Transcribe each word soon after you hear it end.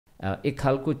एक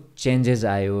खालको चेन्जेस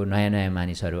आयो, नयाँ नयाँ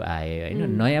मानिसहरू आए होइन,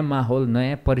 नयाँ माहौल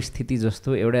नयाँ परिस्थिति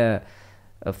जस्तो एउटा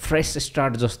फ्रेस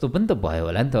स्टार्ट जस्तो पनि त भयो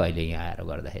होला नि त अहिले यहाँ आएर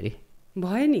गर्दाखेरि।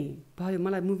 भयो नि, भयो।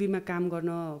 मलाई मुभीमा काम गर्न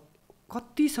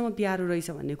कतिसम्म प्यारो रहेछ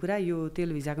भन्ने कुरा यो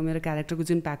टेलिभिजनको मेरो क्यारेक्टरको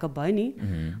जुन प्याकअप भयो नि,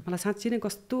 मलाई साँच्चै नै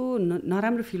कस्तो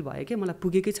नराम्रो फिल भयो कि मलाई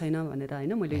पुगेकै छैन भनेर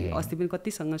होइन। मैले अस्ति पनि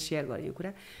कतिसँग सेयर गरेँ यो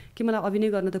कुरा कि मलाई अभिनय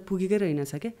गर्न त पुगेकै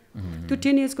रहेनछ क्या। त्यो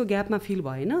 10 इयर्सको ग्यापमा फिल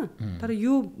भएन। तर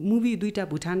यो मुभी 2टा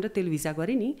भुटान र टेलिभिजा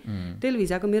गरेँ नि,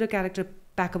 टेलिभिजाको मेरो क्यारेक्टर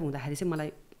प्याकअप हुँदाखेरि चाहिँ मलाई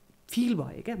फिल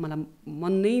भयो क्या। मलाई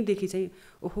मनैदेखि चाहिँ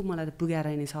ओहो मलाई त पुगेर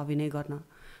रहेनछ अभिनय गर्न,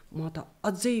 म त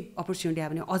अझै अपर्च्युनिटी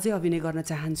आयो भने अझै अभिनय गर्न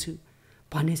चाहन्छु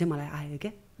भन्ने चाहिँ मलाई आयो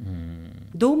क्या।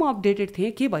 दो म अपडेटेड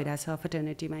थिएँ के भइरहेछ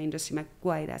फर्टर्निटीमा, इन्डस्ट्रीमा को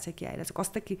आइरहेछ, के आइरहेछ,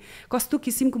 कस्तो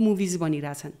किसिमको मुभिज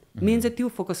बनिरहेछन्, मेन चाहिँ त्यो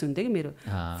फोकस हुन्थ्यो कि मेरो।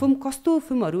 कस्तो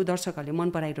फिल्महरू दर्शकहरूले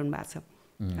मन पराइरहनु भएको छ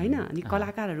होइन, अनि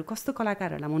कलाकारहरू कस्तो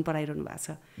कलाकारहरूलाई मन पराइरहनु भएको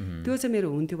छ, त्यो चाहिँ मेरो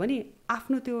हुन्थ्यो भने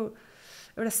आफ्नो त्यो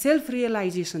एउटा सेल्फ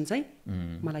रियलाइजेसन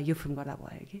चाहिँ मलाई यो फिल्म गर्दा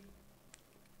भयो कि।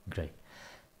 ग्रेट।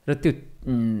 र त्यो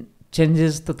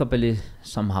चेन्जेस त तपाईँले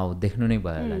समहाउ देख्नु नै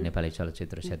भयो होला नेपाली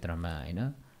चलचित्र क्षेत्रमा होइन।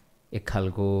 एक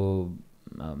खालको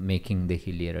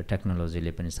मेकिङदेखि लिएर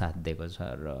टेक्नोलोजीले पनि साथ दिएको छ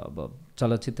र अब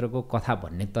चलचित्रको कथा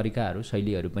भन्ने तरिकाहरू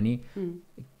शैलीहरू पनि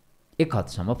एक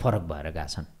हदसम्म फरक भएर गएका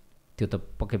छन्। त्यो त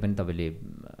पक्कै पनि तपाईँले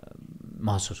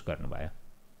महसुस गर्नुभयो।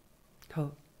 हो।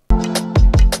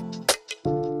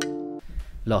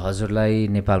 ल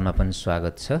हजुरलाई नेपालमा पनि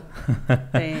स्वागत छ।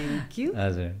 Thank you.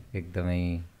 हजुर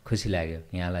एकदमै खुसी लाग्यो।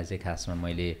 यहाँलाई चाहिँ खासमा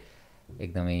मैले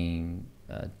एकदमै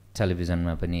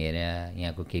टेलिभिजनमा पनि हेरेँ,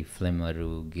 यहाँको केही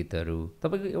फिल्महरू गीतहरू,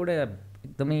 तपाईँको एउटा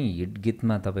एकदमै हिट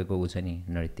गीतमा तपाईँको ऊ छ नि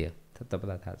नृत्य,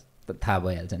 तपाईँलाई थाहा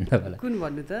भइहाल्छ नि तपाईँलाई। कुन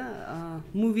भन्नु त?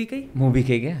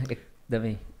 मुभीकै क्या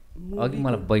एकदमै। अघि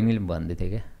मलाई बहिनीले भन्दै थियो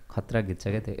क्या खतरा गीत छ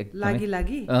क्या त्यो लागि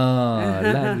लागि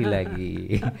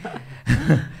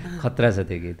खतरा छ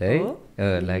त्यो गीत है।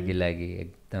 लागि लागि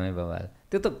एकदमै बवाल।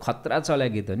 त्यो त खतरा चल्या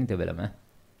गीत हो नि त्यो बेलामा।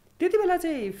 त्यति बेला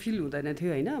चाहिँ फिल हुँदैन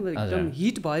थियो होइन, अब एकदम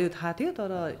हिट भयो थाहा थियो,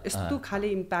 तर यस्तो खाले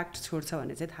इम्प्याक्ट छोड्छ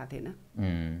भन्ने चाहिँ थाहा थिएन।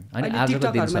 अनि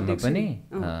आजको दिनसम्म पनि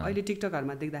अहिले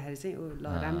टिकटकहरूमा देख्दाखेरि चाहिँ ओ ल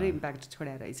राम्रै इम्प्याक्ट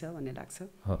छोड्या रहेछ भन्ने लाग्छ।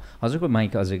 हो। हजुरको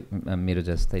माइक अझै मेरो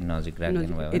जस्तै नजिक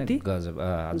राखिदिनु भयो भने गजब।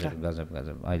 हजुर गजब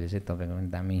गजब। अहिले चाहिँ तपाईँको पनि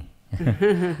दामी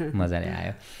मजाले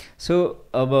आयो। सो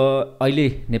अब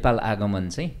अहिले नेपाल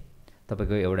आगमन चाहिँ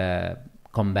तपाईँको एउटा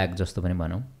कमब्याक जस्तो पनि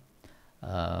भनौँ।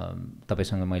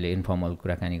 तपाईँसँग मैले इन्फर्मल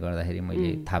कुराकानी गर्दाखेरि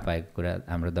मैले थाहा पाएको कुरा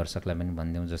हाम्रो दर्शकलाई पनि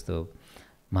भनिदिउँ, जस्तो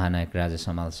महानायक राजेश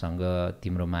हमालसँग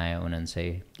तिम्रो माया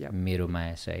 99, मेरो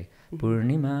माया 100,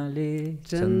 पूर्णिमाले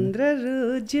चन्द्र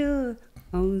रोज्यो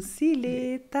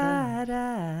औँसीले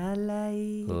तारालाई,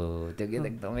 हो त्यो गीत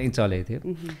एकदमै चलेको थियो,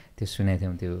 त्यो सुनेको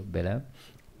थियौँ त्यो बेला।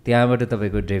 त्यहाँबाट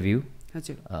तपाईँको डेब्यू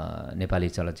नेपाली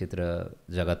चलचित्र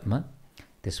जगतमा,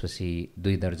 त्यसपछि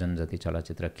 2 दर्जन जति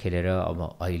चलचित्र खेलेर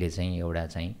अब अहिले चाहिँ एउटा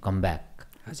चाहिँ कमब्याक,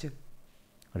 हजुर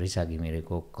रिचा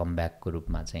घिमिरेको कमब्याकको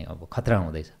रूपमा चाहिँ अब खतरा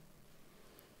हुँदैछ।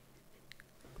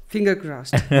 Finger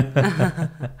crossed.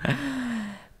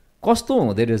 कस्तो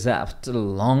हुँदै रहेछ आफ्टर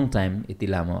लङ टाइम, यति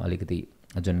लामो अलिकति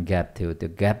जुन ग्याप थियो, त्यो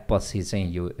ग्याप पछि चाहिँ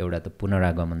यो एउटा त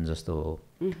पुनरागमन जस्तो हो।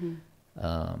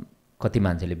 कति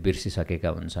मान्छेले बिर्सिसकेका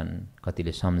हुन्छन्,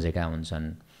 कतिले सम्झेका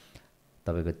हुन्छन्,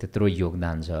 तपाईँको त्यत्रो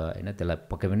योगदान छ होइन, त्यसलाई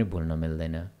पक्कै पनि भुल्न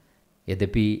मिल्दैन।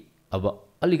 यद्यपि अब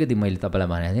अलिकति मैले तपाईँलाई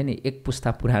भनेको थिएँ नि, एक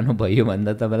पुस्ता पुरानो भयो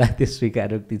भन्दा तपाईँलाई त्यो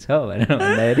स्वीकारोक्ति छ भनेर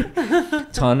भन्दाखेरि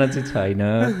छन चाहिँ छैन,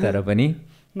 तर पनि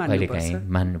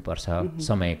कहिलेकाहीँ मान्नुपर्छ।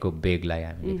 समयको बेगलाई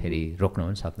हामीले फेरि रोक्नु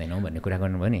पनि सक्दैनौँ भन्ने कुरा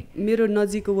गर्नुभयो नि। मेरो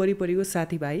नजिकको वरिपरिको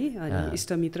साथीभाइ अनि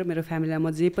इष्टमित्र, मेरो फ्यामिलीलाई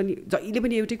म जे पनि जहिले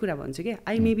पनि एउटै कुरा भन्छु कि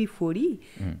आई मे बी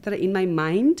 40 तर in my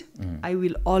mind I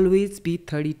will always be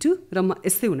 32 र म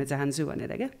यस्तै हुन चाहन्छु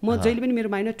भनेर क्या। म जहिले पनि मेरो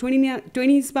माइन्डमा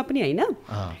 20s पनि होइन,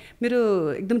 मेरो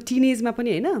एकदम टिनेजमा पनि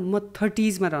होइन, म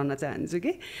 30sमा रहन चाहन्छु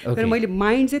कि। तर मैले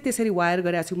माइन्ड चाहिँ त्यसरी वायर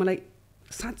गरेको छु। मलाई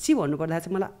साँच्ची भन्नुपर्दा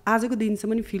चाहिँ मलाई आजको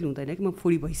दिनसम्म नि फिल हुँदैन कि म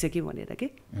 40 भइसकेँ भनेर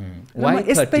के।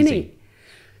 यस्तै नै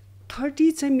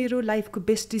 30 चाहिँ मेरो लाइफको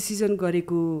बेस्ट डिसिजन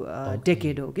गरेको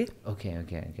डेकेड हो कि।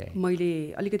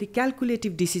 मैले अलिकति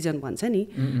क्यालकुलेटिभ डिसिजन भन्छ नि,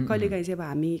 कहिलेकाहीँ चाहिँ अब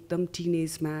हामी एकदम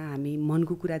टिनेजमा हामी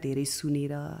मनको कुरा धेरै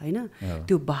सुनेर होइन,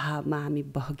 त्यो बहावमा हामी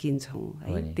बहकिन्छौँ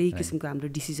है, त्यही किसिमको हाम्रो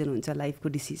डिसिजन हुन्छ लाइफको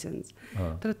डिसिजन्स।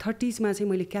 तर 30sमा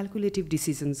चाहिँ मैले क्यालकुलेटिभ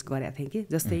डिसिजन्स गरेको थिएँ कि।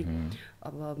 जस्तै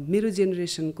अब मेरो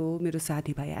जेनेरेसनको मेरो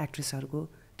साथीभाइ एक्ट्रेसहरूको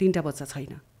 3टा बच्चा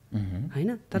छैन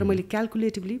होइन, तर मैले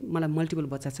क्यालकुलेटिभली मलाई मल्टिपल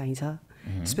बच्चा चाहिन्छ,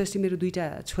 स्पेसली मेरो 2टा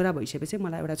छोरा भइसकेपछि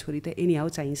मलाई एउटा छोरी त एनी हाउ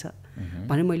चाहिन्छ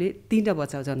भने मैले 3टा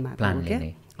बच्चा जन्माएको हो क्या।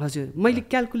 हजुर मैले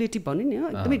क्यालकुलेटिभ भन्नु नि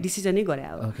एकदमै डिसिजनै गरे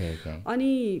हो। अनि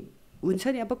हुन्छ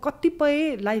नि अब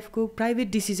कतिपय लाइफको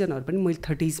प्राइभेट डिसिजनहरू पनि मैले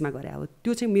 30s मा गरेँ अब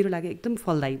त्यो चाहिँ मेरो लागि एकदम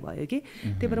फलदायी भयो कि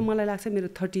त्यही भएर मलाई लाग्छ मेरो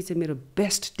 30 चाहिँ मेरो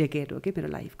बेस्ट डेकेड हो कि मेरो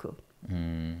लाइफको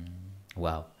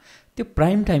वाउ त्यो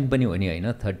प्राइम टाइम पनि हो नि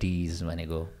होइन 30s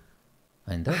भनेको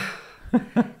होइन त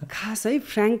खास है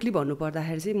फ्रेङ्कली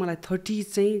भन्नुपर्दाखेरि चाहिँ मलाई 30s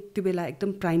चाहिँ त्यो बेला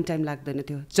एकदम प्राइम टाइम लाग्दैन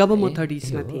थियो जब म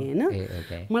 30s मा थिएँ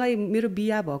होइन मलाई मेरो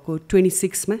बिहा भएको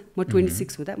 26 मा म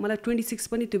 26 हुँदा मलाई 26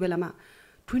 पनि त्यो बेलामा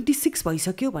 26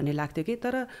 भइसक्यो भन्ने लाग्थ्यो कि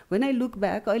तर वेन आई लुक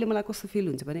ब्याक अहिले मलाई कस्तो फिल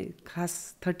हुन्छ भने खास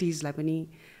 30s लाई पनि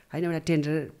होइन एउटा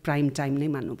टेन्डर प्राइम टाइम नै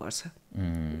मान्नुपर्छ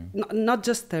नट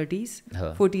जस्ट 30s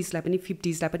 40s लाई पनि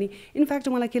 50s लाई पनि इनफ्याक्ट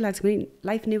मलाई के लाग्छ भने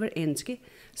लाइफ नेभर एन्ड्स के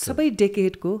सबै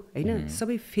डेकेडको होइन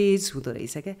सबै फेज हुँदो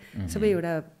रहेछ क्या सबै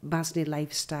एउटा बाँच्ने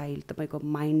लाइफस्टाइल तपाईँको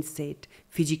माइन्ड सेट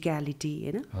फिजिकलिटी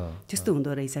होइन त्यस्तो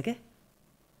हुँदो रहेछ क्या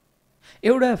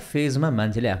एउटा फेजमा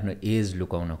मान्छेले आफ्नो एज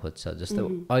लुकाउन खोज्छ जस्तो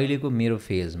अहिलेको मेरो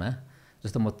फेजमा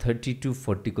जस्तो म 30 to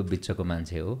 40 को बिचको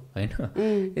मान्छे हो होइन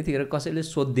यतिखेर कसैले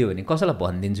सोधिदियो भने कसैलाई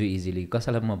भनिदिन्छु इजिली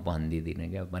कसैलाई म भनिदिँदिनँ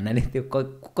क्या भन्नाले त्यो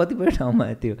कतिपय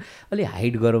ठाउँमा त्यो अलि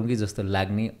हाइड गरौँ कि जस्तो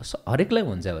लाग्ने हरेकलाई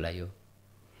हुन्छ होला यो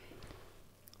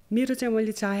मेरो चाहिँ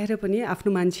मैले चाहेर पनि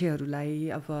आफ्नो मान्छेहरूलाई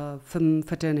अब फिल्म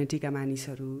फर्टर्निटीका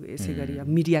मानिसहरू यसै गरी अब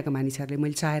मिडियाका मानिसहरूले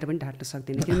मैले चाहेर पनि ढाँट्न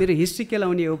सक्दिनँ किन मेरो हिस्ट्री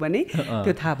केलाउने हो भने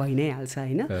त्यो थाहा भइ नै हाल्छ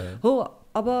होइन हो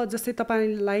अब जस्तै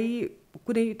तपाईँलाई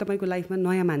कुनै तपाईँको लाइफमा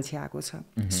नयाँ मान्छे आएको छ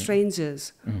स्ट्रेन्जर्स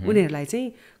उनीहरूलाई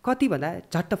चाहिँ कति भन्दा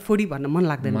झट्ट फोडी भन्न मन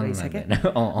लाग्दैन रहेछ क्या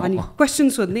अनि क्वेसन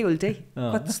सोध्ने उल्टै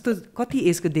कति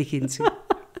एजको देखिन्छु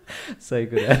सही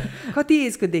कुरा कति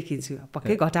एजको देखिन्छु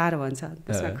पक्कै घटाएर भन्छ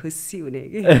त्यसमा खुसी हुने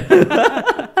कि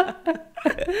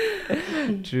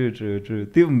ट्रु ट्रु ट्रु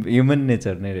त्यो ह्युमन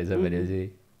नेचर नै रहेछ भनेपछि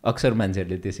अक्सर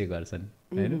मान्छेहरूले त्यसै गर्छन्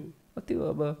होइन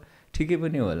त्यो अब ठिकै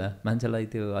पनि होला मान्छेलाई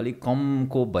त्यो अलिक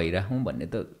कमको भइराखौँ भन्ने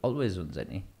त अलवेज हुन्छ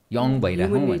नि यङ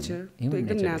भइराखौँ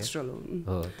एकदम नेचुरल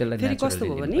हो फेरि कस्तो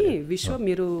भयो भने विश्व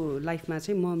मेरो लाइफमा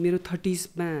चाहिँ म मेरो 30s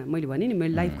मा मैले भने नि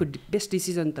मेरो लाइफको बेस्ट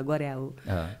डिसिजन त गरे हो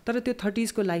तर त्यो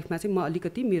 30s को लाइफमा चाहिँ म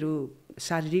अलिकति मेरो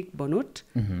शारीरिक बनोट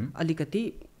अलिकति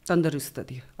तन्दुरुस्त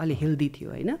थियो अलि हेल्दी थियो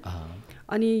होइन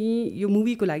अनि यो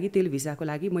मुभीको लागि टेलिभिजनको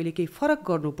लागि मैले केही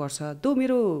फरक गर्नुपर्छ दो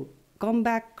मेरो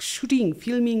कमब्याक सुटिङ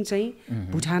फिल्मिङ चाहिँ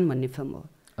भुटान भन्ने फिल्म हो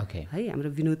है हाम्रो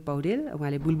विनोद पौडेल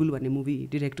उहाँले बुलबुल भन्ने मुभी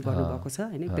डिरेक्ट गर्नुभएको छ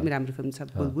होइन एकदमै राम्रो फिल्म छ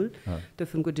बुलबुल त्यो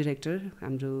फिल्मको डिरेक्टर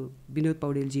हाम्रो विनोद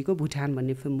पौडेलजीको भुटान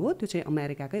भन्ने फिल्म हो त्यो चाहिँ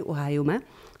अमेरिकाकै ओहायोमा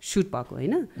सुट भएको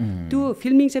होइन त्यो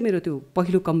फिल्मिङ चाहिँ मेरो त्यो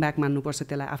पहिलो कमब्याक मान्नुपर्छ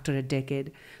त्यसलाई आफ्टर अ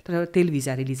डेकेड तर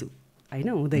टेलिभिजन रिलिज होइन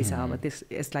हुँदैछ अब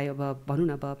यसलाई अब भनौँ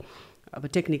न अब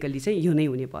टेक्निकली चाहिँ यो नै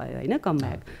हुने भयो होइन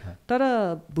कमब्याक तर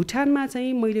भुटानमा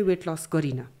चाहिँ मैले वेट लस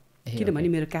गरिनँ किनभने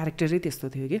मेरो क्यारेक्टरै त्यस्तो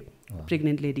थियो कि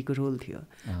प्रेग्नेन्ट लेडीको रोल थियो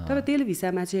तर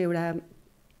टेलिभिजनमा चाहिँ एउटा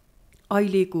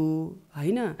अहिलेको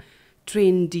होइन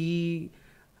ट्रेन्डी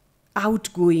आउट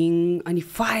गोइङ अनि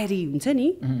फायरी हुन्छ नि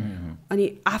अनि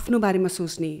आफ्नो बारेमा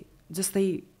सोच्ने जस्तै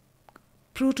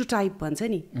प्रोटोटाइप भन्छ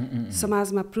नि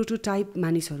समाजमा प्रोटोटाइप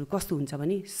मानिसहरू कस्तो हुन्छ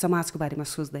भने समाजको बारेमा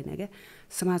सोच्दैन क्या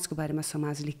समाजको बारेमा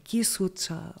समाजले के सोच्छ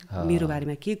मेरो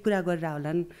बारेमा के कुरा गरेर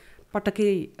होलान्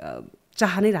पटक्कै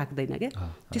चाह नै राख्दैन क्या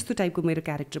त्यस्तो टाइपको मेरो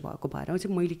क्यारेक्टर भएको भएर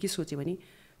चाहिँ मैले के सोचेँ भने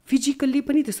फिजिकल्ली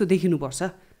पनि त्यस्तो देखिनुपर्छ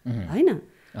होइन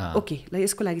ओके ल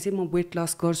यसको लागि चाहिँ म वेट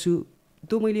लस गर्छु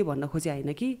दो मैले भन्न खोजेँ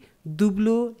होइन कि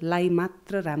दुब्लोलाई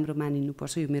मात्र राम्रो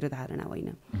मानिनुपर्छ यो मेरो धारणा होइन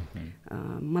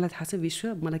मलाई थाहा छ विश्व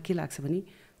मलाई के लाग्छ भने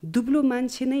दुब्लो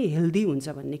मान्छे नै हेल्दी हुन्छ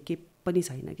भन्ने के पनि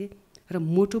छैन कि र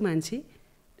मोटो मान्छे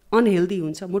अनहेल्दी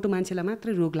हुन्छ मोटो मान्छेलाई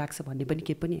मात्रै रोग लाग्छ भन्ने पनि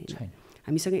के पनि होइन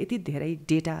हामीसँग यति धेरै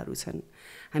डेटाहरू छन्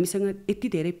हामीसँग यति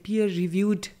धेरै पियर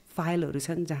रिभ्युड फाइलहरू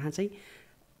छन् जहाँ चाहिँ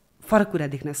फरक कुरा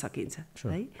देख्न सकिन्छ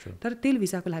है तर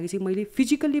टेलिभिजनको लागि चाहिँ मैले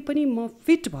फिजिकल्ली पनि म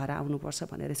फिट भएर आउनुपर्छ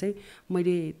भनेर चाहिँ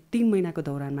मैले 3 महिनाको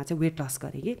दौरानमा चाहिँ वेट लस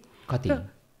गरेँ कि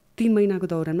 3 महिनाको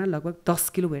दौरानमा लगभग 10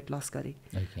 किलो वेट लस गरेँ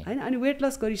होइन अनि वेट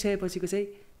लस गरिसकेपछिको चाहिँ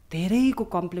धेरैको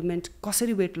कम्प्लिमेन्ट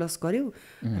कसरी वेट लस गर्यो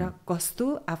र कस्तो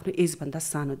आफ्नो एजभन्दा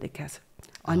सानो देखाएको छ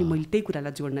अनि मैले त्यही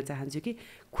कुरालाई जोड्न चाहन्छु कि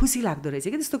खुसी लाग्दो रहेछ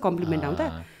कि त्यस्तो कम्प्लिमेन्ट आउँदा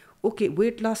ओके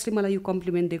वेट लसले मलाई यो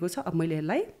कम्प्लिमेन्ट दिएको छ अब मैले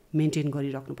यसलाई मेन्टेन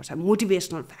गरिराख्नुपर्छ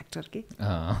मोटिभेसनल फ्याक्टर के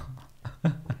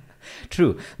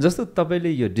ट्रु जस्तो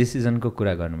तपाईँले यो डिसिजनको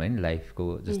कुरा गर्नुभयो नि लाइफको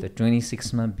जस्तै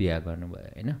 26 मा बिहा गर्नुभयो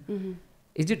होइन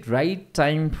is it right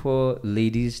time for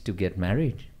ladies to get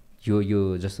married यो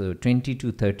जस्तो 20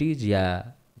 to 30 या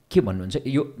के भन्नुहुन्छ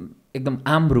यो एकदम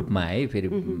आम रूपमा है फेरि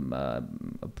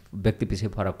व्यक्ति पछि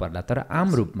फरक पर्ला तर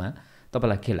आम रूपमा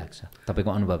तपाईँलाई के लाग्छ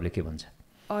तपाईँको अनुभवले के भन्छ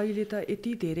अहिले त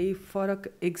यति धेरै फरक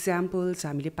इक्जाम्पल्स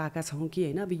हामीले पाएका छौँ कि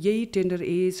होइन अब यही टेन्डर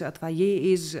एज अथवा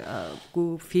यही एजको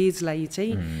फेजलाई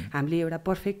चाहिँ हामीले एउटा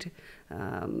पर्फेक्ट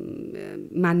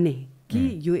मान्ने कि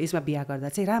यो एजमा बिहा गर्दा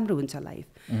चाहिँ राम्रो हुन्छ लाइफ।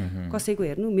 कसैको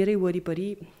हेर्नु मेरै वरिपरि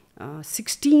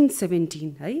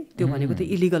 16-17 है, त्यो भनेको त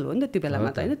इलिगल हो नि त त्यो बेलामा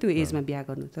त होइन, त्यो एजमा बिहा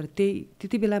गर्नु। तर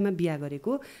त्यति बेलामा बिहा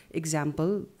गरेको एक्जाम्पल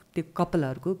त्यो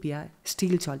कपलहरूको बिहा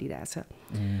स्टिल चलिरहेछ।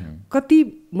 कति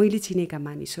मैले चिनेका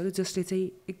मानिसहरू जसले चाहिँ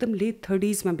एकदम लेट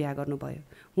 30s मा बिहा गर्नुभयो,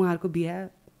 उहाँहरूको बिहा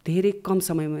धेरै कम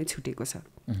समयमै छुटेको छ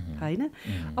होइन।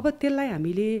 अब त्यसलाई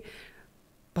हामीले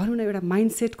भनौँ न एउटा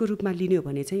माइन्डसेटको रूपमा लिने हो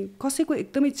भने चाहिँ कसैको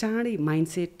एकदमै चाँडै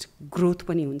माइन्डसेट ग्रोथ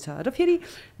पनि हुन्छ। र फेरि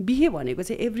बिहे भनेको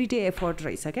चाहिँ एभ्रिडे एफर्ट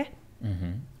रहेछ क्या,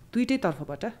 दुइटै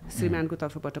तर्फबाट, श्रीमानको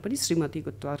तर्फबाट पनि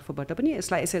श्रीमतीको तर्फबाट पनि।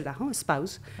 यसलाई यसरी राखौँ,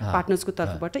 स्पाउस पार्टनर्सको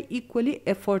तर्फबाट इक्वली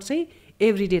एफर्ट चाहिँ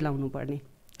एभ्रिडे लाउनु पर्ने।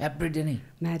 एभ्रिडे नै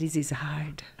म्यारिज इज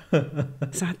हार्ड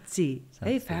साँच्ची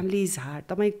है, फ्यामिली इज हार्ड।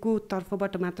 तपाईँको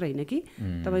तर्फबाट मात्र होइन कि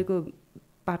तपाईँको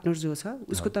पार्टनर जो छ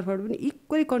उसको तर्फबाट पनि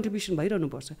इक्वली कन्ट्रिब्युसन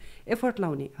भइरहनुपर्छ, एफर्ट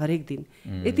लाउने हरेक दिन।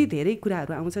 यति धेरै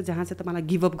कुराहरू आउँछ जहाँ चाहिँ तपाईँलाई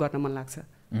गिभअप गर्न मन लाग्छ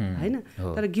होइन,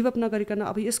 तर गिभअप नगरिकन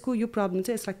अब यसको यो प्रब्लम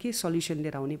चाहिँ यसलाई के सल्युसन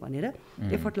लिएर आउने भनेर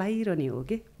एफर्ट लगाइरहने हो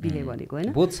कि बिहे भनेको होइन।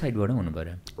 बोथ साइडबाट हुनु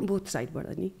पर्यो, बोथ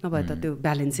साइडबाट नि, नभए त त्यो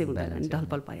ब्यालेन्सै हुँदैन,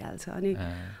 ढलपल भइहाल्छ। अनि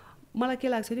मलाई के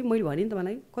लाग्छ नि, मैले भने नि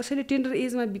तपाईँलाई, कसैले टेन्डर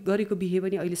एजमा गरेको बिहे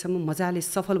पनि अहिलेसम्म मजाले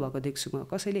सफल भएको देख्छु म।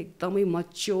 कसैले एकदमै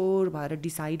मच्योर भएर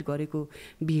डिसाइड गरेको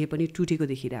बिहे पनि टुटेको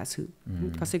देखिरहेको छु।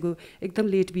 कसैको एकदम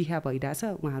लेट बिहा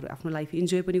भइरहेछ, उहाँहरू आफ्नो लाइफ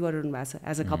इन्जोय पनि गरिरहनु भएको छ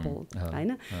एज अ कपल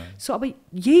होइन। सो अब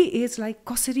यही एजलाई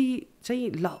कसरी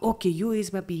चाहिँ ल ओके यो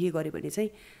एजमा बिहे गऱ्यो भने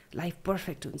चाहिँ लाइफ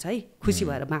पर्फेक्ट हुन्छ है, खुसी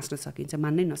भएर बाँच्न सकिन्छ,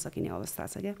 मान्नै नसकिने अवस्था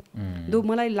छ क्या। दो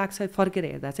मलाई लाग्छ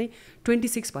फर्केर हेर्दा चाहिँ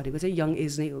 26 भनेको चाहिँ यङ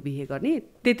एज नै हो बिहे गर्ने,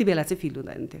 त्यति बेला चाहिँ फिल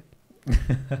हुँदैन थियो।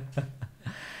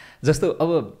 जस्तो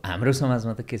अब हाम्रो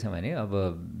समाजमा त के छ भने, अब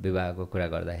विवाहको कुरा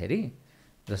गर्दाखेरि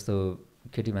जस्तो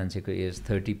केटी मान्छेको एज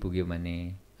 30 पुग्यो भने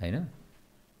होइन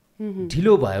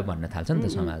ढिलो भयो भन्न थाल्छ नि त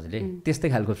समाजले। त्यस्तै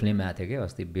खालको फिल्म आएको थियो क्या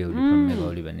अस्ति, बेहुली फ्रम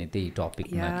मेघौली भन्ने, त्यही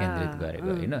टपिकमा केन्द्रित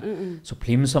गरेको होइन। सो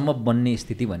फिल्मसम्म बन्ने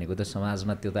स्थिति भनेको त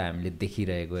समाजमा त्यो त हामीले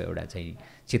देखिरहेको एउटा चाहिँ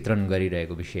चित्रण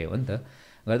गरिरहेको विषय हो नि त।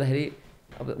 गर्दाखेरि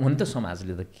अब हुन त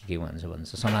समाजले त के भन्छ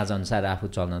समाजअनुसार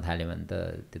आफू चल्न थाल्यो भने त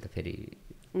त्यो त फेरि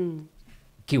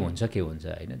के हुन्छ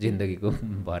होइन, जिन्दगीको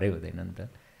भरै हुँदैन नि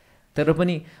त। तर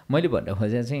पनि मैले भन्न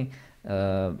खोजेँ चाहिँ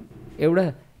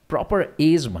एउटा प्रपर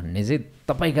एज भन्ने चाहिँ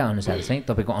तपाईँका अनुसार चाहिँ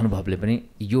तपाईँको अनुभवले पनि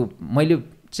यो मैले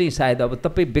चाहिँ सायद अब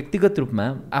तपाईँ व्यक्तिगत रूपमा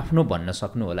आफ्नो भन्न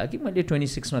सक्नु होला कि मैले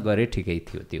 26 मा गरेँ ठिकै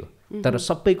थियो त्यो, तर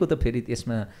सबैको त फेरि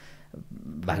त्यसमा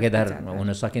भागेदार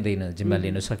हुन सकिँदैन, जिम्मा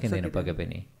लिन सकिँदैन पक्कै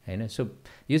पनि होइन। सो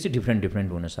यो चाहिँ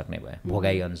डिफ्रेन्ट हुनसक्ने भयो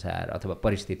भोगाइ अनुसार अथवा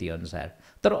परिस्थिति अनुसार।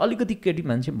 तर अलिकति केटी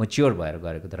मान्छे मच्योर भएर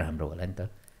गरेको त राम्रो होला नि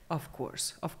त।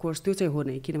 अफकोर्स त्यो चाहिँ हो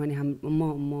नै, किनभने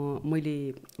मैले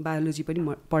बायोलोजी पनि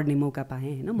पढ्ने मौका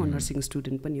पाएँ होइन, म नर्सिङ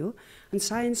स्टुडेन्ट पनि हो। अनि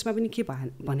साइन्समा पनि के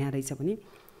भन्या रहेछ भने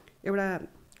एउटा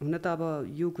हुन त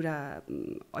अब यो कुरा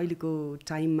अहिलेको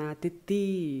टाइममा त्यति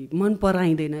मन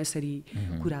पराइँदैन यसरी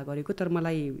कुरा गरेको, तर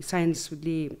मलाई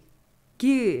साइन्सले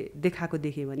के देखाएको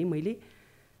देखेँ भने मैले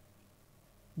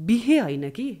बिहे होइन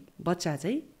कि बच्चा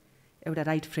चाहिँ एउटा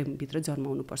राइट फ्रेमभित्र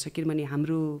जन्माउनुपर्छ, किनभने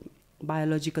हाम्रो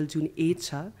बायोलोजिकल जुन एज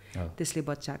छ त्यसले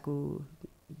बच्चाको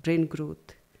ब्रेन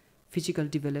ग्रोथ, फिजिकल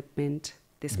डेभलपमेन्ट,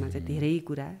 त्यसमा चाहिँ धेरै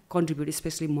कुरा कन्ट्रिब्युट,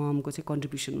 स्पेसली ममको चाहिँ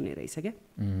कन्ट्रिब्युसन हुने रहेछ क्या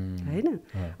होइन।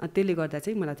 अनि त्यसले गर्दा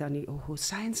चाहिँ मलाई त अनि ओहो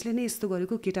साइन्सले नै यस्तो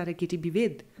गरेको, केटा र केटी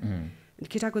विभेद,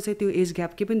 केटाको चाहिँ त्यो एज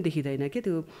ग्याप के पनि देखिँदैन क्या,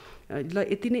 त्यो ल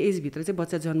यति नै एजभित्र चाहिँ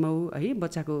बच्चा जन्माऊ है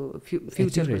बच्चाको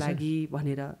फ्युचरको लागि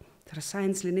भनेर। तर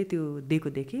साइन्सले नै त्यो दिएको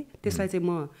देखेँ। त्यसलाई चाहिँ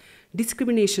म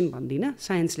डिस्क्रिमिनेसन भन्दिनँ,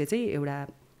 साइन्सले चाहिँ एउटा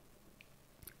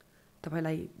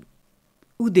तपाईँलाई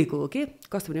दिएको हो कि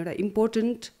कस्तो भने एउटा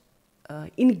इम्पोर्टेन्ट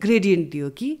इन्ग्रेडियन्ट दियो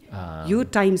कि यो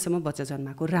टाइमसम्म बच्चा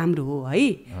जन्माएको राम्रो हो है,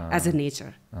 एज अ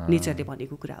नेचरले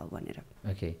भनेको कुरा हो भनेर।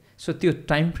 ओके, सो त्यो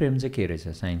टाइम फ्रेम चाहिँ के रहेछ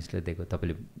साइन्सले दिएको,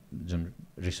 तपाईँले जुन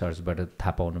रिसर्चबाट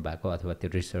थाहा पाउनु भएको अथवा त्यो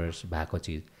रिसर्च भएको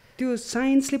चिज? त्यो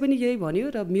साइन्सले पनि यही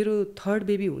भन्यो र मेरो 3rd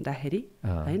बेबी हुँदाखेरि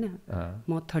होइन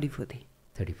म 34 थिएँ।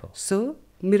 34। सो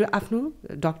मेरो आफ्नो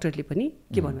डक्टरले पनि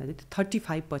के भन्नुभयो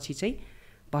 35 पछि चाहिँ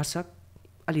भर्सक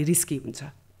अलि रिस्की हुन्छ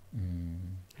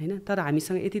होइन। तर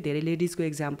हामीसँग यति धेरै लेडिजको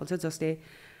एक्जाम्पल छ जसले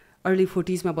अर्ली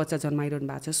 40s मा बच्चा जन्माइरहनु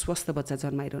भएको छ, स्वस्थ बच्चा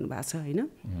जन्माइरहनु भएको छ होइन।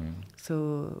 सो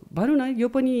भनौँ न यो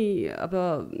पनि अब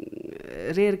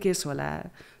रेयर केस होला,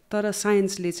 तर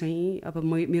साइन्सले चाहिँ अब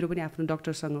मेरो पनि आफ्नो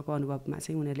डक्टरसँगको अनुभवमा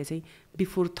चाहिँ उनीहरूले चाहिँ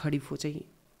बिफोर 34 चाहिँ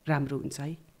राम्रो हुन्छ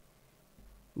है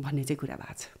भन्ने चाहिँ कुरा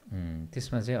भएको छ।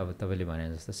 त्यसमा चाहिँ अब तपाईँले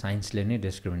भने जस्तो साइन्सले नै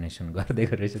डिस्क्रिमिनेसन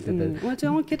गरिदिएको रहेछ त्यो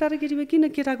त। केटा र केटीमा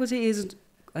किन केटाको चाहिँ एज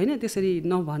होइन त्यसरी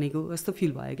नभनेको जस्तो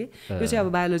फिल भयो कि यो चाहिँ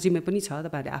अब बायोलोजीमा पनि छ,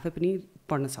 तपाईँहरूले आफै पनि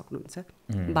पढ्न सक्नुहुन्छ,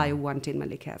 बायो 110मा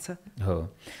लेखेको छ। हो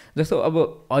जस्तो अब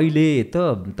अहिले त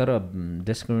तर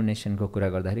डिस्क्रिमिनेसनको कुरा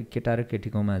गर्दाखेरि केटा र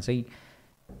केटीकोमा चाहिँ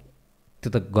त्यो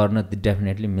त गर्न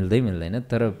डेफिनेटली मिल्दैन,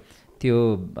 तर त्यो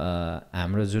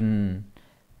हाम्रो जुन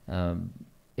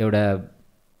एउटा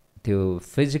त्यो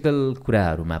फिजिकल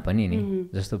कुराहरूमा पनि नि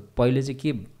जस्तो पहिले चाहिँ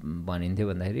के भनिन्थ्यो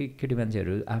भन्दाखेरि केटी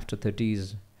मान्छेहरू आफ्टर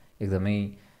 30s एकदमै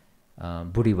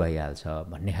बुढी भइहाल्छ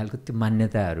भन्ने खालको त्यो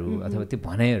मान्यताहरू अथवा त्यो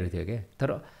भनाइहरू थियो क्या। तर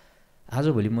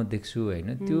आजभोलि म देख्छु होइन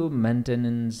त्यो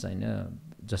मेन्टेनेन्स होइन,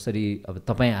 जसरी अब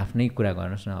तपाईँ आफ्नै कुरा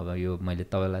गर्नुहोस् न, अब यो मैले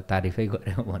तपाईँलाई तारिफै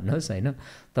गरेँ भन्नुहोस् होइन,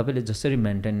 तपाईँले जसरी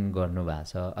मेन्टेन गर्नुभएको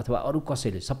छ अथवा अरू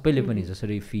कसैले सबैले पनि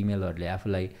जसरी फिमेलहरूले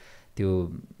आफूलाई त्यो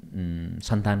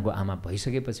सन्तानको आमा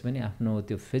भइसकेपछि पनि आफ्नो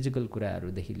त्यो फिजिकल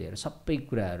कुराहरूदेखि लिएर सबै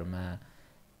कुराहरूमा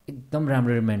एकदम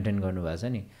राम्ररी मेन्टेन गर्नुभएको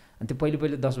छ नि। अनि त्यो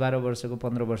पहिले 10-12 वर्षको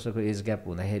 15 वर्षको एज ग्याप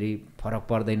हुँदाखेरि फरक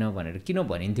पर्दैन भनेर किन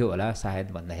भनिन्थ्यो होला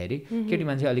सायद भन्दाखेरि केटी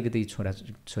मान्छे अलिकति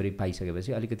छोरी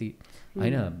पाइसकेपछि अलिकति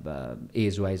होइन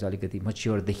एज वाइज अलिकति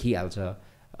मच्योर देखिहाल्छ,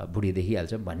 बुढी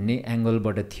देखिहाल्छ भन्ने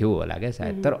एङ्गलबाट थियो होला क्या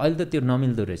सायद। तर अहिले त त्यो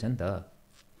नमिल्दो रहेछ नि त,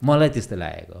 मलाई त्यस्तो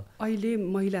लागेको। अहिले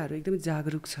महिलाहरू एकदमै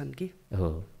जागरुक छन् कि हो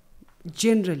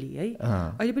जेनरली है।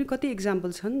 अहिले पनि कति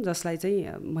इक्जाम्पल छन् जसलाई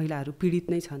चाहिँ महिलाहरू पीडित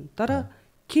नै छन्, तर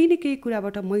केही न केही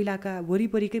कुराबाट महिलाका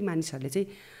वरिपरिकै मानिसहरूले चाहिँ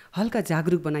हल्का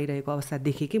जागरुक बनाइरहेको अवस्था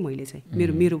देखेँ कि मैले चाहिँ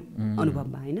मेरो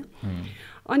अनुभवमा होइन।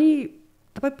 अनि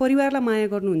तपाईँ परिवारलाई माया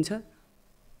गर्नुहुन्छ,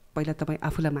 पहिला तपाईँ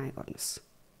आफूलाई माया गर्नुहोस्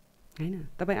होइन।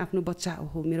 तपाईँ आफ्नो बच्चा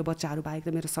हो, मेरो बच्चाहरू बाहेक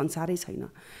त मेरो संसारै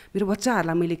छैन, मेरो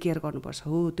बच्चाहरूलाई मैले केयर गर्नुपर्छ।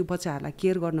 हो त्यो बच्चाहरूलाई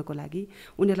केयर गर्नको लागि,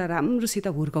 उनीहरूलाई राम्रोसित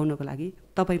हुर्काउनको लागि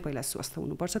तपाईँ पहिला स्वस्थ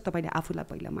हुनुपर्छ, तपाईँले आफूलाई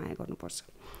पहिला माया गर्नुपर्छ।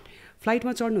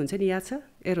 फ्लाइटमा चढ्नुहुन्छ नि, याद छ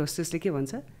एयर होस्टेसले के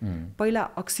भन्छ, पहिला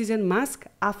अक्सिजन मास्क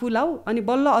आफू लाऊ अनि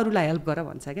बल्ल अरूलाई हेल्प गर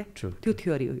भन्छ क्या। त्यो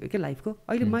थ्योरी हो क्या लाइफको।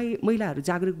 अहिले महिलाहरू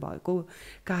जागरुक भएको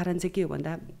कारण चाहिँ के हो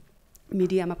भन्दा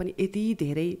मिडियामा पनि यति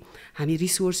धेरै हामी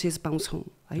रिसोर्सेस पाउँछौँ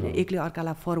होइन, एकले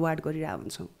अर्कालाई फरवार्ड गरिरहेको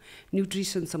हुन्छौँ,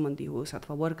 न्युट्रिसन सम्बन्धी होस्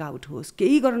अथवा वर्कआउट होस्,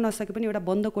 केही गर्न नसके पनि एउटा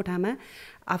बन्द कोठामा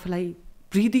आफूलाई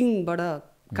ब्रिदिङबाट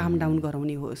काम डाउन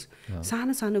गराउने होस्,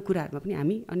 सानो सानो कुराहरूमा पनि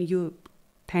हामी। अनि यो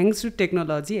थ्याङ्क्स टु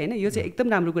टेक्नोलोजी होइन, यो चाहिँ एकदम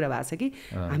राम्रो कुरा भएको छ कि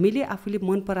हामीले आफूले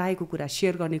मन पराएको कुरा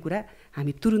सेयर गर्ने कुरा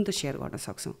हामी तुरुन्त सेयर गर्न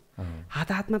सक्छौँ।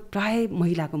 हातमा प्राय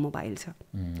महिलाको मोबाइल छ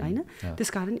होइन,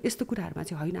 त्यसकारण यस्तो कुराहरूमा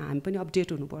चाहिँ होइन हामी पनि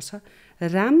अपडेट हुनुपर्छ।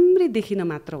 राम्रै देखिन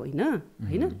मात्र होइन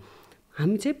होइन,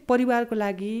 हामी चाहिँ परिवारको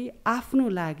लागि,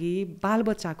 आफ्नो लागि,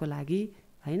 बालबच्चाको लागि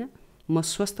होइन म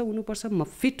स्वस्थ हुनुपर्छ, म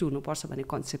फिट हुनुपर्छ भन्ने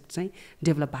कन्सेप्ट चाहिँ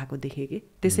डेभलप भएको देखेँ कि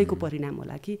त्यसैको परिणाम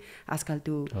होला कि आजकल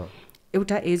त्यो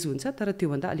एउटा एज हुन्छ तर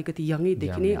त्योभन्दा अलिकति यङै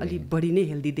देखिने, अलिक बढी नै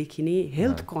हेल्दी देखिने,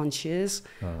 हेल्थ कन्सियस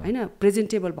होइन,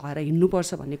 प्रेजेन्टेबल भएर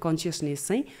हिँड्नुपर्छ भन्ने कन्सियसनेस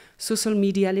चाहिँ सोसल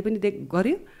मिडियाले पनि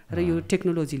गर्यो र यो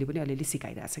टेक्नोलोजीले पनि अलिअलि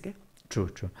सिकाइरहेछ क्या। ट्रु।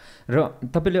 र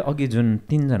तपाईँले अघि जुन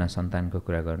 3 जना सन्तानको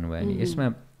कुरा गर्नुभयो नि, यसमा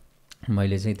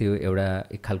मैले चाहिँ त्यो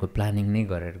एउटा एक खालको प्लानिङ नै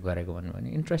गरेको भन्नु भने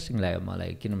इन्ट्रेस्टिङ लाग्यो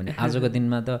मलाई। किनभने आजको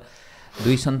दिनमा त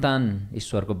 2 सन्तान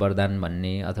ईश्वरको वरदान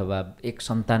भन्ने अथवा एक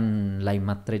सन्तानलाई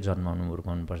मात्रै जन्माउनु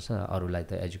हुर्काउनुपर्छ, अरूलाई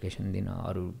त एजुकेसन दिन,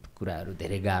 अरू कुराहरू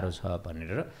धेरै गाह्रो छ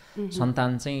भनेर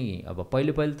सन्तान चाहिँ अब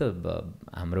पहिले त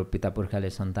हाम्रो पितापुर्खाले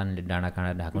सन्तानले डाँडा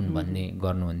काँडा ढाकुन् भन्ने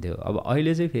गर्नुहुन्थ्यो। अब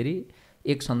अहिले चाहिँ फेरि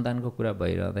एक सन्तानको कुरा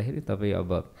भइरहँदाखेरि तपाईँ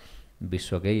अब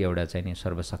विश्वकै एउटा चाहिँ नि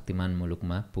सर्वशक्तिमान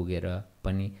मुलुकमा पुगेर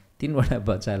पनि 3वटा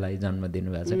बच्चालाई जन्म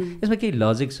दिनुभएको छ। यसमा केही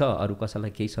लजिक छ? अरू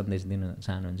कसैलाई केही सन्देश दिन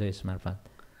चाहनुहुन्छ यसमार्फत?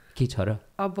 के छ र?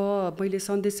 अब मैले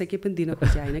सन्देश चाहिँ के पनि दिन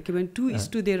खोजेँ होइन, किनभने 2 is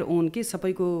to their own के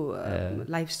सबैको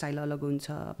लाइफस्टाइल अलग हुन्छ,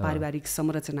 पारिवारिक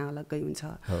संरचना अलग्गै हुन्छ,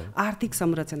 आर्थिक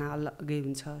संरचना अलग्गै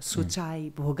हुन्छ,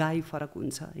 सोचाइ भोगाइ फरक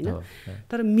हुन्छ होइन।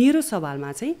 तर मेरो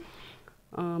सवालमा चाहिँ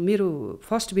मेरो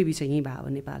फर्स्ट बेबी चाहिँ यहीँ भयो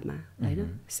नेपालमा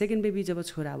होइन। सेकेन्ड बेबी जब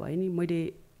छोरा भयो नि, मैले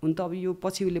हुन त अब यो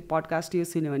पछि उसले पडकास्ट यो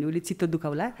सुन्यो भने उसले चित्त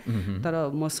दुखाउला, तर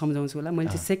म सम्झाउँछु होला,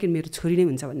 मैले चाहिँ सेकेन्ड मेरो छोरी नै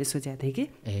हुन्छ भन्ने सोचेको थिएँ कि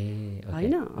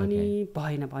होइन। अनि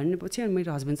भएन भनेपछि अनि मेरो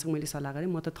हस्बेन्डसँग मैले सल्लाह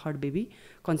गरेँ, म त 3rd बेबी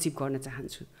कन्सिभ गर्न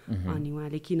चाहन्छु। अनि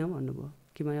उहाँले किन भन्नुभयो,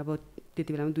 किनभने अब त्यति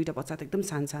बेलामा 2टा बच्चा त एकदम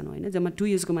सानो होइन, जम्मा 2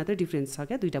 इयर्सको मात्रै डिफ्रेन्स छ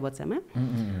क्या 2टा बच्चामा।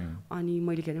 अनि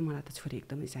मैले के भने मलाई त छोरी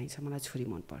एकदमै चाहिन्छ, मलाई छोरी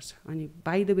मनपर्छ। अनि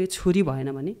बाई द वे छोरी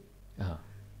भएन भने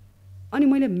अनि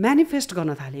मैले म्यानिफेस्ट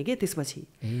गर्न थालेँ कि त्यसपछि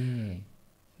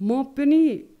म पनि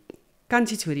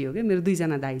कान्छी छोरी हो क्या, मेरो 2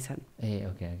 जना दाइ छन्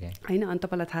होइन। अनि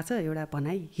तपाईँलाई थाहा छ एउटा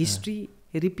भनाइ, हिस्ट्री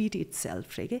रिपिट इट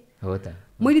सेल्फ रे के हो त।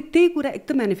 मैले त्यही कुरा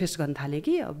एकदम म्यानिफेस्ट गर्न थालेँ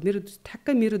कि अब मेरो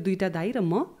ठ्याक्कै मेरो 2टा दाइ र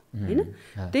म होइन,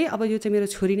 त्यही अब यो चाहिँ मेरो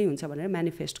छोरी नै हुन्छ भनेर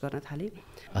म्यानिफेस्ट गर्न थालेँ।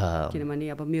 किनभने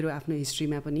अब मेरो आफ्नो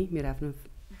हिस्ट्रीमा पनि, मेरो आफ्नो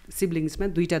सिब्लिङ्समा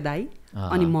 2टा दाइ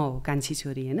अनि म हो कान्छी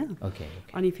छोरी होइन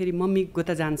अनि फेरि मम्मी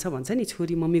गोता जान्छ भन्छ नि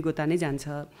छोरी मम्मी गोता नै जान्छ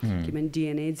किनभने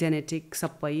डिएनए जेनेटिक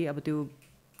सबै अब त्यो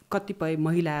कतिपय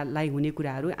महिलालाई हुने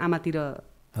कुराहरू आमातिर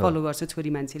फलो गर्छ छोरी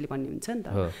मान्छेले भन्ने हुन्छ नि त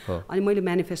अनि मैले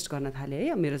म्यानिफेस्ट गर्न थालेँ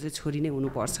है मेरो चाहिँ छोरी नै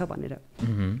हुनुपर्छ भनेर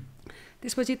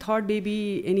त्यसपछि थर्ड बेबी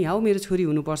एनी हाउ मेरो छोरी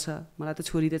हुनुपर्छ मलाई त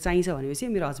छोरी त चाहिन्छ भनेपछि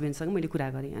मेरो हस्बेन्डसँग मैले कुरा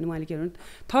गरेँ अनि उहाँले के भन्नु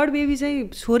थर्ड बेबी चाहिँ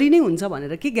छोरी नै हुन्छ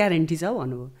भनेर के ग्यारेन्टी छ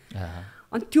भन्नुभयो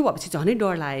अनि त्यो भएपछि झनै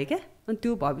डर लाग्यो क्या अनि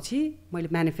त्यो भएपछि मैले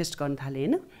म्यानिफेस्ट गर्न थालेँ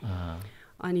होइन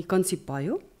अनि कन्सिभ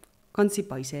भयो कन्सिभ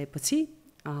भइसकेपछि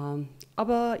अब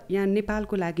यहाँ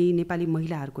नेपालको लागि नेपाली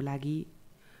महिलाहरूको लागि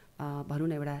भनौँ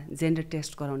न एउटा जेन्डर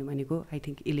टेस्ट गराउने भनेको आई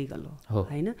थिङ्क इलिगल हो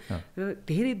होइन र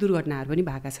धेरै दुर्घटनाहरू पनि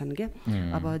भएका छन् क्या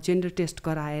अब जेन्डर टेस्ट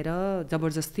गराएर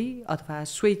जबरजस्ती अथवा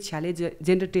स्वेच्छाले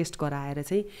जेन्डर टेस्ट गराएर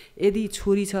चाहिँ यदि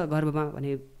छोरी छ गर्भमा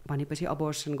भनेपछि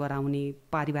अबर्सन गराउने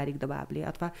पारिवारिक दबावले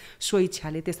अथवा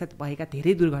स्वेच्छाले त्यस्ता भएका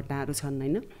धेरै दुर्घटनाहरू छन्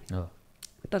होइन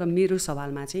तर मेरो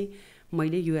सवालमा चाहिँ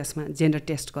मैले युएसमा जेन्डर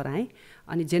टेस्ट गराएँ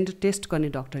अनि जेन्डर टेस्ट गर्ने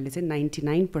डक्टरले चाहिँ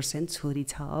 99% छोरी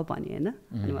छ भने होइन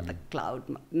अनि म त क्लाउड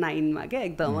 9मा क्या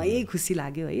एकदमै खुसी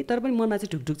लाग्यो है तर पनि मनमा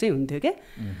चाहिँ ढुकढुक चाहिँ हुन्थ्यो क्या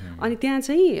अनि त्यहाँ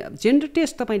चाहिँ जेन्डर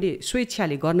टेस्ट तपाईँले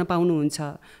स्वेच्छाले गर्न पाउनुहुन्छ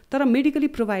तर मेडिकली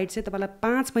प्रोभाइड चाहिँ तपाईँलाई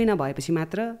 5 महिना भएपछि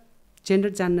मात्र जेन्डर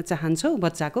जान्न चाहन्छौ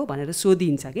बच्चाको भनेर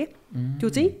सोधिन्छ के त्यो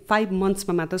चाहिँ 5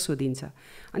 मन्थ्समा मात्र सोधिन्छ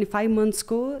अनि 5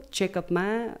 मन्थ्सको चेकअपमा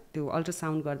त्यो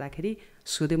अल्ट्रासाउन्ड गर्दाखेरि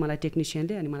सोध्यो मलाई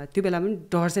टेक्निसियनले अनि मलाई त्यो बेला पनि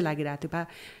डर चाहिँ लागिरहेको थियो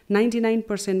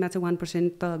 99%मा चाहिँ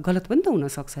 1% त गलत पनि त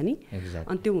हुनसक्छ नि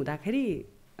अनि त्यो हुँदाखेरि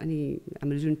अनि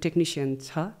हाम्रो जुन टेक्निसियन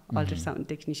छ अल्ट्रासाउन्ड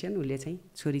टेक्निसियन उसले चाहिँ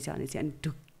छोरी छ भने चाहिँ अनि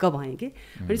ढुक्क भएँ कि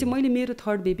अनि चाहिँ मैले मेरो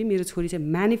थर्ड बेबी मेरो छोरी चाहिँ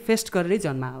म्यानिफेस्ट गरेरै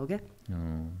जन्मायो क्या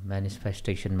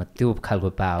म्यानिफेस्टेसनमा त्यो खालको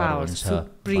पावर हुन्छ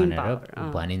भनेर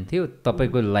भनिन्थ्यो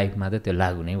तपाईँको लाइफमा त त्यो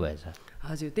लागु नै भएछ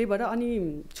हजुर त्यही भएर अनि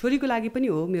छोरीको लागि पनि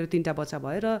हो मेरो 3टा बच्चा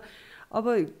भयो र अब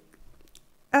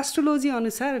एस्ट्रोलोजी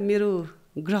अनुसार मेरो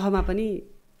ग्रहमा पनि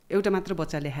एउटा मात्र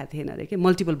बच्चा लेखाएको थिएन अरे कि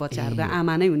मल्टिपल बच्चाहरूको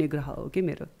आमा नै हुने ग्रह हो कि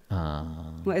मेरो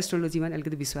म एस्ट्रोलोजीमा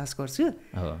अलिकति विश्वास गर्छु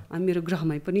अनि मेरो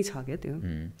ग्रहमै पनि छ क्या त्यो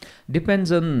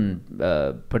डिपेन्ड्स अन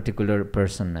पर्टिकुलर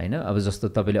पर्सन होइन अब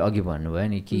जस्तो तपाईँले अघि भन्नुभयो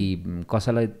नि कि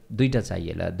कसैलाई 2टा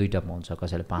चाहिएला 2टा पाउँछ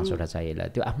कसैलाई 5वटा चाहिएला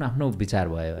त्यो आफ्नो आफ्नो विचार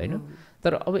भयो होइन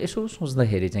तर अब यसो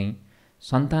सोच्दाखेरि चाहिँ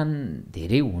सन्तान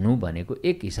धेरै हुनु भनेको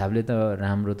एक हिसाबले त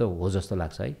राम्रो त हो जस्तो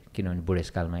लाग्छ है किनभने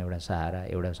बुढेसकालमा एउटा सहारा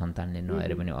एउटा सन्तानले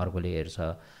नहेरे पनि अर्कोले हेर्छ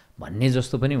भन्ने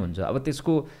जस्तो पनि हुन्छ अब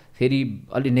त्यसको फेरि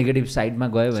अलि नेगेटिभ साइडमा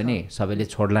गयो भने सबैले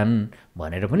छोड्लान्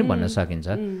भनेर पनि भन्न सकिन्छ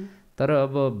तर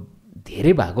अब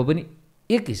धेरै भएको पनि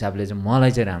एक हिसाबले चाहिँ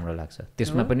मलाई चाहिँ राम्रो लाग्छ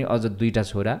त्यसमा पनि अझ 2टा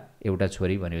छोरा एउटा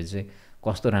छोरी भनेपछि चाहिँ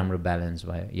कस्तो राम्रो ब्यालेन्स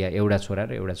भयो या एउटा छोरा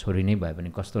र एउटा छोरी नै भयो भने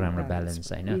कस्तो राम्रो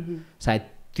ब्यालेन्स होइन सायद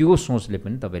त्यो सोचले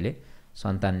पनि तपाईँले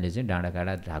सन्तानले चाहिँ डाँडा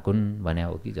काँडा ढाकुन् भने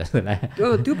हो कि जस्तो लाग्यो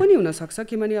त्यो पनि हुनसक्छ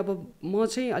किनभने अब म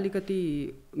चाहिँ अलिकति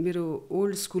मेरो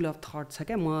ओल्ड स्कुल अफ थट छ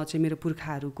क्या म चाहिँ मेरो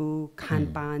पुर्खाहरूको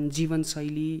खानपान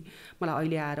जीवनशैली मलाई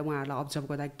अहिले आएर उहाँहरूलाई अब्जर्भ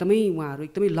गर्दा एकदमै उहाँहरू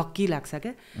एकदमै लक्की लाग्छ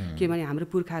क्या किनभने हाम्रो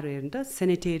पुर्खाहरू हेर्नु त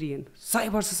सेनिटेरियन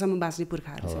 100 वर्षसम्म बाँच्ने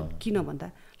पुर्खाहरू छ किन भन्दा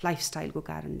लाइफस्टाइलको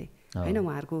कारणले होइन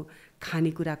उहाँहरूको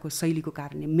खानेकुराको शैलीको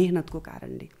कारणले मेहनतको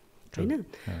कारणले होइन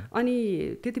अनि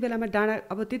त्यति बेलामा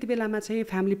अब त्यति बेलामा चाहिँ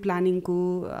फ्यामिली प्लानिङको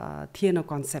थिएन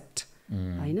कन्सेप्ट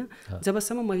होइन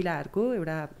जबसम्म महिलाहरूको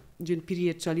एउटा जुन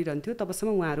पिरियड चलिरहन्थ्यो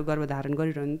तबसम्म उहाँहरू गर्भधारण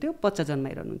गरिरहनुहुन्थ्यो बच्चा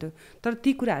जन्माइरहनुहुन्थ्यो तर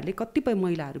ती कुराहरूले कतिपय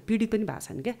महिलाहरू पीडित पनि भएको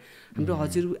छन् क्या हाम्रो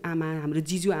हजुरआमा हाम्रो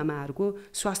जिजु आमाहरूको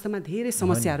स्वास्थ्यमा धेरै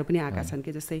समस्याहरू पनि आएका छन्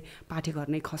क्या जस्तै पाठेघर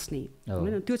नै खस्ने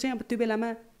होइन त्यो चाहिँ अब त्यो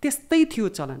बेलामा त्यस्तै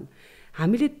थियो चलन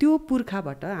हामीले त्यो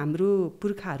पुर्खाबाट हाम्रो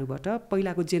पुर्खाहरूबाट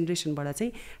पहिलाको जेनेरेसनबाट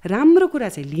चाहिँ राम्रो कुरा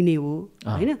चाहिँ लिने हो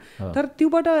होइन तर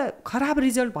त्योबाट खराब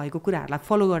रिजल्ट भएको कुराहरूलाई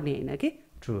फलो गर्ने होइन कि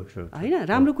होइन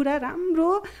राम्रो कुरा राम्रो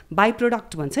बाई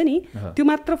प्रोडक्ट भन्छ नि त्यो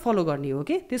मात्र फलो गर्ने हो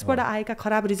कि त्यसबाट आएका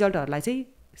खराब रिजल्टहरूलाई चाहिँ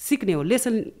सिक्ने हो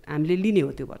लेसन हामीले लिने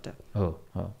हो त्योबाट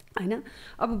होइन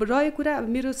अब रहेको कुरा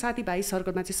मेरो साथीभाइ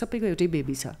सर्कलमा चाहिँ सबैको एउटै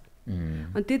बेबी छ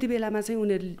अनि त्यति बेलामा चाहिँ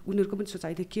उनीहरूको पनि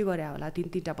सोचाइ थियो के गरे होला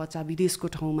 3-3टा बच्चा विदेशको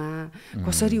ठाउँमा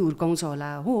कसरी हुर्काउँछ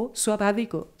होला हो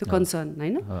स्वाभाविक हो त्यो कन्सर्न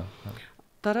होइन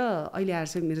तर अहिले आएर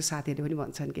चाहिँ मेरो साथीहरूले पनि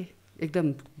भन्छन् कि एकदम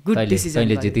गुड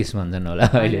डिसिजन होला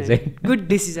अहिले चाहिँ गुड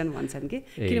डिसिजन भन्छन् कि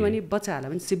किनभने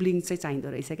बच्चाहरूलाई पनि सिब्लिङ्स चाहिँ चाहिँदो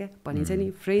रहेछ क्या भनिन्छ नि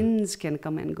friends can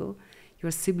come and go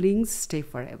your siblings stay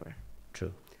for ever true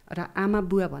र आमा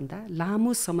बुवा भन्दा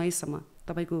लामो समयसम्म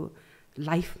तपाईँको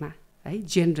लाइफमा है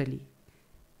जेनरली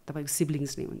तपाईँको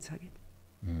सिब्लिङ्स नै हुन्छ कि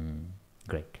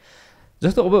ग्रेट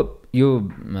जस्तो अब यो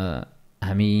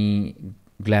हामी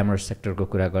ग्ल्यामर सेक्टरको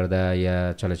कुरा गर्दा या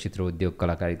चलचित्र उद्योग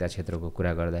कलाकारिता क्षेत्रको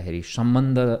कुरा गर्दाखेरि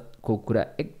सम्बन्धको कुरा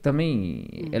एकदमै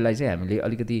यसलाई चाहिँ हामीले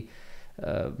अलिकति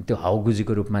त्यो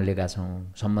हाउगुजीको रूपमा लिएका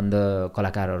छौँ सम्बन्ध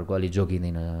कलाकारहरूको अलि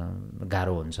जोगिँदैन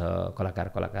गाह्रो हुन्छ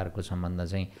कलाकारको सम्बन्ध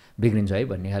चाहिँ बिग्रिन्छ है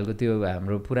भन्ने खालको त्यो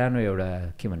हाम्रो पुरानो एउटा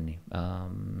के भन्ने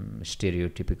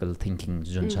स्टेरियोटिपिकल थिङ्किङ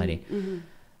जुन छ नि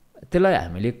त्यसलाई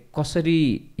हामीले कसरी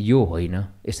यो होइन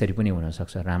यसरी पनि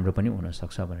हुनसक्छ राम्रो पनि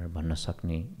हुनसक्छ भनेर भन्न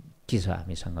सक्ने के छ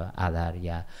हामीसँग आधार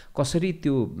या कसरी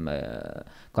त्यो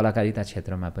कलाकारिता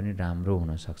क्षेत्रमा पनि राम्रो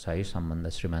हुनसक्छ है सम्बन्ध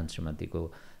श्रीमान श्रीमतीको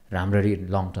राम्ररी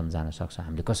लङ टर्म जान सक्छ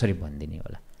हामीले कसरी भनिदिने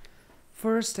होला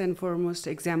फर्स्ट एन्ड फरमोस्ट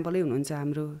एक्जाम्पलै हुनुहुन्छ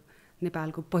हाम्रो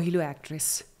नेपालको पहिलो एक्ट्रेस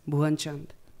भुवन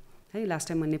चन्द है लास्ट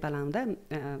टाइम म नेपाल आउँदा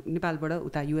नेपालबाट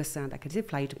उता युएस जाँदाखेरि चाहिँ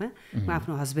फ्लाइटमा म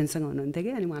आफ्नो हस्बेन्डसँग हुनुहुन्थ्यो कि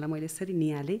अनि उहाँलाई मैले यसरी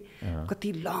निहालेँ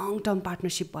कति लङ टर्म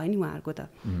पार्टनरसिप भयो नि उहाँहरूको त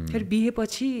फेरि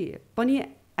बिहेपछि पनि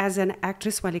एज एन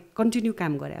एक्ट्रेस उहाँले कन्टिन्यू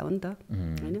काम गरे हो नि त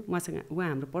होइन उहाँ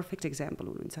हाम्रो पर्फेक्ट एक्जाम्पल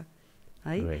हुनुहुन्छ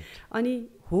है अनि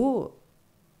हो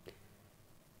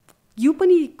यो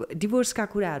पनि डिभोर्सका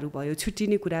कुराहरू भयो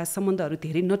छुट्टिने कुरा सम्बन्धहरू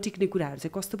धेरै नटिक्ने कुराहरू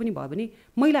चाहिँ कस्तो पनि भयो भने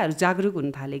महिलाहरू जागरुक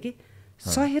हुन थाले कि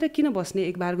सहेर किन बस्ने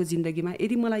एक बारको जिन्दगीमा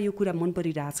यदि मलाई यो कुरा मन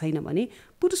परिरहेको छैन भने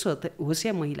पुरुष होस्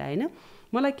या महिला होइन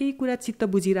मलाई केही कुरा चित्त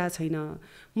बुझिरहेको छैन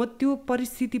म त्यो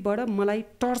परिस्थितिबाट मलाई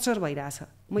टर्चर भइरहेछ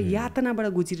म यातनाबाट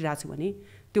गुज्रिरहेको छु भने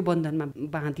त्यो बन्धनमा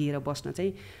बाँधिएर बस्न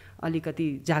चाहिँ अलिकति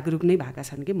जागरुक नै भएका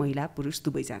छन् कि महिला पुरुष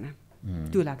दुवैजना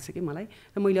त्यो लाग्छ कि मलाई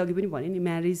र मैले अघि पनि भने नि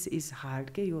म्यारिज इज हार्ड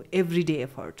के यो एभ्रिडे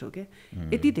एफर्ट हो क्या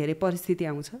यति धेरै परिस्थिति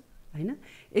आउँछ होइन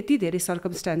यति धेरै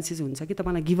सर्कमस्टान्सेस हुन्छ कि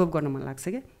तपाईँलाई गिभअप गर्न मन लाग्छ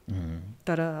क्या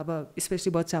तर अब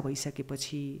स्पेसली बच्चा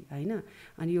भइसकेपछि होइन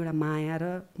अनि एउटा माया र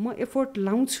म एफोर्ट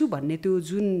लाउँछु भन्ने त्यो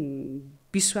जुन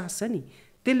विश्वास छ नि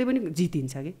त्यसले पनि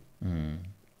जितिन्छ कि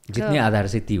जित्ने आधार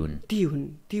चाहिँ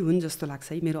ती हुन् जस्तो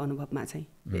लाग्छ है मेरो अनुभवमा चाहिँ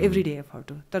एभ्रिडे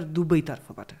एफर्ट हो तर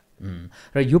दुवैतर्फबाट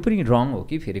र यो पनि रङ हो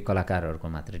कि फेरि कलाकारहरूको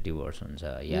मात्रै डिभोर्स हुन्छ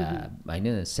या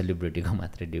होइन सेलिब्रिटीको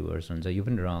मात्रै डिभोर्स हुन्छ यो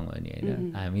पनि रङ हो नि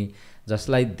होइन हामी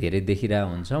जसलाई धेरै देखिरहेको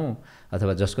हुन्छौँ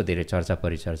अथवा जसको धेरै चर्चा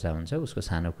परिचर्चा हुन्छ उसको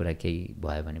सानो कुरा केही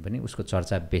भयो भने पनि उसको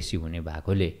चर्चा बेसी हुने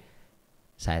भएकोले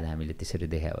सायद हामीले त्यसरी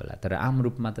देखायो होला तर आम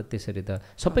रूपमा त त्यसरी त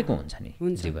सबैको हुन्छ नि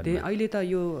जीवनमा अहिले त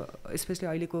यो स्पेसली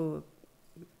अहिलेको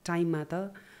टाइममा त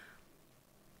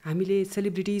हामीले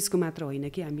सेलिब्रिटिजको मात्र होइन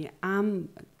कि हामी आम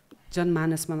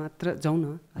जनमानसमा मात्र जाउँ न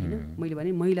होइन मैले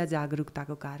भने महिला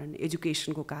जागरुकताको कारण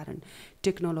एजुकेसनको कारण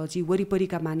टेक्नोलोजी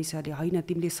वरिपरिका मानिसहरूले होइन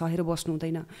तिमीले सहेर बस्नु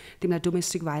हुँदैन तिमीलाई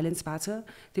डोमेस्टिक भाइलेन्स भएको छ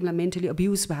तिमीलाई मेन्टली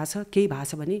अब्युज भएको छ केही भएको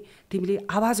छ भने तिमीले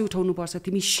आवाज उठाउनुपर्छ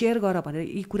तिमी सेयर गर भनेर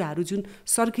यी कुराहरू जुन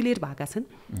सर्कुलेट भएका छन्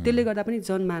त्यसले गर्दा पनि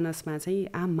जनमानसमा चाहिँ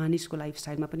आम मानिसको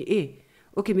लाइफस्टाइलमा पनि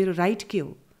ओके मेरो राइट के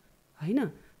हो होइन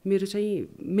मेरो चाहिँ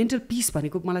मेन्टल पिस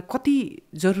भनेको मलाई कति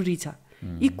जरुरी छ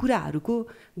यी कुराहरूको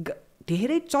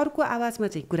धेरै चर्को आवाजमा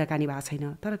चाहिँ कुराकानी भएको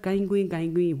छैन तर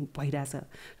गाइँगुई भइरहेछ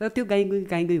र त्यो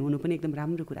गाइँगुई हुनु पनि एकदम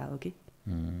राम्रो कुरा हो कि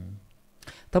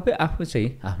तपाईँ आफू चाहिँ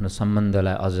आफ्नो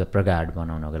सम्बन्धलाई अझ प्रगाढ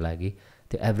बनाउनको लागि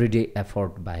त्यो एभ्रिडे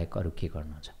एफर्ट बाहेक अरू के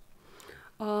गर्नुहुन्छ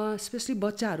स्पेसली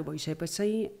बच्चाहरू भइसकेपछि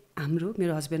चाहिँ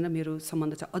मेरो हस्बेन्ड र मेरो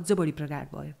सम्बन्ध चाहिँ अझ बढी प्रगाढ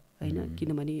भयो होइन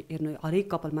किनभने हेर्नु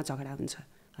हरेक कपालमा झगडा हुन्छ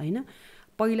होइन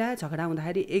पहिला झगडा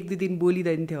हुँदाखेरि एक दुई दिन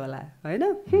बोलिँदैन थियो होला होइन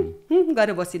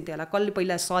गरेर बसिन्थ्यो होला कसले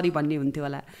पहिला सरी भन्ने हुन्थ्यो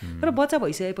होला तर बच्चा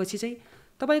भइसकेपछि चाहिँ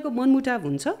तपाईँको मनमुटाव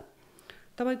हुन्छ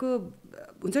तपाईँको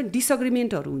हुन्छ नि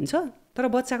डिसएग्रिमेन्टहरू हुन्छ तर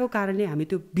बच्चाको कारणले हामी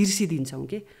त्यो बिर्सिदिन्छौँ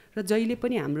कि र जहिले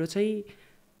पनि हाम्रो चाहिँ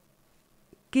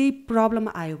केही प्रब्लम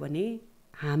आयो भने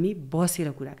हामी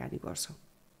बसेर कुराकानी गर्छौँ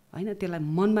होइन त्यसलाई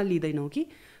मनमा लिँदैनौँ कि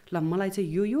ल मलाई चाहिँ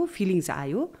यो फिलिङ्स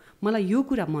आयो मलाई यो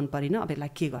कुरा मन परेन अब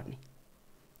यसलाई के गर्ने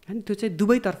होइन त्यो चाहिँ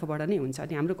दुवैतर्फबाट नै हुन्छ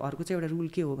अनि हाम्रो घरको चाहिँ एउटा रुल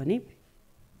के हो भने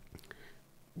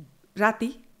राति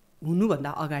हुनुभन्दा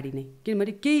अगाडि नै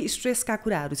किनभने केही स्ट्रेसका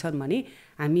कुराहरू छन् भने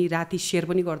हामी राति सेयर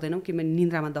पनि गर्दैनौँ किनभने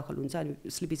निन्द्रामा दखल हुन्छ अनि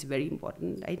स्लिप इज भेरी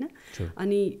इम्पोर्टेन्ट होइन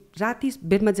अनि राति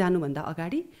बेडमा जानुभन्दा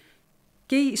अगाडि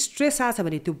केही स्ट्रेस आछ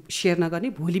भने त्यो सेयर नगर्ने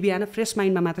भोलि बिहान फ्रेस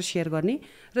माइन्डमा मात्र सेयर गर्ने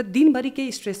र दिनभरि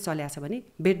केही स्ट्रेस चलिआछ भने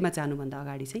बेडमा जानुभन्दा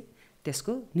अगाडि चाहिँ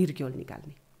त्यसको निर्क्योल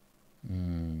निकाल्ने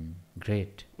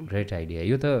ग्रेट आइडिया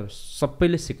यो त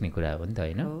सबैले सिक्ने कुरा हो नि त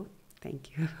होइन थ्याङ्क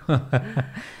यू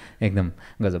एकदम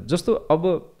गजब जस्तो अब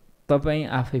तपाईँ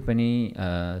आफै पनि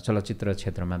चलचित्र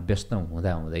क्षेत्रमा व्यस्त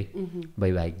हुँदै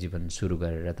वैवाहिक जीवन सुरु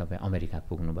गरेर तपाईँ अमेरिका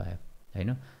पुग्नुभयो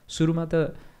होइन सुरुमा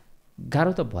त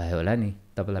गाह्रो त भयो होला नि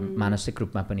तपाईँलाई मानसिक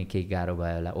रूपमा पनि केही गाह्रो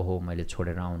भयो होला ओहो मैले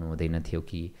छोडेर आउनु हुँदैन थियो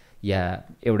कि या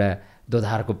एउटा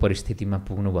दोधारको परिस्थितिमा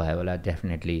पुग्नु भयो होला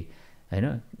डेफिनेटली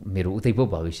होइन मेरो उतै पो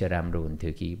भविष्य राम्रो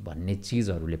हुन्थ्यो कि भन्ने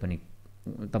चिजहरूले पनि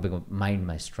तपाईँको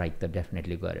माइन्डमा स्ट्राइक त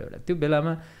डेफिनेटली गऱ्यो होला त्यो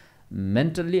बेलामा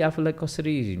मेन्टल्ली आफूलाई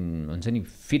कसरी हुन्छ नि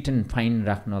फिट एन्ड फाइन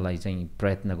राख्नलाई चाहिँ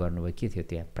प्रयत्न गर्नुभयो के थियो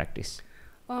त्यहाँ प्र्याक्टिस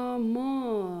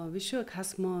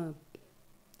म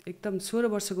एकदम 16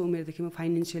 वर्षको उमेरदेखि म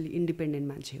फाइनेन्सियली इन्डिपेन्डेन्ट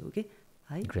मान्छे हो कि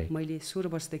है। मैले 16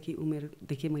 वर्षदेखि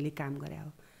उमेरदेखि मैले काम गरे हो।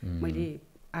 मैले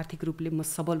आर्थिक रूपले म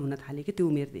सबल हुन थालेँ कि त्यो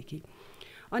उमेरदेखि।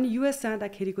 अनि युएस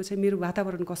जाँदाखेरिको चाहिँ मेरो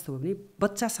वातावरण कस्तो हो भने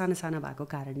बच्चा साना साना भएको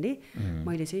कारणले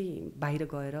मैले चाहिँ बाहिर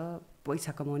गएर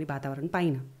पैसा कमाउने वातावरण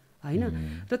पाइनँ होइन।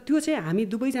 र त्यो चाहिँ हामी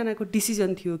दुवैजनाको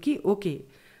डिसिजन थियो कि ओके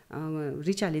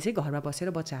रिचाले चाहिँ घरमा बसेर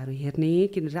बच्चाहरू हेर्ने,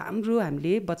 किन राम्रो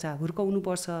हामीले बच्चा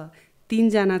हुर्काउनुपर्छ, 3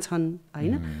 जना छन्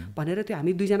होइन भनेर त्यो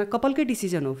हामी 2 जना कपलकै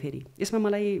डिसिजन हो। फेरि यसमा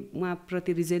मलाई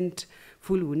उहाँप्रति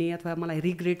रिजेन्टफुल हुने अथवा मलाई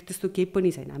रिग्रेट त्यस्तो केही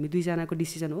पनि छैन। हामी 2 जनाको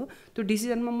डिसिजन हो। त्यो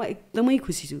डिसिजनमा म एकदमै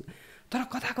खुसी छु। तर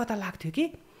कता कता लाग्थ्यो कि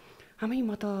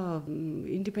म त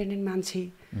इन्डिपेन्डेन्ट मान्छे,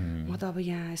 म त अब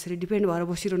यहाँ यसरी डिपेन्ड भएर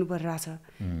बसिरहनु परिरहेछ,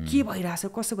 के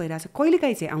भइरहेछ कसो भइरहेछ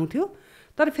कहिलेकाहीँ चाहिँ आउँथ्यो।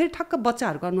 तर फेरि ठक्क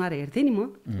बच्चाहरूको अनुहार हेर्थेँ नि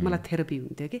मलाई थेरापी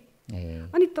हुन्थ्यो कि।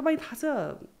 अनि तपाईँ थाहा छ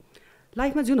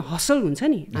लाइफमा जुन हसल हुन्छ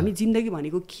नि, हामी जिन्दगी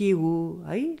भनेको के हो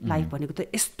है, लाइफ भनेको त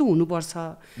यस्तो हुनुपर्छ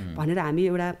भनेर हामी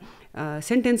एउटा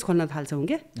सेन्टेन्स खोल्न थाल्छौँ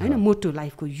क्या होइन। मोटो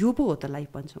लाइफको यो पो हो त लाइफ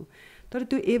भन्छौँ। तर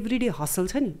त्यो एभ्रिडे हसल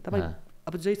छ नि। तपाईँ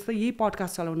अब जस्तो यही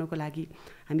पडकास्ट चलाउनको लागि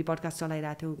हामी पडकास्ट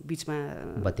चलाइरहेको थियौँ, बिचमा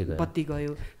बत्ती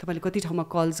गयो, तपाईँले कति ठाउँमा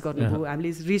कल्स गर्नुभयो,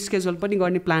 हामीले रिस्केजुअल पनि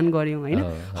गर्ने प्लान गऱ्यौँ होइन।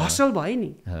 हसल भयो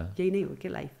नि, यही नै हो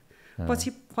क्या लाइफ। पछि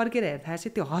फर्केर हेर्दा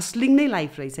चाहिँ त्यो हस्लिङ नै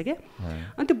लाइफ रहेछ क्या।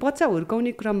 अनि त्यो बच्चा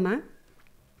हुर्काउने क्रममा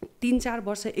 3-4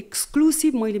 वर्ष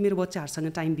एक्सक्लुसिभ मैले मेरो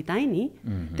बच्चाहरूसँग टाइम बिताएँ नि।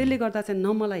 त्यसले गर्दा चाहिँ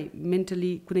न मलाई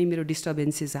मेन्टली कुनै मेरो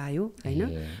डिस्टर्बेन्सेस आयो होइन।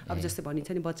 अब जस्तै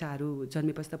भनिन्छ नि बच्चाहरू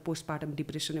जन्मेपछि त पोस्टपार्टम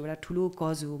डिप्रेसन एउटा ठुलो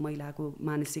कज हो महिलाको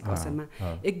मानसिक असरमा,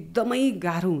 एकदमै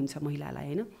गाह्रो हुन्छ महिलालाई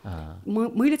होइन।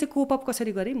 मैले चाहिँ कोप अप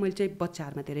कसरी गरेँ, मैले चाहिँ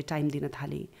बच्चाहरूमा धेरै टाइम दिन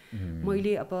थालेँ।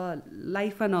 मैले अब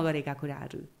लाइफमा नगरेका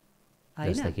कुराहरू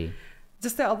होइन,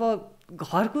 जस्तै अब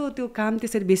घरको त्यो काम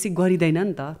त्यसरी बेसी गरिँदैन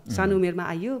नि त। सानो उमेरमा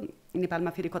आइयो,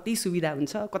 नेपालमा फेरि कति सुविधा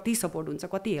हुन्छ, कति सपोर्ट हुन्छ,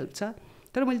 कति हेल्प छ।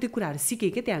 तर मैले त्यो कुराहरू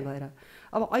सिकेँ क्या त्यहाँ गएर।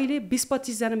 अब अहिले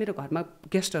 20-25 जना मेरो घरमा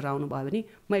गेस्टहरू आउनुभयो भने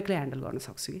म एक्लै ह्यान्डल गर्न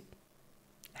सक्छु कि।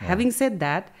 ह्याभिङ सेड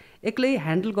द्याट एक्लै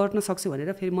ह्यान्डल गर्न सक्छु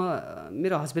भनेर फेरि म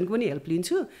मेरो हस्बेन्डको पनि हेल्प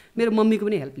लिन्छु, मेरो मम्मीको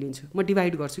पनि हेल्प लिन्छु। म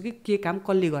डिभाइड गर्छु कि के काम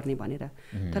कसले गर्ने भनेर।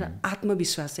 तर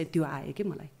आत्मविश्वास चाहिँ त्यो आयो कि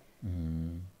मलाई।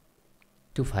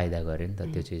 त्यो फाइदा गर्यो नि त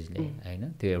त्यो चिजले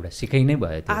होइन। त्यो एउटा सिकाइ नै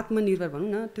भयो। आत्मनिर्भर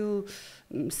भनौँ न, त्यो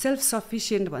सेल्फ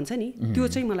सफिसियन्ट भन्छ नि, त्यो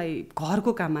चाहिँ मलाई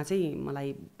घरको काममा चाहिँ मलाई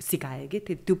सिकायो कि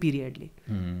त्यो पिरियडले।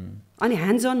 अनि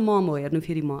ह्यान्ड्स अन मम हो हेर्नु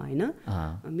फेरि म होइन।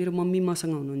 मेरो मम्मी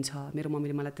मसँग हुनुहुन्छ, मेरो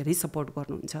मम्मीले मलाई धेरै सपोर्ट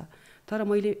गर्नुहुन्छ। तर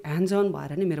मैले ह्यान्ड्स अन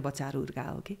भएर नै मेरो बच्चाहरू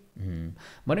हुर्कायो कि।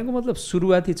 भनेको मतलब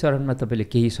सुरुवाती चरणमा तपाईँले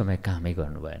केही समय कामै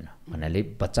गर्नु भएन भन्नाले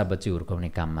बच्चा बच्ची हुर्काउने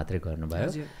काम मात्रै गर्नुभयो।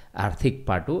 आर्थिक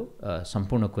पाटो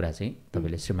सम्पूर्ण कुरा चाहिँ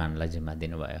तपाईँले श्रीमानलाई जिम्मा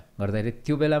दिनुभयो। गर्दाखेरि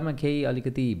त्यो बेलामा केही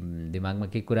अलिकति दिमागमा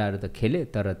केही कुराहरू त खेले,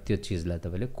 तर त्यो चिजलाई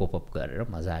तपाईँले कोप अप गरेर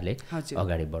मजाले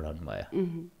अगाडि बढाउनु भयो।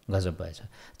 गजब भएछ।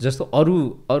 जस्तो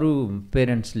अरू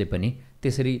पेरेन्ट्सले पनि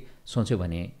त्यसरी सोच्यो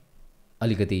भने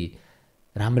अलिकति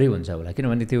राम्रै हुन्छ होला,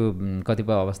 किनभने त्यो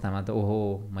कतिपय अवस्थामा त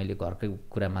ओहो मैले घरकै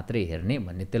कुरा मात्रै हेर्ने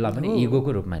भन्ने त्यसलाई पनि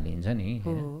इगोको रूपमा लिन्छ नि,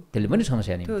 त्यसले पनि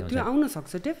समस्या नि त्यो आउन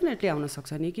सक्छ, डेफिनेटली आउन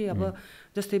सक्छ नि कि। अब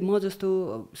जस्तै म जस्तो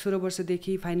 16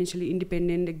 वर्षदेखि फाइनेन्सियली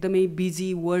इन्डिपेन्डेन्ट, एकदमै बिजी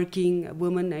वर्किङ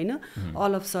वुमन होइन,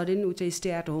 अल अफ सडन ऊ चाहिँ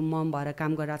स्टे एट होम मम भएर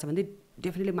काम गरिरहेको छ भने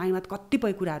डेफिनेटली माइन्डमा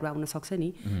कतिपय कुराहरू आउन सक्छ नि।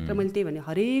 र मैले त्यही भने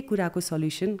हरेक कुराको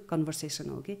सल्युसन कन्भर्सेसन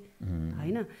हो कि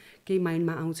होइन। केही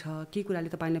माइन्डमा आउँछ, केही कुराले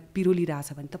तपाईँलाई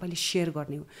पिरोलिरहेछ भने तपाईँले सेयर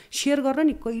गर्ने हो। सेयर गर्न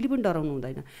नि कहिले पनि डराउनु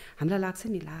हुँदैन। हामीलाई लाग्छ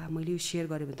नि ला मैले यो सेयर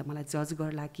गरेँ भने त मलाई जज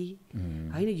गर्ला कि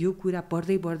होइन, यो कुरा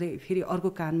बढ्दै बढ्दै फेरि अर्को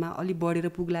कानमा अलि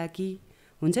बढेर पुग्ला कि,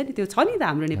 हुन्छ नि त्यो छ नि त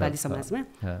हाम्रो नेपाली समाजमा।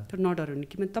 तर नडराउनु,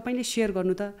 किनभने तपाईँले सेयर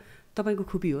गर्नु त तपाईँको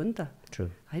खुबी हो नि त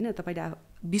होइन।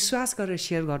 तपाईँले विश्वास गरेर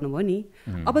सेयर गर्नुभयो नि।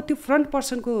 अब त्यो फ्रन्ट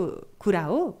पर्सनको कुरा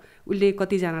हो, उसले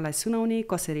कतिजनालाई सुनाउने,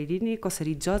 कसरी लिने,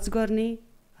 कसरी जज गर्ने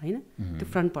होइन, त्यो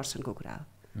फ्रन्ट पर्सनको कुरा हो।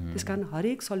 त्यस कारण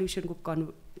हरेक सल्युसनको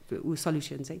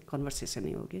सल्युसन चाहिँ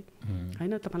कन्भर्सेसनै हो कि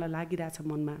होइन। तपाईँलाई लागिरहेछ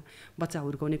मनमा बच्चा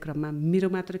हुर्काउने क्रममा मेरो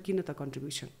मात्र किन त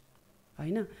कन्ट्रिब्युसन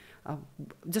होइन।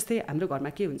 जस्तै हाम्रो घरमा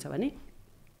के हुन्छ भने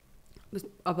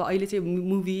अब अहिले चाहिँ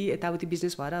मुभी यताउति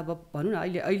बिजनेस भएर अब भनौँ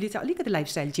न अहिले चाहिँ अलिकति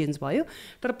लाइफस्टाइल चेन्ज भयो।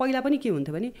 तर पहिला पनि के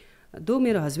हुन्थ्यो भने दो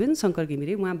मेरो हस्बेन्ड शङ्कर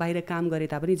घिमिरे उहाँ बाहिर काम गरे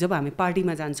तापनि जब हामी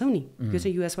पार्टीमा जान्छौँ नि, त्यो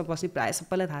चाहिँ युएसमा बस्ने प्रायः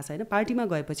सबैलाई थाहा छ होइन, पार्टीमा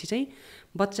गएपछि चाहिँ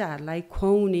बच्चाहरूलाई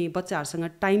खुवाउने,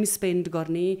 बच्चाहरूसँग टाइम स्पेन्ड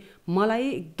गर्ने,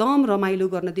 मलाई एकदम रमाइलो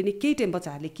गर्न दिने, केही टाइम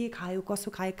बच्चाहरूले के खायो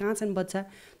कसो खायो कहाँ छन् बच्चा,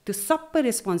 त्यो सबै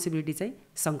रेस्पोन्सिबिलिटी चाहिँ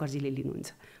शङ्करजीले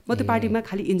लिनुहुन्छ। म त्यो पार्टीमा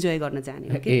खालि इन्जोय गर्न जाने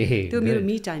हो कि, त्यो मेरो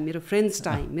मी टाइम, मेरो फ्रेन्ड्स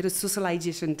टाइम, मेरो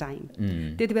सोसलाइजेसन टाइम।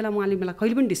 त्यति बेला उहाँले मलाई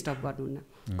कहिले पनि डिस्टर्ब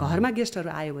गर्नुहुन्न। घरमा गेस्टहरू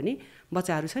आयो भने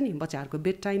बच्चाहरू छ नि, बच्चाहरूको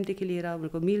बेड टाइमदेखि लिएर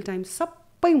उनीहरूको मिल टाइम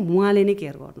सबै उहाँले नै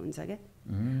केयर गर्नुहुन्छ क्या।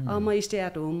 म स्टे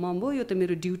एट होम मम हो, यो त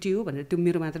मेरो ड्युटी हो भनेर त्यो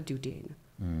मेरो मात्र ड्युटी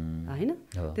होइन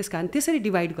त्यस कारण त्यसरी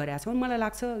डिभाइड गरेको छ। मलाई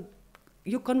लाग्छ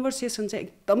यो कन्भर्सेसन चाहिँ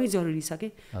एकदमै जरुरी छ कि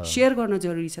सेयर गर्न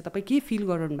जरुरी छ। तपाईँ के फिल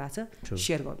गरिरहनु भएको छ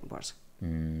सेयर गर्नुपर्छ।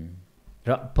 र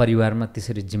परिवारमा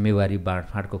त्यसरी जिम्मेवारी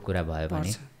बाँडफाँडको कुरा भयो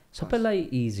भने सबैलाई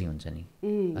इजी हुन्छ नि।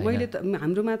 मैले त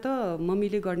हाम्रोमा त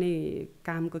मम्मीले गर्ने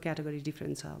कामको क्याटेगोरी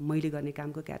डिफ्रेन्ट छ, मैले गर्ने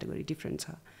कामको क्याटेगोरी डिफ्रेन्ट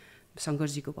छ।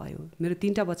 शङ्करजीको भयो, मेरो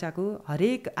 3टा बच्चाको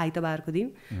हरेक आइतबारको दिन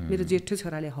मेरो जेठो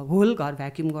छोराले होल घर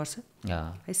भ्याक्युम गर्छ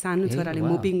है, सानो छोराले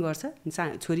मोपिङ गर्छ,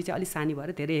 छोरी चाहिँ अलिक सानी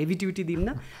भएर धेरै हेभी ड्युटी दिन्न,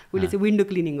 उसले चाहिँ विन्डो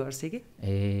क्लिनिङ गर्छ कि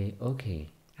ओके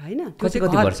होइन। कति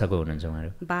वर्षको हुनुहुन्छ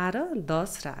उहाँहरू? 12,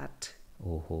 10 र 8।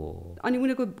 ओहो। अनि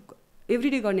उनीहरूको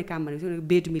एभ्रिडे गर्ने काम भनेको चाहिँ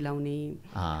बेड मिलाउने,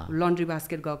 लन्ड्री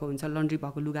बास्केट गएको हुन्छ, लन्ड्री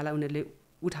भएको लुगालाई उनीहरूले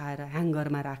उठाएर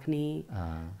ह्याङ्गरमा राख्ने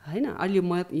होइन। अहिले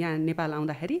म यहाँ नेपाल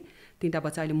आउँदाखेरि 3टा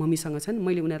बच्चा अहिले मम्मीसँग छन्,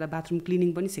 मैले उनीहरूलाई बाथरुम क्लिनिङ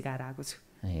पनि सिकाएर आएको छु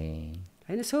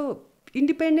होइन। सो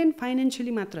इन्डिपेन्डेन्ट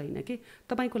फाइनेन्सियली मात्र होइन कि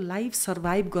तपाईँको लाइफ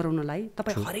सर्भाइभ गराउनलाई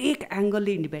तपाईँ हरेक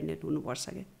एङ्गलले इन्डिपेन्डेन्ट हुनुपर्छ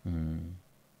क्या।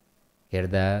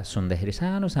 हेर्दा सुन्दाखेरि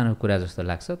सानो सानो कुरा जस्तो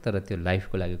लाग्छ, तर त्यो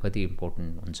लाइफको लागि कति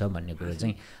इम्पोर्टेन्ट हुन्छ भन्ने कुरो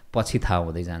चाहिँ पछि थाहा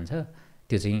हुँदै जान्छ।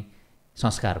 त्यो चाहिँ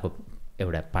संस्कारको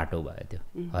एउटा पाटो भयो, त्यो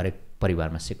हरेक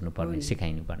परिवारमा सिक्नुपर्ने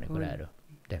सिकाइनुपर्ने कुराहरू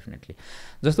डेफिनेटली।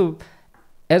 जस्तो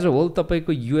एज अ होल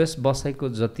तपाईँको युएस बसाइको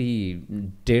जति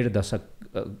 1.5 दशक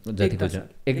जतिको जुन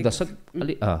 1 दशक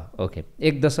अलि ओके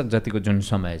 1 दशक जतिको जुन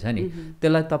समय छ नि,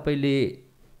 त्यसलाई तपाईँले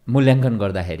मूल्याङ्कन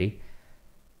गर्दाखेरि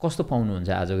कस्तो पाउनुहुन्छ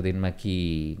आजको दिनमा? कि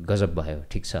गजब भयो,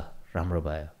 ठिक छ, राम्रो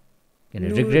भयो, किन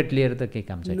रिग्रेट लिएर त केही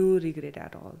काम छैन? No regret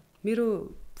at all. मेरो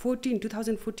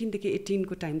 2014 देखि 18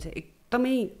 को टाइम चाहिँ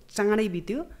एकदमै चाँडै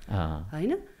बित्यो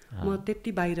होइन। म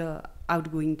त्यति बाहिर आउट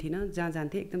गोइङ थिइनँ, जहाँ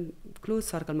जान्थेँ एकदम क्लोज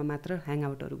सर्कलमा मात्र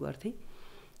ह्याङआउटहरू गर्थेँ।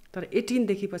 तर 18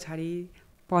 देखि पछाडि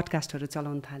पडकास्टहरू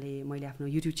चलाउन थालेँ, मैले आफ्नो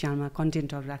युट्युब च्यानलमा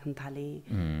कन्टेन्टहरू राख्न थालेँ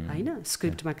होइन,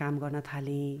 स्क्रिप्टमा काम गर्न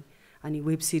थालेँ। अनि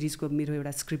वेब सिरिजको मेरो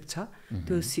एउटा स्क्रिप्ट छ,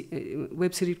 त्यो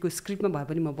वेब सिरिजको स्क्रिप्टमा भए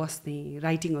पनि म बस्थेँ,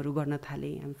 राइटिङहरू गर्न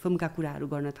थालेँ, हामी फिल्मका कुराहरू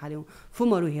गर्न थाल्यौँ,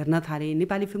 फिल्महरू हेर्न थालेँ,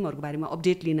 नेपाली फिल्महरूको बारेमा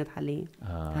अपडेट लिन थालेँ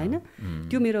होइन।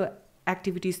 त्यो मेरो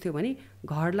एक्टिभिटिज थियो भने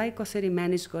घरलाई कसरी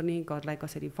म्यानेज गर्ने, घरलाई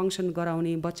कसरी फङ्सन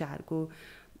गराउने, बच्चाहरूको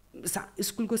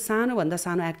स्कुलको सानोभन्दा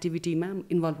सानो एक्टिभिटीमा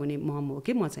इन्भल्भ हुने मम हो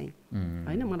कि म चाहिँ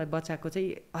होइन। मलाई बच्चाको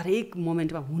चाहिँ हरेक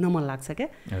मोमेन्टमा हुन मन लाग्छ क्या।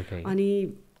 अनि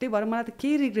त्यही भएर मलाई त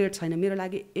केही रिग्रेट छैन, मेरो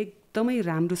लागि एकदमै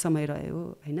राम्रो समय रह्यो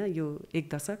होइन यो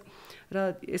 1 दशक।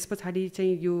 र यस पछाडि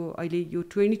चाहिँ यो अहिले यो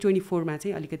 2024मा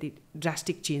चाहिँ अलिकति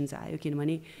ड्रास्टिक चेन्ज आयो,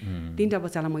 किनभने 3टा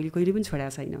बच्चालाई मैले कहिले पनि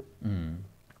छोडेको छैन,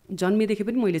 जन्मेदेखि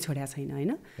पनि मैले छोडेको छैन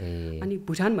होइन। अनि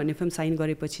भुटान भन्ने फिल्म साइन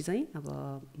गरेपछि चाहिँ अब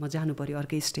म जानु पऱ्यो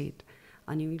अर्कै स्टेट।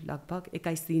 अनि लगभग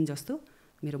 21 दिन जस्तो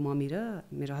मेरो मम्मी र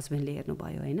मेरो हस्बेन्डले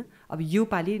हेर्नुभयो होइन। अब यो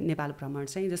पालि नेपाल भ्रमण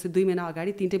चाहिँ जस्तै 2 महिना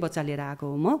अगाडि 3टै बच्चा लिएर आएको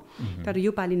हो म, तर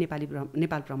यो पालि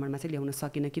नेपाल भ्रमणमा चाहिँ ल्याउन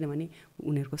सकिनँ, किनभने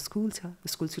उनीहरूको स्कुल छ,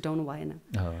 स्कुल छुटाउनु भएन।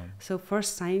 सो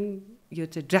फर्स्ट टाइम यो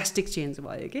चाहिँ ड्रास्टिक चेन्ज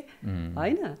भयो कि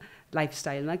होइन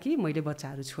लाइफस्टाइलमा, कि मैले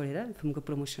बच्चाहरू छोडेर फिल्मको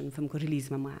प्रमोसन, फिल्मको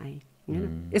रिलिजमा म आएँ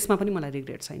होइन। यसमा पनि मलाई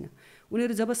रिग्रेट छैन।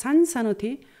 उनीहरू जब सानो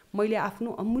थिए मैले आफ्नो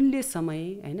अमूल्य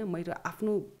समय होइन, मेरो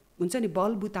आफ्नो हुन्छ नि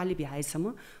बलबुताले भ्याएसम्म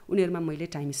उनीहरूमा मैले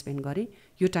टाइम स्पेन्ड गरेँ।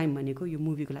 यो टाइम भनेको यो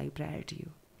मुभीको लागि प्रायोरिटी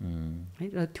हो है,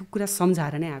 र त्यो कुरा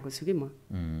सम्झाएर नै आएको छु कि म।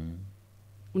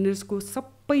 उनीहरूको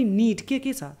सबै निड के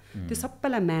छ त्यो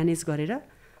सबैलाई म्यानेज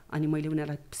गरेर अनि मैले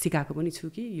उनीहरूलाई सिकाएको पनि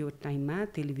छु कि यो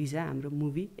टाइममा टेलिभिजन हाम्रो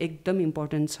मुभी एकदम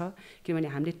इम्पोर्टेन्ट छ,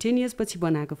 किनभने हामीले 10 इयर्स पछि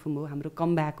बनाएको फिल्म हो, हाम्रो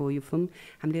कमब्याक हो यो फिल्म।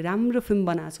 हामीले राम्रो फिल्म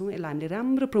बनाएको छौँ, यसलाई हामीले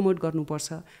राम्रो प्रमोट गर्नुपर्छ,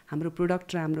 हाम्रो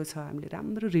प्रोडक्ट राम्रो छ, हामीले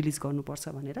राम्रो रिलिज गर्नुपर्छ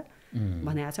भनेर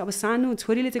भनेको छ। अब सानो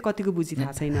छोरीले चाहिँ कतिको बुझी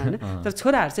थाहा छैन होइन, तर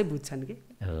छोराहरू चाहिँ बुझ्छन् कि।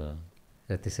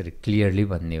 र त्यसरी क्लियरली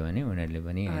भनिदियो भने उनीहरूले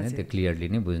पनि होइन त्यो क्लियरली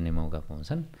नै बुझ्ने मौका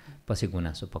पाउँछन्, पछि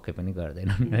गुनासो पक्कै पनि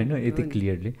गर्दैनन् होइन यति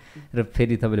क्लियरली। र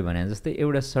फेरि तपाईँले भने जस्तै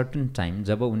एउटा सर्टन टाइम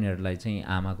जब उनीहरूलाई चाहिँ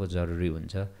आमाको जरुरी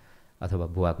हुन्छ अथवा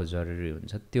बुवाको जरुरी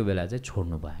हुन्छ त्यो बेला चाहिँ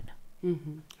छोड्नु भएन।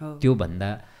 त्योभन्दा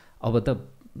अब त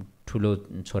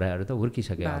ठुलो छोराहरू त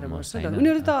हुर्किसके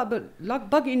उनीहरू त अब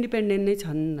लगभग इन्डिपेन्डेन्ट नै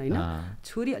छन् होइन।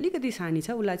 छोरी अलिकति सानी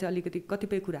छ, उसलाई चाहिँ अलिकति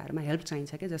कतिपय कुराहरूमा हेल्प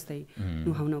चाहिन्छ क्या, जस्तै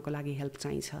नुहाउनको लागि हेल्प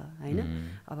चाहिन्छ होइन।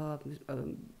 अब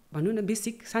भनौँ न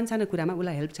बेसिक सानो कुरामा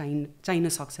उसलाई हेल्प चाहिन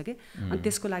सक्छ कि, अनि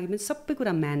त्यसको लागि पनि सबै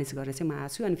कुरा म्यानेज गरेर चाहिँ म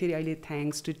आएको छु। अनि फेरि अहिले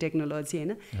थ्याङ्क्स टु टेक्नोलोजी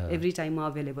होइन एभ्री टाइम म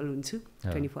अभाइलेबल हुन्छु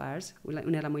 24 आवर्स।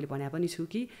 उनीहरूलाई मैले भने पनि छु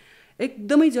कि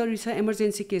एकदमै जरुरी छ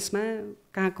इमर्जेन्सी केसमा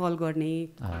कहाँ कल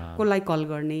गर्ने, कसलाई कल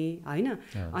गर्ने होइन।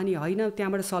 अनि होइन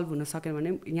त्यहाँबाट सल्भ हुन सकेन भने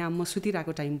यहाँ म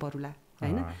सुतिरहेको टाइम परुला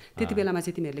होइन, त्यति बेलामा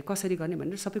चाहिँ तिमीहरूले कसरी गर्ने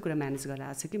भनेर सबै कुरा म्यानेज गरेर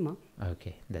आएको छु कि म।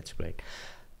 Okay that's great.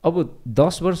 अब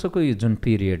 10 वर्षको यो जुन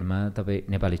पिरियडमा तपाईँ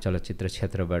नेपाली चलचित्र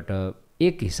क्षेत्रबाट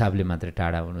एक हिसाबले मात्रै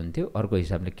टाढा हुनुहुन्थ्यो, अर्को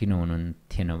हिसाबले किन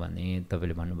हुनुहुन्थेन भने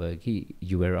तपाईँले भन्नुभयो कि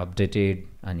युआर अपडेटेड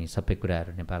अनि सबै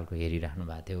कुराहरू नेपालको हेरिराख्नु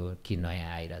भएको थियो, के नयाँ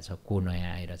आइरहेछ, को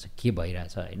नयाँ आइरहेछ, के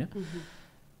भइरहेछ होइन।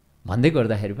 भन्दै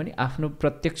गर्दाखेरि पनि आफ्नो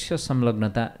प्रत्यक्ष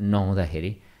संलग्नता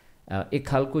नहुँदाखेरि एक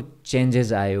खालको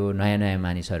चेन्जेस आयो, नयाँ नयाँ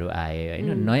मानिसहरू आए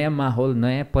होइन, नयाँ माहौल,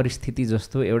 नयाँ परिस्थिति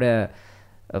जस्तो एउटा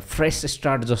फ्रेस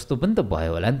स्टार्ट जस्तो पनि त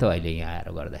भयो होला नि त अहिले यहाँ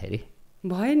आएर गर्दाखेरि।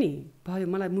 भयो नि, भयो।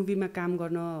 मलाई मुभीमा काम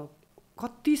गर्न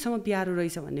कतिसम्म प्यारो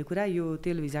रहेछ भन्ने कुरा यो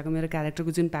टेलिभिजनको मेरो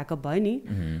क्यारेक्टरको जुन प्याकअप भयो नि,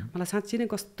 मलाई साँच्चै नै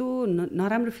कस्तो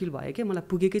नराम्रो फिल भयो कि मलाई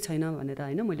पुगेकै छैन भनेर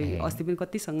होइन। मैले अस्ति पनि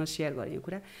कतिसँग सेयर गरेँ यो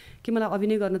कुरा कि मलाई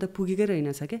अभिनय गर्न त पुगेकै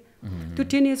रहेनछ क्या। त्यो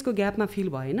 10 इयर्सको ग्यापमा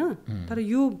फिल भएन। तर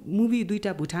यो मुभी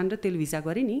 2टा भुटान र टेलिभिजा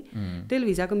गरेँ नि,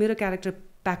 टेलिभिजाको मेरो क्यारेक्टर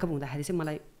प्याकअप हुँदाखेरि चाहिँ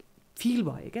मलाई फिल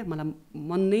भयो क्या। मलाई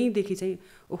मनैदेखि चाहिँ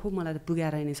ओहो मलाई त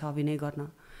पुगेर रहेनछ अभिनय गर्न,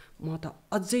 म त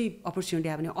अझै अपर्च्युनिटी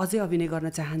आयो भने अझै अभिनय गर्न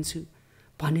चाहन्छु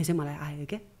भन्ने चाहिँ मलाई आयो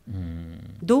क्या।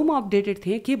 दो म अपडेटेड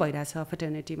थिएँ के भइरहेछ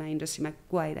फर्टर्निटीमा, इन्डस्ट्रीमा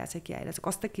को आइरहेछ, के आइरहेछ,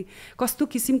 कस्तो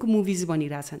किसिमको मुभिज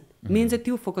बनिरहेछन्, मेन चाहिँ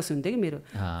त्यो फोकस हुन्थ्यो कि मेरो।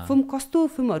 फिल्म कस्तो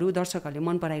फिल्महरू दर्शकहरूले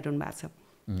मन पराइरहनु भएको छ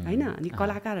होइन, अनि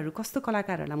कलाकारहरू कस्तो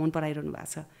कलाकारहरूलाई मन पराइरहनु भएको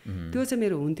छ, त्यो चाहिँ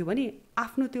मेरो हुन्थ्यो भने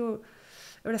आफ्नो त्यो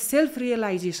एउटा सेल्फ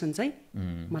रियलाइजेसन चाहिँ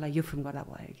मलाई यो फिल्म गर्दा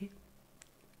भयो कि।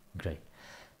 ग्रेट।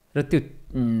 र त्यो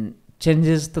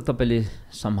चेन्जेस त तपाईँले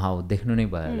समहाउ देख्नु नै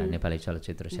भयो होला नेपाली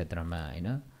चलचित्र क्षेत्रमा होइन।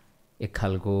 एक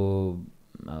खालको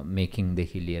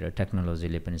मेकिङदेखि लिएर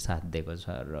टेक्नोलोजीले पनि साथ दिएको छ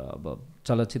र अब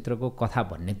चलचित्रको कथा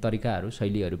भन्ने तरिकाहरू,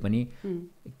 शैलीहरू पनि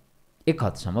एक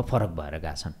हदसम्म फरक भएर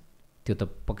गएका छन्। त्यो त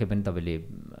पक्कै पनि तपाईँले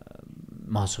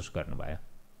महसुस गर्नुभयो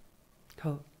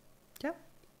हो।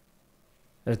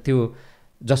 र त्यो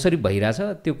जसरी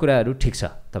भइरहेछ त्यो कुराहरू ठिक छ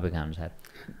तपाईँको अनुसार,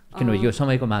 किनभने यो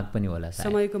समयको माग पनि होला,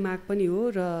 समयको माग पनि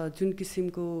हो। र जुन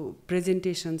किसिमको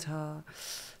प्रेजेन्टेसन छ,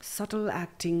 सटल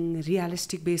एक्टिङ,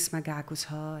 रियलिस्टिक बेसमा गएको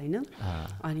छ होइन,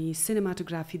 अनि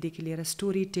सिनेमाटोग्राफीदेखि लिएर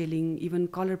story telling,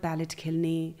 even colour palette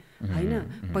खेल्ने होइन,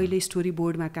 पहिले स्टोरी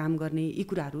बोर्डमा काम गर्ने, यी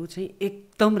कुराहरू चाहिँ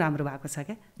एकदम राम्रो भएको छ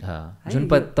क्या। जुन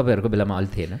तपाईँहरूको बेलामा अलि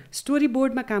थिएन, स्टोरी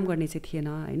बोर्डमा काम गर्ने चाहिँ थिएन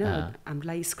होइन।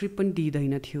 हामीलाई स्क्रिप्ट पनि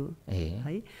दिँदैन थियो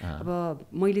है। अब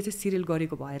मैले चाहिँ सिरियल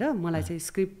गरेको भएर मलाई चाहिँ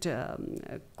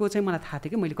स्क्रिप्टको चाहिँ मलाई थाहा थियो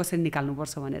कि मैले कसरी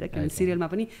निकाल्नुपर्छ भनेर, किनभने सिरियलमा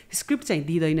पनि स्क्रिप्ट चाहिँ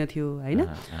दिँदैन थियो होइन।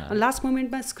 लास्ट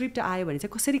मोमेन्टमा स्क्रिप्ट आयो भने चाहिँ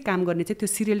कसरी काम गर्ने चाहिँ त्यो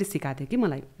सिरियलले सिकाएको थियो कि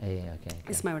मलाई।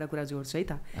 यसमा एउटा कुरा जोड्छु है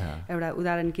त। एउटा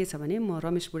उदाहरण के छ भने म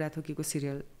रमेश बुढाथोकीको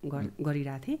सिरियल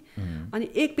गरिरहेको थिएँ, अनि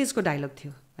 1 पेजको डायलग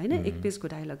थियो होइन, 1 पेजको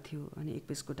डायलग थियो, अनि 1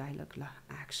 पेजको डायलग ल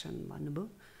एक्सन भन्नुभयो,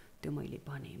 त्यो मैले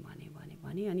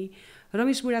भने अनि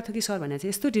रमेश बुढाथोकी सर भने चाहिँ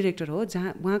यस्तो डिरेक्टर हो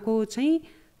जहाँ उहाँको चाहिँ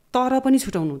तर पनि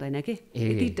छुटाउनु हुँदैन कि।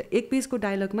 यति 1 पेजको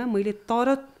डायलगमा मैले तर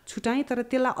छुटाएँ, तर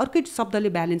त्यसलाई अर्कै शब्दले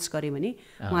ब्यालेन्स गरेँ भने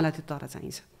उहाँलाई त्यो तर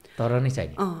चाहिन्छ, तर नै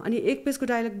चाहिन्छ। अनि 1 पेजको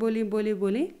डायलग बोलेँ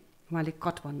उहाँले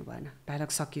कट भन्नु भएन,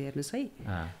 डायलग सक्यो हेर्नुहोस् है,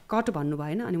 कट भन्नु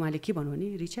भएन। अनि उहाँले के भन्नु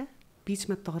भने रिचा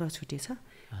बिचमा तर छुटेछ,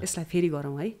 यसलाई फेरि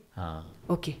गरौँ है,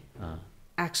 ओके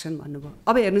एक्सन भन्नुभयो।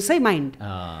 अब हेर्नुहोस् है माइन्ड,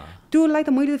 त्योलाई त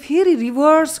मैले फेरि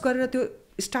रिभर्स गरेर त्यो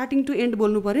स्टार्टिङ टु एन्ड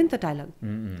बोल्नु पऱ्यो नि त डायलग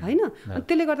होइन। अनि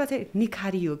त्यसले गर्दा चाहिँ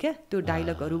निखारियो क्या त्यो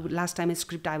डायलगहरू। लास्ट टाइम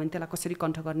स्क्रिप्ट आयो भने त्यसलाई कसरी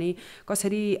कन्ठ गर्ने,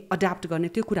 कसरी अड्याप्ट गर्ने,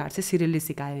 त्यो कुराहरू चाहिँ सिरियलले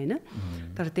सिकायो होइन।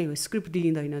 तर त्यही हो, स्क्रिप्ट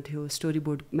दिँदैन थियो, स्टोरी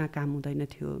बोर्डमा काम हुँदैन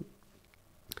थियो।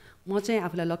 म चाहिँ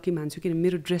आफूलाई लक्की मान्छु किन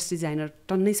मेरो ड्रेस डिजाइनर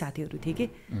टन्नै साथीहरू थिए कि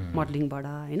मोडलिङबाट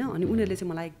होइन, अनि उनीहरूले चाहिँ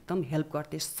मलाई एकदम हेल्प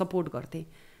गर्थे, सपोर्ट गर्थे।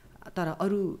 तर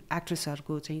अरू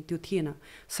एक्ट्रेसहरूको चाहिँ त्यो थिएन,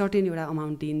 सर्टेन एउटा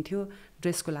अमाउन्ट दिन्थ्यो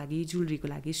ड्रेसको लागि, ज्वेलरीको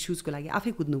लागि, सुजको लागि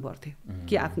आफै कुद्नु पर्थ्यो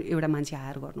कि आफ्नो एउटा मान्छे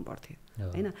हायर गर्नु पर्थ्यो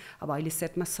होइन। अब अहिले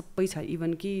सेटमा सबै छ,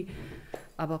 इभन कि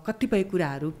अब कतिपय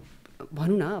कुराहरू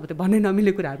भनौँ न, अब त्यो भन्नै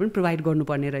नमिल्ने कुराहरू पनि प्रोभाइड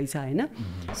गर्नुपर्ने रहेछ होइन।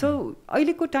 सो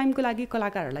अहिलेको टाइमको लागि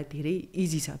कलाकारहरूलाई धेरै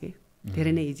इजी छ कि,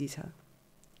 धेरै नै इजी छ।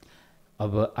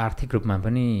 अब आर्थिक रूपमा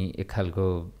पनि एक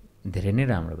खालको धेरै नै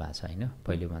राम्रो भएको छ होइन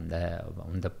पहिलेभन्दा। अब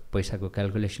हुन त पैसाको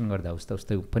क्यालकुलेसन गर्दा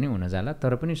उस्तै पनि हुन जाला,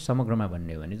 तर पनि समग्रमा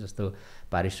भन्ने हो भने जस्तो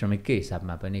पारिश्रमिककै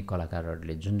हिसाबमा पनि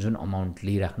कलाकारहरूले जुन अमाउन्ट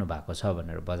लिइराख्नु भएको छ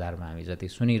भनेर बजारमा हामी जति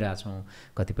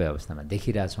सुनिरहेछौँ, कतिपय अवस्थामा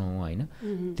देखिरहेछौँ होइन,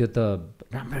 त्यो त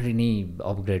राम्ररी नै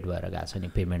अपग्रेड भएर गएको छ नि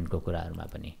पेमेन्टको कुराहरूमा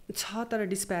पनि छ। तर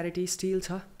डिस्प्यारिटी स्टिल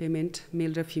छ पेमेन्ट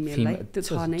मेल र फिमेललाई, त्यो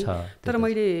छ नै। तर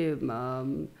मैले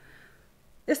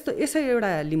यसै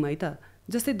एउटा लिम है त,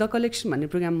 जस्तै द कलेक्सन भन्ने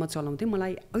प्रोग्राम म चलाउँथेँ,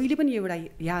 मलाई अहिले पनि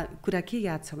एउटा कुरा के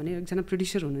याद छ भने एकजना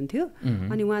प्रड्युसर हुनुहुन्थ्यो,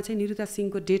 अनि उहाँ चाहिँ निरुता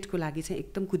सिंहको डेटको लागि चाहिँ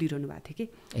एकदम कुदिरहनु भएको थियो कि।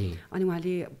 अनि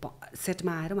उहाँले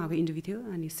सेटमा आएर उहाँको इन्टरभ्यू थियो,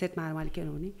 अनि सेटमा आएर उहाँले के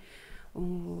भन्नु भने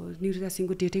निरुता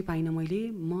सिंहको डेटै पाइनँ मैले,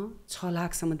 म 6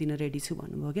 लाखसम्म दिन रेडी छु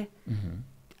भन्नुभयो क्या।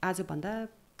 आजभन्दा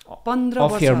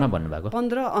अफेयरमा भन्नुभएको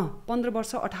 15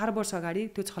 वर्ष 18 वर्ष अगाडि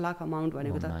त्यो 6 लाख अमाउन्ट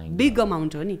भनेको त बिग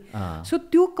अमाउन्ट हो नि सो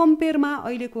त्यो कम्पेयरमा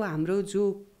अहिलेको हाम्रो जो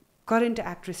करेन्ट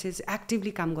एक्ट्रेसेस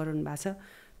एक्टिभली काम गरिरहनु भएको छ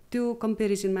त्यो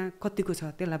कम्पेरिजनमा कतिको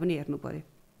छ त्यसलाई पनि हेर्नु पर्यो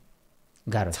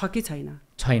गाह्रो छ कि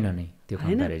छैन नै त्यो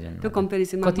कम्पेरिजन त्यो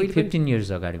कम्पेरिजनमा कति 15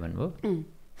 इयर्स अगाडि भन्नुभयो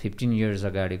 15 इयर्स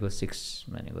अगाडिको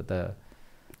 6 भनेको त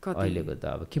अहिलेको त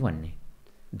अब के भन्ने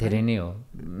धेरै नै हो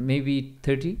मेबी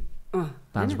 30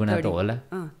 5 गुणा त होला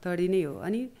 30 नै हो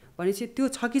अनि भनेपछि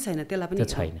त्यो छ कि छैन त्यसलाई पनि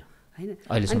छैन हैन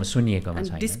अहिलेसम्म सुनिएकोमा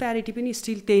छैन डिस्प्यारिटी पनि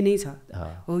स्टिल त्यही नै छ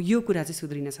हो यो कुरा चाहिँ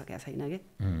सुध्रिन सकेको छैन के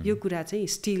यो कुरा चाहिँ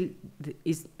स्टिल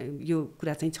यो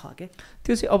कुरा चाहिँ छ के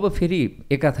त्यो चाहिँ अब फेरि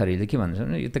एकाथरीले के भन्छ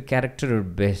भने यो त क्यारेक्टर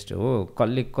बेस्ड हो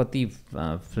कसले कति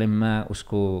फिल्ममा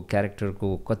उसको क्यारेक्टरको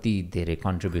कति धेरै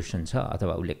कन्ट्रिब्युसन छ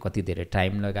अथवा उसले कति धेरै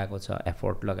टाइम लगाएको छ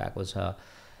एफोर्ट लगाएको छ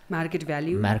मार्केट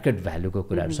भ्यालुको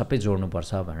कुराहरू सबै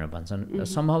जोड्नुपर्छ भनेर भन्छन्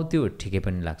सम्भव त्यो ठिकै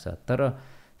पनि लाग्छ तर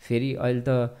फेरि अहिले त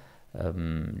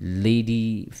लेडी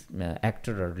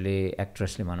एक्टरहरूले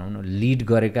एक्ट्रेसले भनौँ न लिड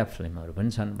गरेका फिल्महरू पनि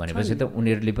छन् भनेपछि त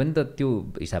उनीहरूले पनि त त्यो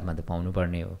हिसाबमा त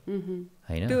पाउनुपर्ने हो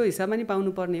होइन त्यो हिसाबमा नि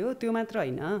पाउनुपर्ने हो त्यो मात्र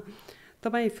होइन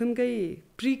तपाईँ फिल्मकै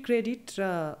प्री क्रेडिट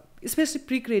र स्पेसली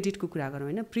प्री क्रेडिटको कुरा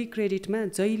गरौँ होइन प्री क्रेडिटमा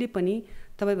जहिले पनि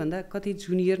तपाईँभन्दा कति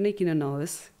जुनियर नै किन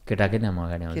नहोस् केटाकै नाम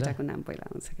अगाडि आउँछ केटाको नाम पहिला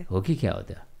आउँछ क्या हो कि क्या हो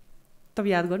त्यो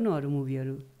तपाईँ याद गर्नु अरू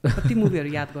मुभीहरू कति मुभीहरू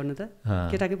याद गर्नु त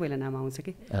केटाकै पहिला नाम आउँछ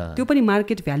कि त्यो पनि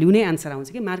मार्केट भ्याल्यु नै आन्सर आउँछ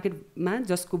कि मार्केटमा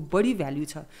जसको बढी भ्याल्यु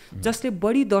छ जसले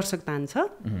बढी दर्शक तान्छ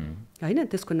होइन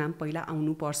त्यसको नाम पहिला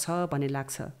आउनुपर्छ भन्ने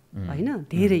लाग्छ होइन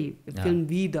धेरै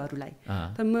फिल्मविदहरूलाई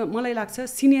तर मलाई लाग्छ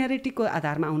सिनियरिटीको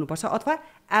आधारमा आउनुपर्छ अथवा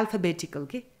एल्फाबेटिकल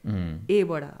के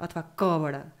एबाट अथवा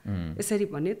कबाट यसरी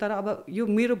भन्ने तर अब यो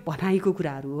मेरो भनाइको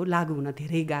कुराहरू हो लागु हुन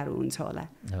धेरै गाह्रो हुन्छ होला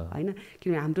होइन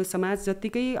किनभने हाम्रो समाज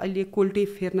जत्तिकै अहिले कोल्टे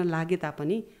फेर्न लागे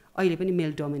तापनि अहिले पनि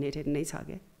मेल डोमिनेटेड नै छ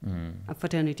क्या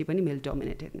फर्टर्निटी पनि मेल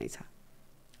डोमिनेटेड नै छ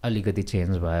अलिकति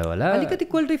चेन्ज भयो होला अलिकति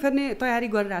कोल्टे फेर्ने तयारी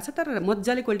गरिरहेको छ तर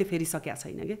मजाले कोल्टे फेरिसकेको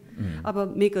छैन कि अब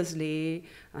मेकर्सले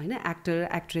होइन एक्टर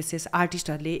एक्ट्रेसेस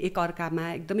आर्टिस्टहरूले एकअर्कामा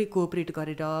एकदमै कोअपरेट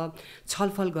गरेर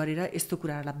छलफल गरेर यस्तो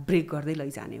कुराहरूलाई ब्रेक गर्दै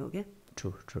लैजाने हो क्या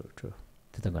ट्रु त्यो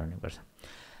त गर्नुपर्छ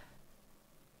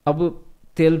अब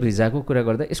तेल भिजाको कुरा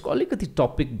गर्दा यसको अलिकति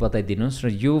टपिक बताइदिनुहोस् र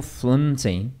यो फिल्म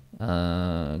चाहिँ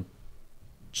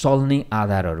चल्ने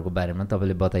आधारहरूको बारेमा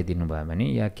तपाईँले बताइदिनु भयो भने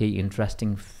या केही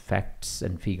इन्ट्रेस्टिङ फ्याक्ट्स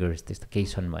एन्ड फिगर्स त्यस्तो केही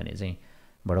छन् भने चाहिँ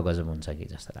बडो गजब हुन्छ कि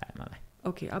जस्तो लाग्यो मलाई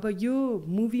ओके अब यो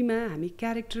मुभीमा हामी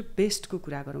क्यारेक्टर बेस्डको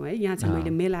कुरा गरौँ है यहाँ चाहिँ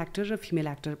मैले मेल एक्टर र फिमेल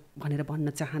एक्टर भनेर भन्न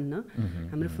चाहन्न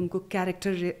हाम्रो फिल्मको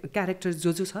क्यारेक्टर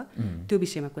जो छ त्यो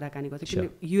विषयमा कुराकानी गर्छु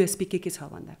किनभने युएसपी के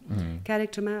छ भन्दा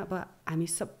क्यारेक्टरमा अब हामी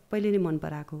सबैले नै मन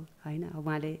पराएको होइन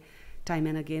उहाँले टाइम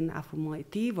एन्ड अगेन आफू म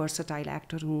यति वर्सटाइल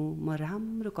एक्टर हुँ म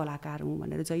राम्रो कलाकार हुँ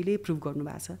भनेर जहिले प्रुभ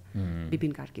गर्नुभएको छ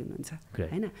विपिन कार्की हुनुहुन्छ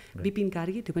होइन विपिन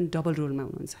कार्की त्यो पनि डबल रोलमा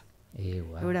हुनुहुन्छ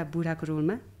एउटा बुढाको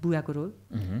रोलमा बुवाको रोल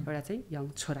एउटा चाहिँ यङ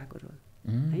छोराको रोल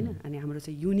होइन अनि हाम्रो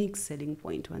चाहिँ युनिक सेलिङ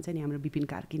पोइन्ट भन्छ नि हाम्रो विपिन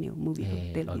कार्की नै हो मुभी हो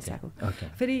तेल भिजाको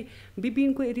फेरि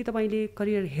विपिनको यदि तपाईँले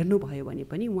करियर हेर्नुभयो भने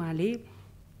पनि उहाँले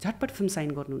झटपट फिल्म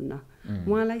साइन गर्नुहुन्न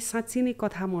उहाँलाई साँच्चै नै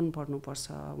कथा मन पर्नुपर्छ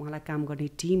उहाँलाई काम गर्ने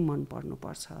टिम मन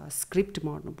पर्नुपर्छ स्क्रिप्ट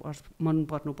मन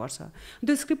पर्नुपर्छ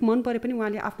त्यो स्क्रिप्ट मन परे पनि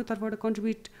उहाँले आफ्नो तर्फबाट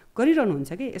कन्ट्रिब्युट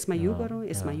गरिरहनुहुन्छ कि यसमा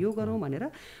यो गरौँ भनेर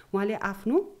उहाँले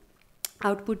आफ्नो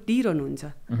आउटपुट दिइरहनुहुन्छ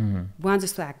उहाँ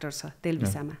जस्तो एक्टर छ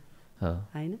तेलभिसामा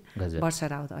होइन वर्षा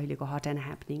राउत अहिलेको हट एन्ड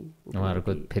ह्यापनिङ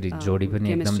उहाँहरूको फेरि जोडी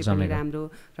पनि एकदम राम्रो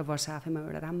र वर्षा आफैमा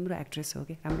एउटा राम्रो एक्ट्रेस हो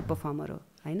कि राम्रो पर्फर्मर हो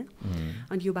होइन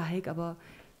अनि यो बाहेक अब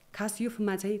खास यो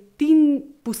फिल्ममा चाहिँ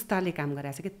 3 पुस्ताले काम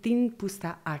गरेको छ क्या 3 पुस्ता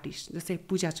आर्टिस्ट जस्तै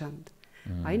पूजा चन्द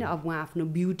होइन अब उहाँ आफ्नो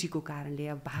ब्युटीको कारणले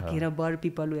अब भागेर बर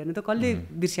पिपल हेर्नु त कसले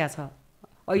बिर्स्या छ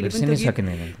अहिले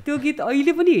पनि त्यो गीत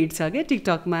अहिले पनि हिट छ क्या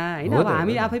टिकटकमा होइन अब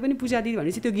हामी आफै पनि पूजा दिदी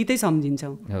भनेपछि त्यो गीतै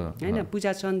सम्झिन्छौँ होइन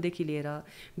पूजा चन्ददेखि लिएर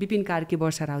विपिन कार्की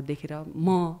वर्षा राउतदेखि लिएर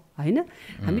म होइन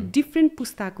हामी डिफ्रेन्ट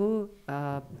पुस्ताको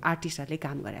आर्टिस्टहरूले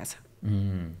काम गरेका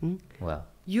छ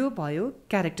यो भयो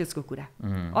क्यारेक्टर्सको कुरा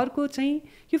अर्को चाहिँ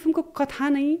यो फिल्मको कथा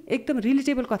नै एकदम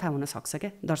रिलेटेबल कथा हुनसक्छ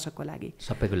क्या दर्शकको लागि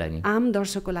सबैको लागि आम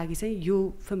दर्शकको लागि चाहिँ यो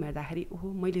फिल्म हेर्दाखेरि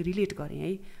ओहो मैले रिलेट गरेँ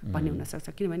है भन्ने हुनसक्छ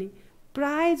किनभने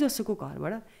प्राय जसोको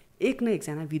घरबाट एक न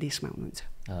एकजना विदेशमा हुनुहुन्छ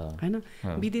होइन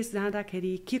विदेश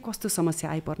जाँदाखेरि के कस्तो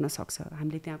समस्या आइपर्न सक्छ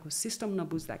हामीले त्यहाँको सिस्टम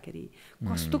नबुझ्दाखेरि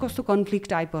कस्तो कस्तो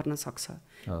कन्फ्लिक्ट आइपर्न सक्छ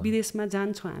विदेशमा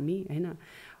जान्छौँ हामी होइन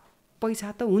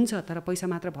पैसा त हुन्छ तर पैसा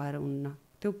मात्र भएर हुन्न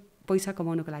त्यो पैसा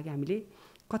कमाउनको लागि हामीले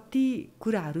कति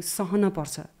कुराहरू सहन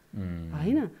पर्छ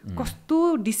होइन कस्तो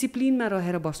डिसिप्लिनमा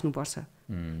रहेर बस्नुपर्छ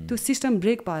त्यो सिस्टम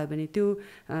ब्रेक भयो भने त्यो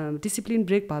डिसिप्लिन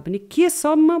ब्रेक भयो भने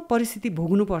केसम्म परिस्थिति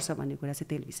भोग्नुपर्छ भन्ने कुरा चाहिँ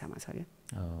टेलिभिजनमा छ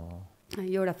क्या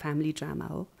एउटा फ्यामिली ड्रामा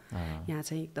हो यहाँ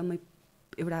चाहिँ एकदमै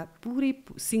एउटा पुरै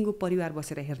सिङ्गो परिवार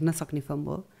बसेर हेर्न सक्ने फिल्म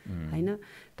हो होइन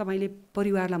तपाईँले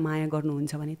परिवारलाई माया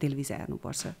गर्नुहुन्छ भने टेलिभिजन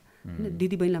हेर्नुपर्छ होइन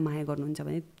दिदीबहिनीलाई माया गर्नुहुन्छ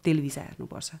भने टेलिभिजन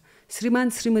हेर्नुपर्छ श्रीमान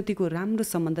श्रीमतीको राम्रो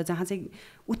सम्बन्ध जहाँ चाहिँ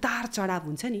उतार चढाव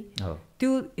हुन्छ नि त्यो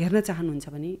हेर्न चाहनुहुन्छ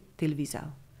भने टेलिभिजन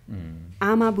हो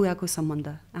आमा बुवाको सम्बन्ध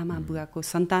आमा बुवाको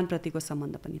सन्तानप्रतिको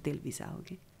सम्बन्ध पनि टेलिभिजन हो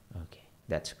कि ओके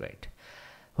द्याट्स ग्रेट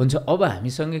हुन्छ अब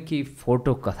हामीसँग केही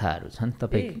फोटो कथाहरू छन्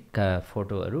तपाईँका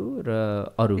फोटोहरू र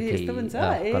अरू केही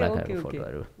कलाकारको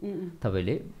फोटोहरू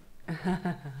तपाईँले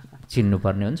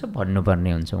चिन्नुपर्ने हुन्छ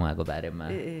भन्नुपर्ने हुन्छ उहाँको बारेमा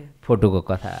फोटोको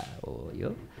कथा हो यो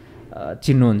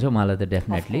चिन्नुहुन्छ उहाँलाई त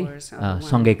डेफिनेटली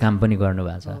सँगै काम पनि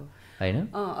गर्नुभएको छ होइन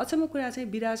अचम्म कुरा चाहिँ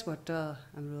विराज भट्ट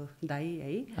हाम्रो दाई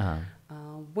है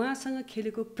उहाँसँग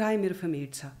खेलेको प्राय मेरो फिल्म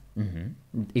हिट छ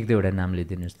एक दुईवटा नाम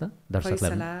लिइदिनुहोस् त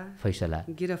दर्शकलाई फैसला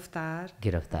गिरफ्तार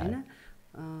होइन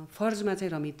फर्जमा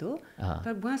चाहिँ रमित हो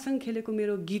तर उहाँसँग खेलेको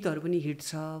मेरो गीतहरू पनि हिट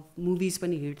छ मुभिज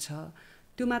पनि हिट छ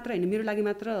त्यो मात्र होइन मेरो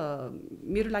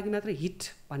लागि मात्र हिट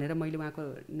भनेर मैले उहाँको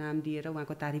नाम दिएर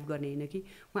उहाँको तारिफ गर्ने होइन कि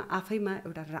उहाँ आफैमा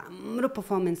एउटा राम्रो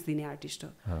पर्फर्मेन्स दिने आर्टिस्ट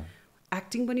हो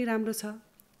एक्टिङ पनि राम्रो छ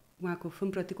उहाँको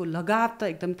फिल्मप्रतिको लगाव त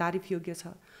एकदम तारिफ योग्य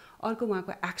छ अर्को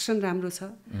उहाँको एक्सन राम्रो छ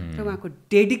र उहाँको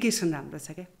डेडिकेसन राम्रो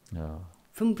छ क्या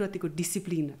फिल्मप्रतिको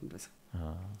डिसिप्लिन राम्रो छ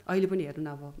अहिले पनि हेर्नु न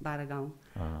अब 12 गाउँ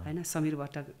होइन समीर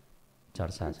भट्ट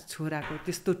चर्चा छोराको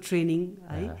त्यस्तो ट्रेनिङ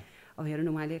है अब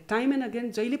हेर्नु उहाँले टाइम एन्ड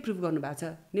अगेन जहिले प्रुभ गर्नुभएको छ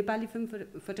नेपाली फिल्म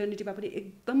फर्टर्निटीमा पनि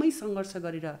एकदमै सङ्घर्ष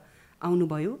गरेर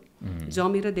आउनुभयो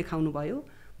जमेर देखाउनु भयो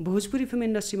भोजपुरी फिल्म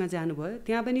इन्डस्ट्रीमा जानुभयो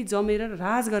त्यहाँ पनि जमेर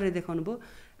राज गरेर देखाउनु भयो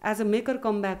as a maker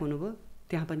come back हुनुभयो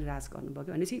त्यहाँ पनि राज गर्नुभयो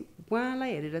कि भनेपछि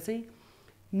उहाँलाई हेरेर चाहिँ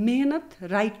मेहनत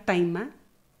राइट टाइममा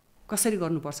कसरी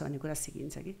गर्नुपर्छ भन्ने कुरा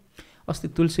सिकिन्छ कि अस्ति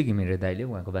तुलसी घिमिरे दाईले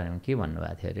उहाँको बारेमा के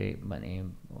भन्नुभएको थियो अरे भने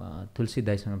तुलसी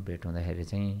दाईसँग भेट हुँदाखेरि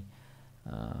चाहिँ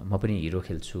म पनि हिरो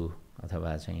खेल्छु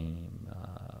अथवा चाहिँ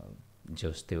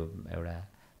जस त्यो एउटा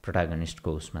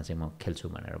प्रोटागनिस्टको उसमा चाहिँ म खेल्छु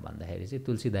भनेर भन्दाखेरि चाहिँ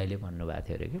तुलसी दाईले भन्नुभएको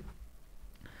थियो अरे कि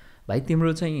भाइ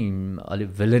तिम्रो चाहिँ अलि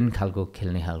भिलन खालको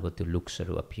खेल्ने खालको त्यो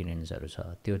लुक्सहरू अपियरेन्सहरू छ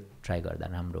त्यो ट्राई गर्दा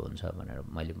राम्रो हुन्छ भनेर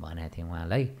मैले भनेको थिएँ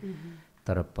उहाँलाई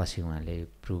तर पछि उहाँले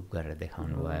प्रुभ गरेर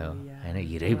देखाउनु भयो होइन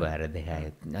हिरै भएर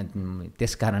देखाए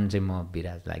त्यस कारण चाहिँ म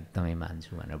विराजलाई एकदमै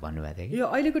मान्छु भनेर भन्नुभएको थियो कि यो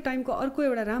अहिलेको टाइमको अर्को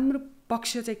एउटा राम्रो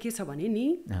पक्ष चाहिँ के छ भने नि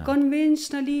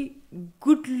कन्भेन्सनली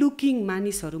गुड लुकिङ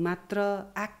मानिसहरू मात्र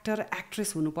एक्टर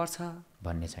एक्ट्रेस हुनुपर्छ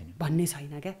भन्ने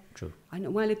छैन क्या होइन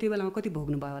उहाँले त्यो बेलामा कति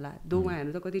भोग्नुभयो होला दो उहाँ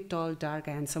हेर्नु त कति टल डार्क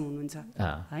ह्यान्डसम हुनुहुन्छ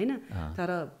होइन तर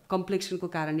कम्प्लेक्सनको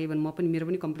कारणले इभन मेरो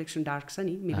पनि कम्प्लेक्सन डार्क छ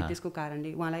नि मेबी त्यसको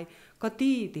कारणले उहाँलाई कति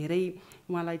धेरै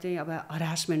उहाँलाई चाहिँ अब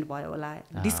हरासमेन्ट भयो होला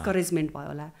डिस्करेजमेन्ट भयो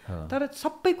होला तर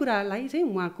सबै कुरालाई चाहिँ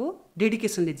उहाँको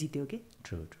डेडिकेसनले जित्यो कि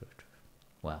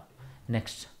वा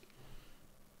नेक्स्ट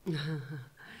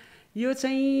यो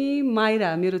चाहिँ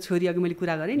माइरा मेरो छोरी अघि मैले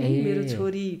कुरा गरेँ नि मेरो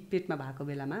छोरी पेटमा भएको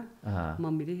बेलामा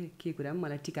मम्मीले के कुरा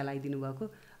मलाई टिका लगाइदिनु भएको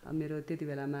मेरो त्यति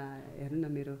बेलामा हेर्नु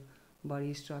न मेरो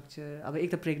बडी स्ट्रक्चर अब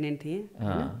एक त प्रेग्नेन्ट थिएँ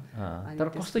तर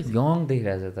कस्तो यङ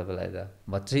देखिरहेछ तपाईँलाई त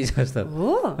बच्चै जस्तो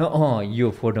हो यो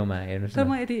फोटोमा हेर्नुहोस् तर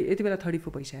म यति बेला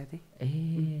 34 भइसकेको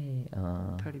थिएँ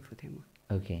 34 थिएँ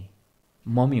म ओके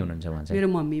मम्मी हुनुहुन्छ उहाँ चाहिँ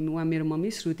मेरो मम्मी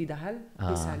श्रुति दाहाल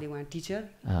पेसाले उहाँ टिचर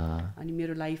अनि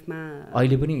मेरो लाइफमा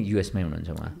अहिले पनि युएसमै हुनुहुन्छ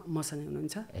उहाँ मसँगै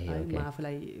हुनुहुन्छ म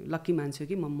आफूलाई लक्की मान्छु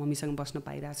कि म मम्मीसँग बस्न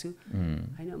पाइरहेको छु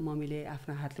होइन मम्मीले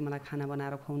आफ्नो हातले मलाई खाना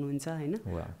बनाएर खुवाउनुहुन्छ होइन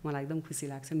मलाई एकदम खुसी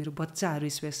लाग्छ मेरो बच्चाहरू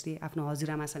स्पेसली आफ्नो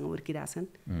हजुरआमासँग हुर्किरहेछन्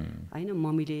होइन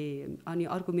मम्मीले अनि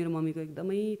अर्को मेरो मम्मीको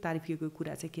एकदमै तारिफिएको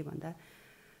कुरा चाहिँ के भन्दा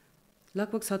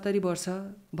लगभग 70 वर्ष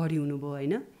बढी हुनुभयो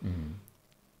होइन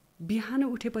बिहान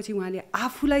उठेपछि उहाँले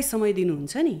आफूलाई समय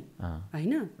दिनुहुन्छ नि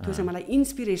होइन त्यो चाहिँ मलाई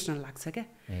इन्सपिरेसनल लाग्छ क्या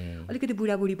अलिकति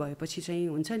बुढाबुढी भएपछि चाहिँ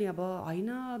हुन्छ नि अब होइन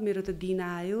मेरो त दिन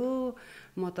आयो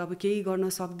म त अब केही गर्न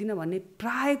सक्दिनँ भन्ने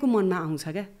प्रायको मनमा आउँछ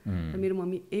क्या र मेरो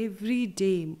मम्मी एभ्री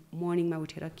डे मर्निङमा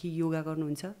उठेर कि योगा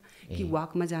गर्नुहुन्छ कि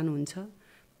वाकमा जानुहुन्छ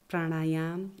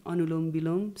प्राणायाम अनुलोम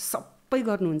विलोम सबै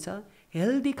गर्नुहुन्छ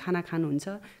हेल्दी खाना खानुहुन्छ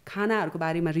खानाहरूको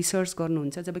बारेमा रिसर्च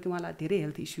गर्नुहुन्छ जबकि उहाँलाई धेरै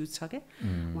हेल्थ इस्युज छ क्या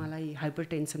उहाँलाई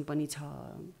हाइपरटेन्सन पनि छ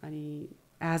अनि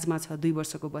एजमा छ 2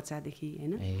 वर्षको बच्चादेखि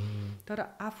होइन तर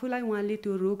आफूलाई उहाँले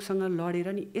त्यो रोगसँग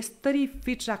लडेर नि यसरी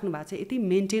फिट राख्नु भएको छ यति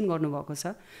मेन्टेन गर्नुभएको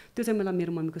छ त्यो चाहिँ मलाई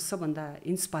मेरो मम्मीको सबभन्दा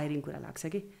इन्सपायरिङ कुरा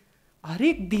लाग्छ कि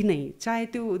हरेक दिनै चाहे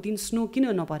त्यो दिन स्नो किन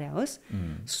नपरे होस्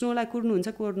स्नोलाई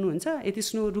कुर्नुहुन्छ यदि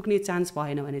स्नो रुक्ने चान्स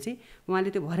भएन भने चाहिँ उहाँले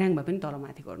त्यो भर्याङ भए पनि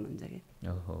तलमाथि गर्नुहुन्छ कि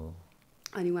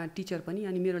अनि उहाँ टिचर पनि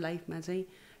अनि मेरो लाइफमा चाहिँ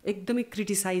एकदमै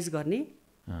क्रिटिसाइज गर्ने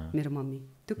मेरो मम्मी।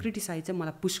 त्यो क्रिटिसाइज चाहिँ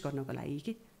मलाई पुस गर्नको लागि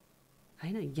कि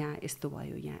होइन, यहाँ यस्तो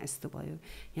भयो, यहाँ यस्तो भयो,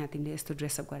 यहाँ तिमीले यस्तो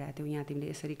ड्रेसअप गराएको थियौ, यहाँ तिमीले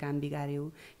यसरी काम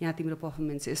बिगाऱ्यौ, यहाँ तिम्रो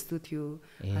पर्फर्मेन्स यस्तो थियो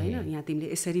होइन, यहाँ तिमीले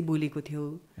यसरी बोलेको थियौ,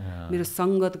 मेरो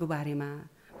सङ्गतको बारेमा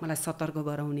मलाई सतर्क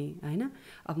गराउने होइन।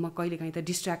 अब म कहिलेकाहीँ त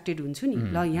डिस्ट्र्याक्टेड हुन्छु नि,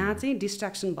 ल यहाँ चाहिँ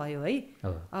डिस्ट्र्याक्सन भयो है,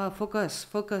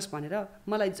 फोकस भनेर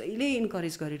मलाई जहिले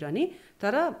इन्करेज गरिरहने।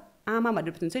 तर आमा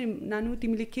भनेर हुन्छ नि, नानु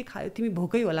तिमीले के खायो, तिमी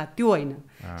भोकै होला, त्यो होइन।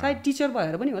 सायद टिचर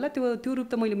भएर पनि होला, त्यो रूप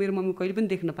त मैले मेरो मम्मी कहिले पनि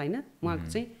देख्न पाइनँ। उहाँको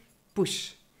चाहिँ पुस,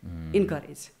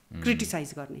 इन्करेज,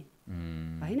 क्रिटिसाइज गर्ने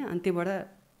होइन, अनि त्योबाट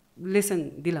लेसन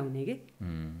दिलाउने कि।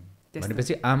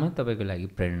 भनेपछि आमा तपाईँको लागि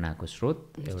प्रेरणाको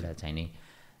स्रोत, एउटा चाहिँ नि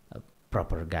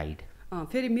प्रपर गाइड।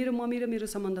 फेरि मेरो मम्मी र मेरो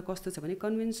सम्बन्ध कस्तो छ भने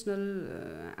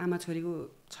कन्भेन्सनल आमा छोरीको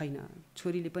छैन।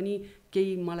 छोरीले पनि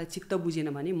केही मलाई चित्त बुझेन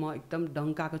भने म एकदम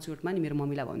डङ्काको चोटमा नि मेरो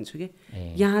मम्मीलाई भन्छु कि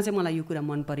यहाँ चाहिँ मलाई यो कुरा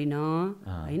मन परेन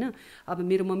होइन। अब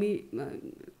मेरो मम्मी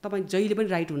तपाईँ जहिले पनि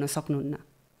राइट हुन सक्नुहुन्न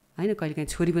होइन, कहिलेकाहीँ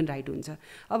छोरी पनि राइट हुन्छ।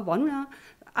 अब भनौँ न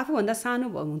आफूभन्दा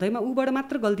सानो हुँदैमा ऊबाट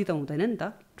मात्र गल्ती त हुँदैन नि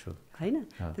त होइन।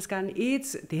 त्यस कारण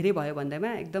एज धेरै भयो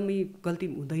भन्दैमा एकदमै गल्ती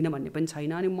हुँदैन भन्ने पनि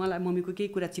छैन। अनि मलाई मम्मीको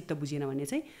केही कुरा चित्त बुझेन भने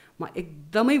चाहिँ म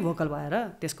एकदमै भोकल भएर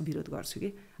त्यसको विरोध गर्छु कि।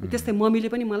 त्यस्तै मम्मीले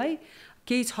पनि मलाई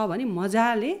केही छ भने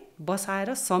मजाले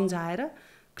बसाएर सम्झाएर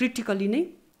क्रिटिकली नै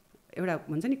एउटा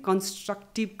हुन्छ नि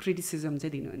कन्स्ट्रक्टिभ क्रिटिसिजम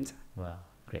चाहिँ दिनुहुन्छ। वाह,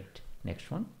 great. Next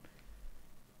one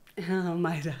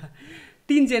Myra.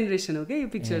 3 generation हो क्या यो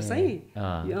पिक्चर चाहिँ।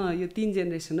 यो 3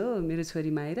 जेनेरेसन हो, मेरो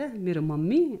छोरी माइरा, मेरो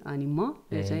मम्मी अनि म।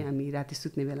 यो चाहिँ हामी राति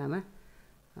सुत्ने बेलामा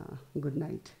good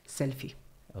night selfie.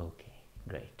 Okay,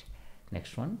 great.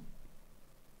 Next one.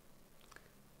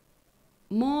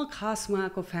 म खास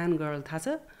उहाँको फ्यान गर्ल, थाहा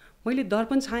छ। मैले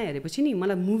दर्पण छाया हेरेपछि नि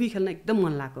मलाई मुभी खेल्न एकदम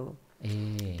मन लागेको हो।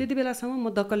 त्यति बेलासम्म म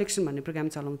द कलेक्सन भन्ने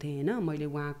प्रोग्राम चलाउँथेँ होइन। मैले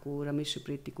उहाँको, रमेश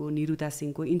सुप्रेतीको, निरुता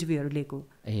सिंहको इन्टरभ्यूहरू लिएको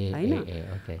होइन।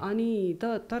 अनि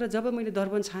तर जब मैले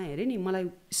दर्पण छाया हेरेँ नि, मलाई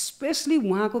स्पेसली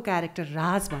उहाँको क्यारेक्टर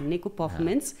राज भन्नेको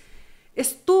पर्फर्मेन्स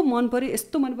यस्तो मन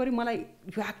पऱ्यो मलाई।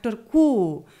 यो एक्टर को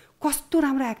कस्तो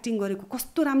राम्रो एक्टिङ गरेको,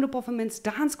 कस्तो राम्रो पर्फर्मेन्स,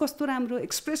 डान्स कस्तो राम्रो,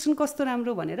 एक्सप्रेसन कस्तो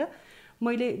राम्रो भनेर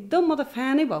मैले एकदम, म त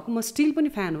फ्यानै भएको, म स्टिल पनि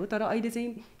फ्यान हो। तर अहिले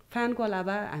चाहिँ फ्यानको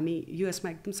अलावा हामी युएसमा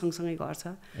एकदम सँगसँगै गर्छ,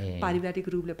 पारिवारिक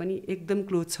रूपले पनि एकदम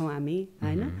क्लोज छौँ हामी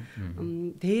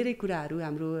होइन। धेरै कुराहरू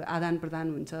हाम्रो आदान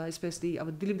प्रदान हुन्छ। स्पेसली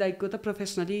अब दिलीप दाईको त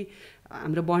प्रोफेसनली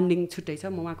हाम्रो बन्डिङ छुट्टै छ।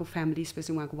 म उहाँको फ्यामिली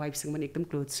स्पेसली उहाँको वाइफसँग पनि एकदम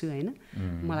क्लोज छु होइन।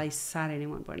 मलाई साह्रै नै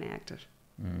मनपर्ने एक्टर।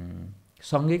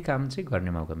 सँगै काम चाहिँ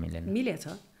गर्ने मौका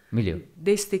मिल्यो।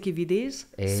 देशदेखि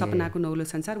विदेश, सपनाको नौलो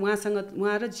संसार, उहाँ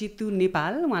र जितु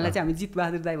नेपाल, उहाँलाई चाहिँ हामी जित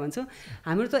बहादुर दाई भन्छौँ।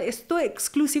 हाम्रो त यस्तो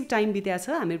एक्सक्लुसिभ टाइम बित्या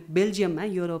छ। हामी बेल्जियममा,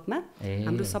 युरोपमा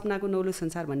हाम्रो सपनाको नौलो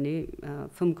संसार भन्ने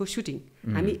फिल्मको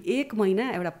सुटिङ। हामी 1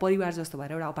 महिना एउटा परिवार जस्तो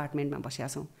भएर एउटा अपार्टमेन्टमा बसेका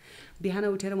छौँ।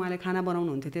 बिहान उठेर उहाँले खाना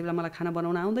बनाउनुहुन्थ्यो। त्यो बेला मलाई खाना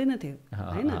बनाउन आउँदैन थियो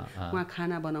होइन। उहाँ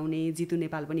खाना बनाउने, जितु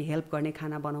नेपाल पनि हेल्प गर्ने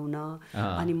खाना बनाउन।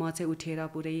 अनि म चाहिँ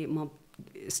उठेर पुरै म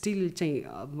स्टिल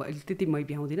चाहिँ त्यति मै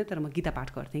भ्याउँदिनँ, तर म गीता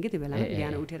पाठ गर्थेँ कि त्यो बेला।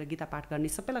 बिहान उठेर गीता पाठ गर्ने,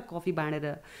 सबैलाई कफी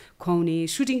बाँडेर खुवाउने,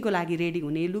 सुटिङको लागि रेडी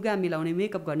हुने, लुगा मिलाउने,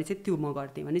 मेकअप गर्ने चाहिँ त्यो म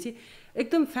गर्थेँ। भने चाहिँ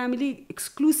एकदम फ्यामिली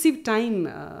एक्सक्लुसिभ टाइम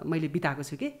मैले बिताएको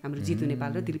छु कि हाम्रो जितु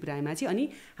नेपाल र दिलीप रायमाझी अनि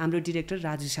हाम्रो डिरेक्टर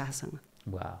राजु शाहसँग।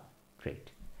 वाह, ग्रेट।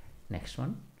 Next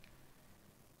one.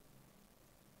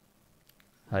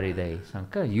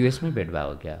 हरिदाईसँग युएसमै भेट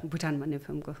भयो क्या? भुटान भन्ने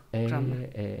फिल्मको क्रममा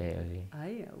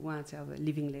है। उहाँ चाहिँ अब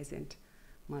लिभिङ लेजेन्ड,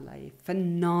 मलाई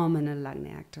फेनोमेनल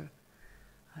लाग्ने एक्टर।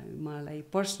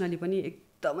 मलाई पर्सनली पनि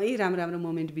एकदमै राम्रो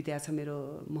मोमेन्ट बिताएको छ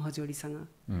मेरो महजोडीसँग।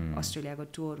 अस्ट्रेलियाको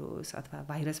टुर होस् अथवा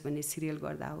भाइरस भन्ने सिरियल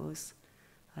गर्दा होस्।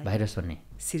 भाइरस भन्ने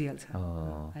सिरियल छ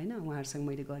होइन, उहाँहरूसँग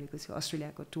मैले गरेको छु।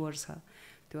 अस्ट्रेलियाको टुर छ,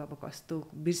 त्यो अब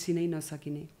कस्तो बिर्सिनै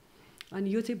नसकिने। अनि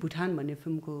यो चाहिँ भुटान भन्ने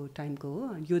फिल्मको टाइमको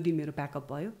हो। यो दिन मेरो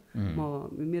प्याकअप भयो।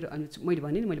 अनि मैले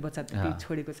भने नि मैले बच्चा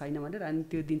छोडेको छैन भनेर।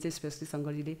 अनि त्यो दिन चाहिँ स्पेसली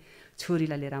शङ्करजीले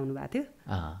छोरीलाई लिएर आउनु भएको थियो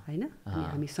होइन। अनि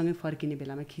हामी सँगै फर्किने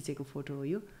बेलामा खिचेको फोटो हो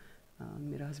यो।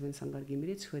 मेरो हस्बेन्ड शङ्कर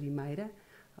घिमिरे, छोरी माइरा।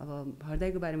 अब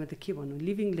हरदाईको बारेमा त के भन्नु,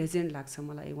 लिभिङ लेजेन्ड लाग्छ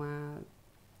मलाई।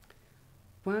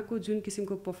 उहाँको जुन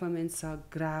किसिमको पर्फर्मेन्स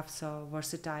छ, ग्राफ छ,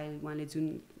 भर्सेटाइल, उहाँले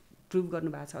जुन प्रुभ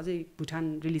गर्नुभएको छ। अझै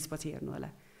भुटान रिलिज पछि हेर्नु होला।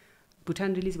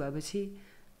 भुटान रिलिज भएपछि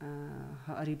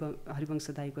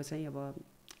हरिवंश दाईको चाहिँ अब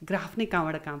ग्राफ नै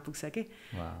कहाँबाट कहाँ पुग्छ के।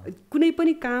 कुनै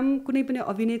पनि काम, कुनै पनि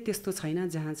अभिनय त्यस्तो छैन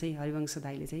जहाँ चाहिँ हरिवंश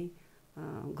दाईले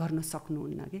चाहिँ गर्न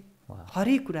सक्नुहुन्न के।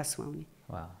 हरेक कुरा सुहाउने,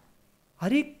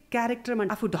 हरेक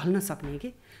क्यारेक्टरमा आफू ढल्न सक्ने के।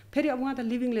 फेरि अब उहाँ त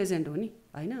लिभिङ लेजेन्ड हो नि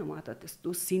होइन। उहाँ त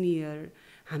त्यस्तो सिनियर,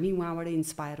 हामी उहाँबाट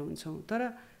इन्सपायर हुन्छौँ।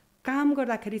 तर काम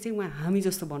गर्दाखेरि चाहिँ उहाँ हामी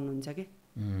जस्तो बन्नुहुन्छ के।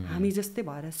 हामी जस्तै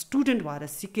भएर, स्टुडेन्ट भएर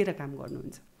सिकेर काम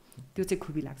गर्नुहुन्छ। त्यो चाहिँ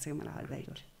खुबी लाग्छ मलाई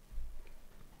हरदाईको।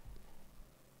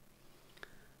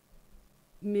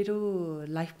 मेरो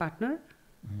लाइफ पार्टनर,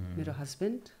 मेरो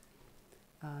हस्बेन्ड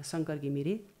शङ्कर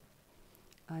घिमिरे,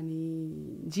 अनि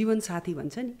जीवन साथी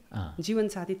भन्छ नि, जीवन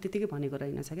साथी त्यतिकै भनेको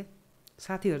रहेनछ क्या,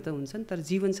 साथीहरू त हुन्छन् तर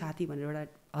जीवन साथी भनेर एउटा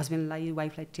हस्बेन्डलाई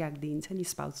वाइफलाई ट्याग दिइन्छ नि,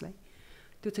 स्पाउसलाई,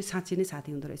 त्यो चाहिँ साँच्चै नै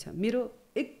साथी हुँदो रहेछ। मेरो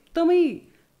एकदमै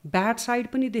ब्याड साइड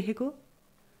पनि देखेको,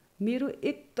 मेरो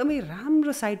एकदमै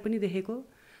राम्रो साइड पनि देखेको,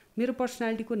 मेरो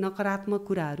पर्सनालिटीको नकारात्मक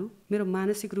कुराहरू, मेरो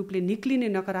मानसिक रूपले निक्लिने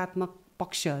नकारात्मक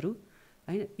पक्षहरू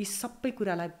होइन, यी सबै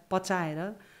कुरालाई पचाएर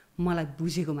मलाई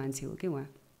बुझेको मान्छे हो क्या उहाँ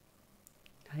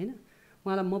होइन।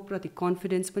 उहाँलाई म प्रति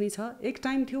कन्फिडेन्स पनि छ। एक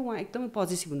टाइम थियो उहाँ एकदमै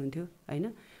पोजिटिभ हुनुहुन्थ्यो होइन,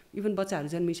 इभन बच्चाहरू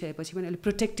जन्मिसकेपछि पनि अलिक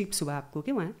प्रोटेक्टिभ स्वभावको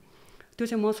के उहाँ, त्यो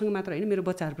चाहिँ मसँग मात्र होइन मेरो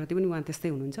बच्चाहरूप्रति पनि उहाँ त्यस्तै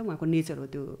हुनुहुन्छ, उहाँको नेचर हो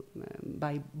त्यो,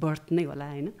 बाई बर्थ नै होला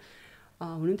होइन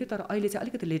हुनुहुन्थ्यो। तर अहिले चाहिँ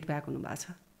अलिकति लेट ब्याक हुनुभएको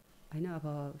छ होइन, अब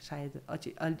सायद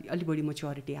अलि बढी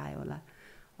मेच्योरिटी आयो होला।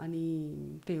 अनि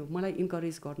त्यही हो, मलाई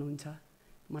इन्करेज गर्नुहुन्छ,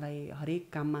 मलाई हरेक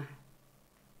काममा।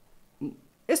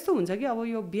 यस्तो हुन्छ कि अब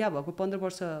यो बिहा भएको 15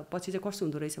 वर्षपछि चाहिँ कस्तो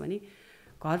हुँदो रहेछ भने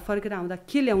घर फर्केर आउँदा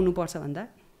के ल्याउनुपर्छ भन्दा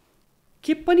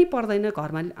के पनि पर्दैन,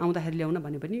 घरमा आउँदाखेरि ल्याउन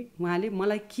भने पनि उहाँले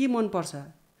मलाई के मनपर्छ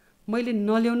मैले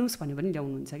नल्याउनुहोस् भने पनि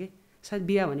ल्याउनुहुन्छ कि। सायद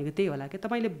बिहा भनेको त्यही होला क्या,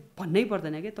 तपाईँले भन्नै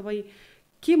पर्दैन क्या, तपाईँ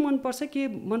के मनपर्छ के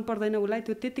मन पर्दैन उसलाई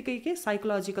त्यो त्यत्तिकै के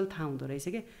साइकोलोजिकल थाहा हुँदो रहेछ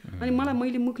क्या। अनि मलाई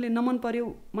मैले मुखले नमन पर्यो,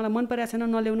 मलाई मन परेको छैन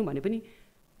नल्याउनु भने पनि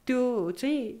त्यो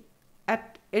चाहिँ at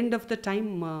and of the time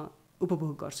म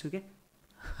उपभोग गर्छु क्या,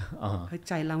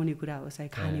 चाहे लाउने कुरा होस् चाहे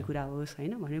खाने कुरा होस्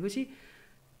होइन। भनेपछि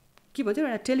के भन्छ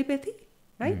एउटा टेलिपेथी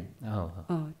राइट,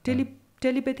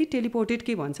 टेलिपेथी टेलिपोर्टेड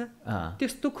के भन्छ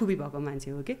त्यस्तो खुबी भएको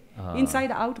मान्छे हो कि,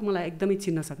 इनसाइड आउट मलाई एकदमै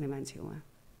चिन्न सक्ने मान्छे हो उहाँ।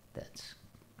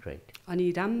 ग्रेट। अनि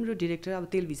राम्रो डिरेक्टर, अब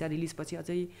तेलभिजा रिलिजपछि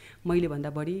अझै मैले भन्दा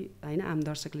बढी होइन आम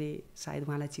दर्शकले सायद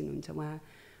उहाँलाई चिन्नुहुन्छ, उहाँ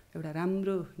एउटा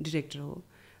राम्रो डिरेक्टर हो।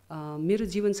 मेरो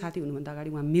जीवन साथी हुनुभन्दा अगाडि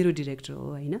उहाँ मेरो डिरेक्टर हो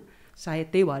होइन, सायद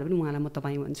त्यही भएर पनि उहाँलाई म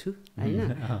तपाईँ भन्छु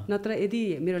होइन। नत्र यदि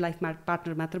मेरो लाइफमा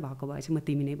पार्टनर मात्र भएको भए चाहिँ म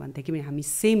तिमी नै भन्थेँ, किनभने हामी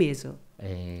सेम एज हो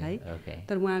है।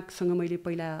 तर उहाँसँग मैले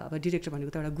पहिला अब डिरेक्टर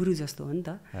भनेको त एउटा गुरु जस्तो हो नि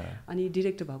त, अनि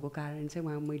डिरेक्टर भएको कारण चाहिँ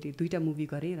उहाँ मैले 2टा मुभी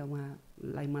गरेँ र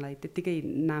उहाँलाई मलाई त्यत्तिकै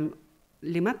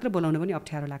नामले मात्र बोलाउन पनि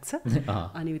अप्ठ्यारो लाग्छ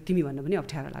अनि तिमी भन्न पनि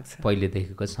अप्ठ्यारो लाग्छ।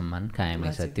 पहिलेदेखिको सम्मान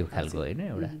कायमै छ त्यो खालको होइन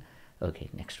एउटा। Okay,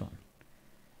 next one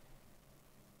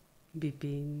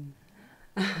Vipin.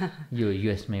 यो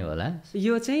युएसमै होला।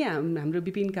 यो चाहिँ हाम्रो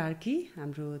विपिन कार्की,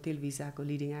 हाम्रो टेलिभिजनको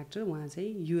लिडिङ एक्टर, उहाँ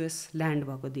चाहिँ युएस ल्यान्ड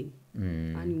भएको दिन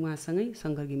अनि उहाँसँगै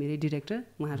शङ्कर घिमिरे डिरेक्टर,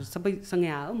 उहाँहरू सबैसँगै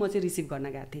आयो, म चाहिँ रिसिभ गर्न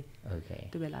गएको थिएँ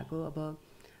त्यो बेलाको। अब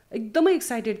एकदमै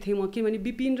एक्साइटेड थिएँ म, किनभने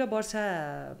विपिन र वर्षा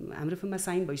हाम्रो फिल्ममा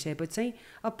साइन भइसकेपछि चाहिँ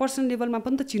अब पर्सनल लेभलमा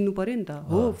पनि त चिन्नु पऱ्यो नि त।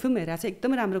 हो, फिल्म हेरेर चाहिँ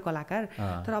एकदमै राम्रो कलाकार,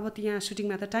 तर अब यहाँ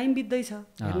सुटिङमा त टाइम बित्दैछ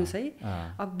हेर्नुहोस् है,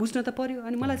 अब बुझ्न त पऱ्यो।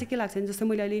 अनि मलाई चाहिँ के लाग्छ भने जस्तो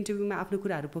मैले अहिले इन्टरभ्यूमा आफ्नो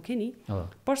कुराहरू पोखेँ नि,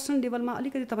 पर्सनल लेभलमा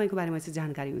अलिकति तपाईँको बारेमा चाहिँ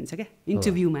जानकारी हुन्छ क्या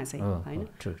इन्टरभ्यूमा चाहिँ होइन।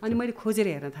 अनि मैले खोजेर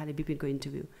हेर्न थालेँ विपिनको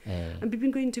इन्टरभ्यू, अनि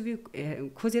विपिनको इन्टरभ्यू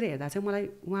खोजेर हेर्दा चाहिँ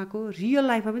मलाई उहाँको रियल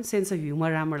लाइफमा पनि सेन्स अफ ह्युमर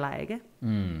राम्रो लाग्यो क्या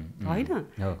होइन,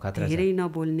 धेरै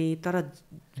नबोल्ने तर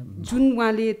जुन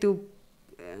उहाँले त्यो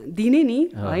दिने नि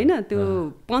होइन त्यो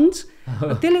पञ्च,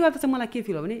 त्यसले गर्दा चाहिँ मलाई के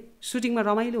फिल हो भने सुटिङमा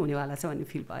रमाइलो हुनेवाला छ भन्ने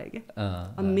फिल भयो क्या।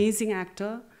 अमेजिङ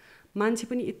एक्टर, मान्छे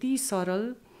पनि यति सरल,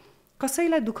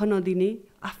 कसैलाई दुःख नदिने,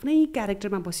 आफ्नै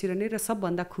क्यारेक्टरमा बसिरहने। र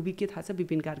सबभन्दा खुबी के थाहा छ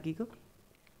विपिन कार्कीको,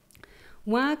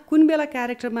 उहाँ कुन बेला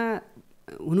क्यारेक्टरमा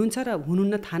हुनुहुन्छ र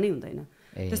हुनुहुन्न थाहा नै हुँदैन।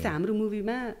 जस्तै हाम्रो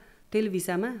मुभीमा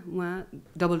टेलिभिजनमा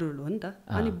उहाँ डबल रोल हो नि त,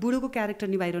 अनि बुढोको क्यारेक्टर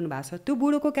निभाइरहनु भएको छ, त्यो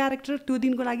बुढोको क्यारेक्टर त्यो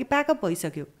दिनको लागि प्याकअप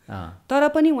भइसक्यो, तर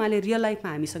पनि उहाँले रियल लाइफमा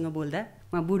हामीसँग बोल्दा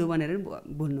उहाँ बुढो बनेर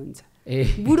बोल्नुहुन्छ,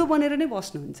 बुढो बनेर नै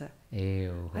बस्नुहुन्छ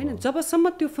होइन।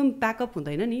 जबसम्म त्यो फिल्म प्याकअप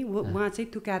हुँदैन नि उहाँ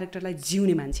चाहिँ त्यो क्यारेक्टरलाई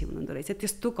जिउने मान्छे हुनुहुँदो रहेछ,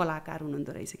 त्यस्तो कलाकार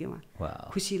हुनुहुँदो रहेछ कि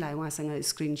उहाँ। खुसी लाग्यो उहाँसँग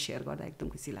स्क्रिन सेयर गर्दा,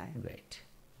 एकदम खुसी लाग्यो।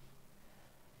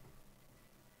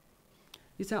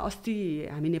 यो चाहिँ अस्ति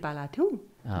हामी नेपाल आएको थियौँ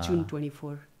जुन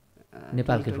 24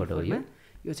 नेपालकै फोटो हो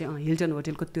यो चाहिँ हिल्टन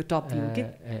होटेलको त्यो टप भ्यू के,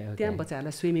 त्यहाँ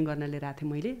बच्चाहरूलाई स्विमिङ गर्न लिएर आएको थिएँ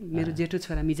मैले। मेरो जेठो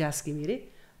छोरा मिजाज घिमिरे,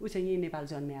 ऊ चाहिँ यहीँ नेपाल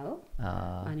जन्मिया हो,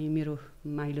 अनि मेरो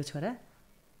माइलो छोरा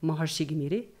महर्षि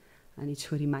घिमिरे, अनि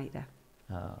छोरी माइरा,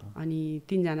 अनि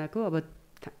तीनजनाको अब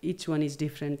इच वान इज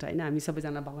डिफ्रेन्ट होइन। हामी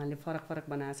सबैजना भगवान्ले फरक फरक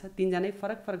बनाएको छ, तीनजनै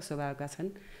फरक फरक स्वभावका छन्।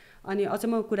 अनि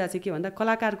अचम्मको कुरा चाहिँ के भन्दा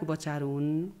कलाकारको बच्चाहरू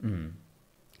हुन्,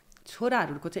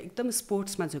 छोराहरूको चाहिँ एकदम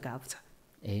स्पोर्ट्समा झुकाव छ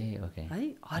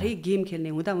है, हरेक गेम खेल्ने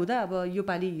हुँदा हुँदा अब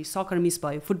योपालि सकर मिस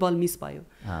भयो, फुटबल मिस भयो,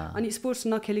 अनि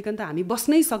स्पोर्ट्स नखेलिकन त हामी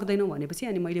बस्नै सक्दैनौँ भनेपछि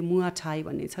अनि मैले मुआ ठाई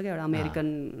भन्ने छ क्या एउटा अमेरिकन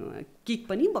किक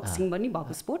पनि बक्सिङ पनि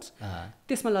भएको स्पोर्ट्स,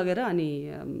 त्यसमा लगेर अनि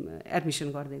एडमिसन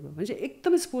गरिदिएको। भने चाहिँ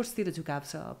एकदमै स्पोर्ट्सतिर झुकाव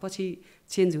छ, पछि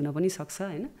चेन्ज हुन पनि सक्छ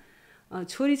होइन।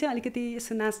 छोरी चाहिँ अलिकति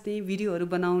यसो नाच्ने भिडियोहरू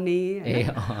बनाउने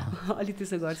अलि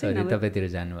त्यसो गर्छ तपाईतिर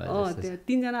जानुभयो त्यो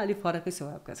 3 जना अलि फरकै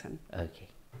स्वभावका छन् ओके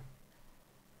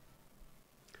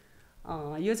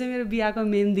यो चाहिँ मेरो बिहाको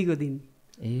मेहन्दीको दिन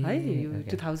है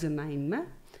 2009 मा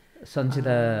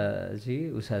सञ्चिता जी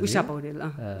उषा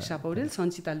पौडेल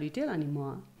सञ्चिता लुइटेल अनि म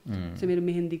चाहिँ मेरो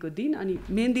मेहन्दीको दिन अनि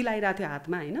मेहन्दी लगाइरहेको थियो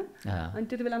हातमा हैन अनि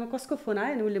त्यति बेलामा कसको फोन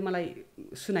आयो अनि उसले मलाई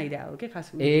सुनाइदिया हो के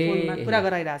खास फोनमा कुरा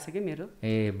गराइरहेछ के मेरो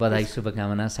बधाई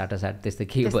शुभकामना साटासाट त्यस्तै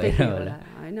के भएर होला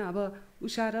हैन अब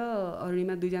उषा र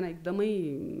अरुणिमा दुईजना एकदमै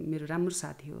मेरो राम्रो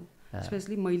साथी हो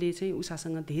स्पेशली मैले चाहिँ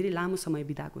उषासँग धेरै लामो समय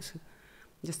बिताएको छु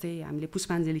जस्तै हामीले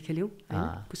पुष्पाञ्जली खेल्यौँ हैन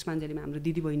पुष्पाञ्जलीमा हाम्रो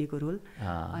दिदी बहिनीको रोल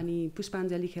अनि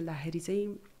पुष्पाञ्जली खेल्दाखेरि चाहिँ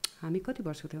हामी कति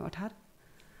वर्षको थियौँ 18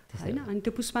 हैन अनि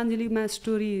त्यो पुष्पाञ्जलीमा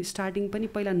स्टोरी स्टार्टिङ पनि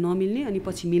पहिला नमिल्ने अनि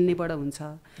पछि मिल्नेबाट हुन्छ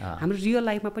हाम्रो रियल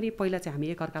लाइफमा पनि पहिला चाहिँ हामी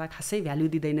एकअर्कालाई खासै भ्यालु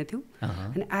दिँदैनथ्यौँ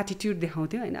अनि एटिट्युड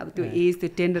देखाउँथ्यौँ हैन अब त्यो एज त्यो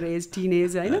टेन्डर एज टिन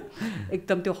एज हैन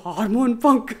एकदम त्यो हर्मोन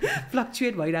पङ्क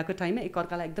फ्लक्चुएट भइरहेको टाइममा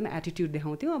एकअर्कालाई एकदम एटिट्युड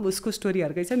देखाउँथ्यौँ अब उसको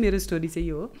स्टोरीहरूकै छ मेरो स्टोरी चाहिँ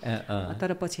यो हो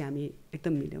तर पछि हामी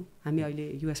एकदम मिल्यौँ हामी अहिले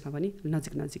युएसमा पनि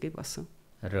नजिकै बस्छौँ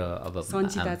र अब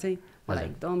सञ्चिता चाहिँ मलाई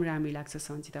एकदम राम्रो लाग्छ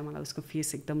सञ्चिता मलाई उसको फेस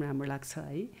एकदम राम्रो लाग्छ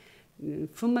है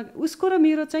फिल्ममा उसको र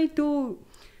मेरो चाहिँ त्यो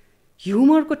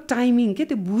ह्युमरको टाइमिङ के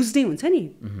त्यो बुझ्दै हुन्छ नि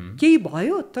केही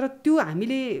भयो तर त्यो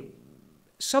हामीले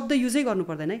शब्द युजै गर्नु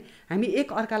पर्दैन है हामी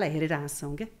एक अर्कालाई हेरेर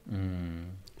हाँस्छौँ क्या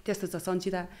त्यस्तो छ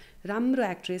सञ्चिता राम्रो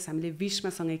एक्ट्रेस हामीले विषमा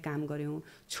सँगै काम गऱ्यौँ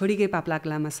छोडिकै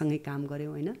पाप्लाक्लामा सँगै काम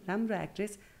गऱ्यौँ हैन राम्रो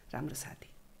एक्ट्रेस राम्रो साथी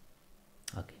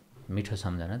ओके मिठो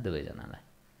सम्झना दुवैजनालाई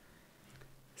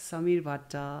समीर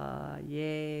भट्ट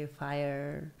फायर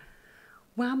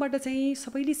उहाँबाट चाहिँ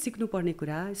सबैले सिक्नुपर्ने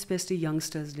कुरा स्पेसली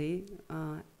यङ्स्टर्सले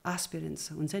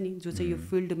एस्पिरेन्स हुन्छ नि जो चाहिँ यो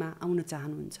फिल्डमा आउन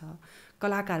चाहनुहुन्छ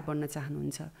कलाकार बन्न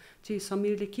चाहनुहुन्छ चाहिँ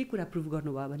समीरले के कुरा प्रुभ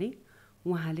गर्नुभयो भने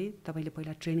उहाँले तपाईँले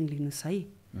पहिला ट्रेनिङ लिनुहोस् है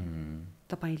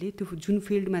तपाईँले त्यो जुन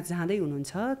फिल्डमा जाँदै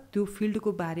हुनुहुन्छ त्यो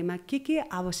फिल्डको बारेमा के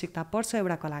आवश्यकता पर्छ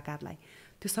एउटा कलाकारलाई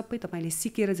त्यो सबै तपाईँले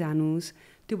सिकेर जानुहोस्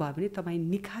त्यो भयो भने तपाईँ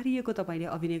निखारिएको तपाईँले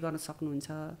अभिनय गर्न सक्नुहुन्छ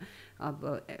अब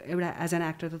एउटा एज एन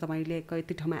एक्टर त तपाईँले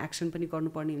कति ठाउँमा एक्सन पनि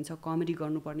गर्नुपर्ने हुन्छ कमेडी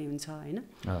गर्नुपर्ने हुन्छ हैन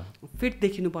फिट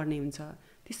देखिनुपर्ने हुन्छ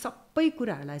ती सबै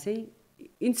कुराहरूलाई चाहिँ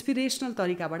इन्सपिरेसनल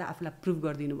तरिकाबाट आफूलाई प्रुभ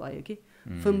गरिदिनु भयो कि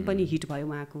फिल्म पनि हिट भयो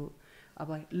उहाँको अब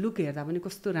लुक हेर्दा पनि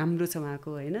कस्तो राम्रो छ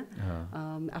उहाँको हैन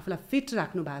आफूलाई फिट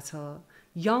राख्नु भएको छ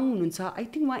यङ हुनुहुन्छ आई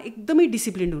थिङ्क उहाँ एकदमै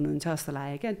डिसिप्लिन्ड हुनुहुन्छ जस्तो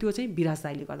लाग्यो क्या त्यो चाहिँ विराज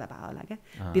दाइले गर्दा भयो होला क्या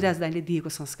विराज दाइले दिएको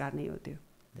संस्कार नै हो त्यो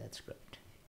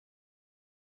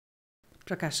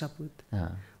प्रकाश सपुत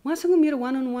उहाँसँग मेरो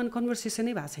 1-on-1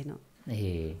 कन्भर्सेसनै भएको छैन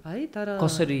है तर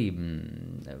कसरी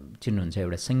चिन्नुहुन्छ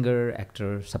एउटा सिङ्गर एक्टर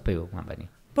सबै हो उहाँ पनि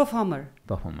पर्फर्मर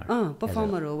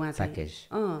हो उहाँ चाहिँ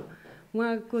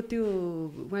उहाँको त्यो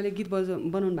उहाँले गीत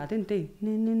बनाउनु भएको थियो नि त्यही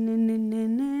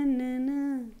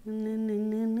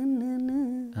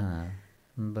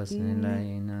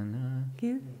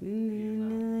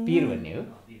पीर भन्ने हो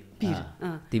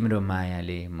तिम्रो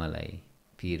मायाले मलाई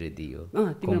पीर दियो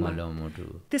कोमलो मुटु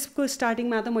त्यसको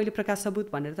स्टार्टिङमा त मैले प्रकाश सबुत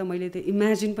भनेर त मैले त्यो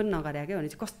इमेजिन पनि नगरे क्या भने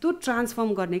चाहिँ कस्तो ट्रान्सफर्म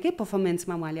गर्ने के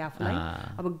पर्फर्मेन्समा उहाँले आफूलाई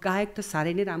अब गायक त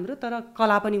साह्रै नै राम्रो तर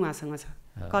कला पनि उहाँसँग छ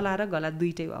कला र गला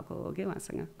दुइटै भएको हो कि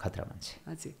उहाँसँग खतरा मान्छे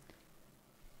हजुर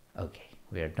okay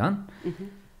we are done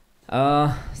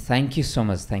thank you so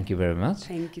much thank you very much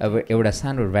अब एउटा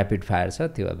सानो ऱ्यापिड फायर छ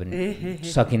त्यो अब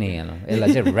सकि नै हालौँ यसलाई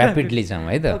चाहिँ ऱ्यापिडली जाउँ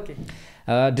है त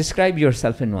describe your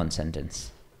self in 1 sentence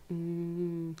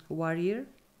warrior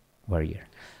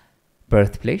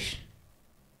birth place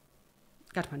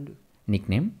Kathmandu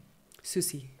nickname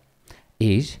सुसी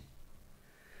एज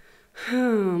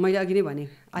मैले अघि नै भने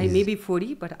I may be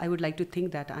 40 but I would like to think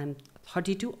that I am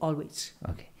 32 always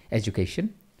okay education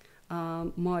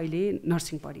म अहिले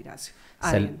नर्सिङ पढिरहेको छु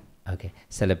ओके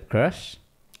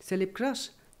सेलेब क्रस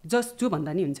जस्ट जो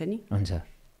भन्दा नि हुन्छ नि हुन्छ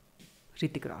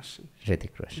Hrithik Roshan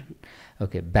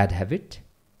okay bad habit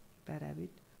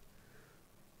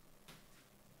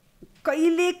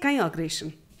कहिले काहीँ अग्रेसन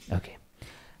ओके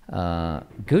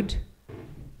गुड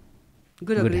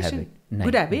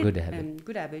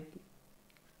ह्याबिट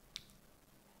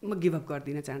म गिभ अप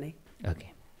गर्दिनँ चाँडै okay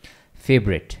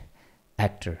favourite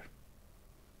actor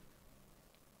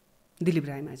Dilip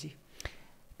Raimajhi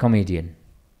comedian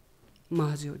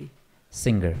Mahajodi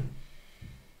singer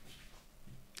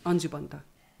Anju Pant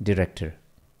director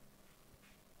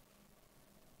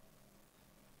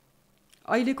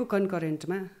अहिलेको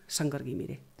कन्करेन्टमा शङ्कर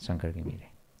घिमिरे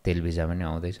टेलिभिजन पनि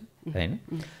आउँदैछ होइन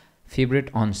फेभरेट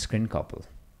अन स्क्रिन कपल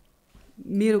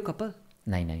मेरो कपल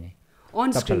नै अन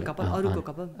स्क्रिन कपल अरूको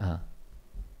कपल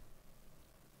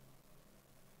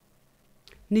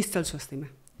निश्चल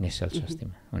निश्चल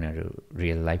स्वस्तिमा उनीहरू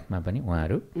रियल लाइफमा पनि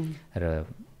उहाँहरू र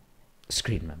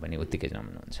स्क्रिनमा पनि उत्तिकै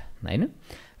जम्नुहुन्छ होइन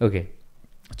ओके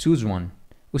चुज वान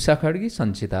उषा खड्गी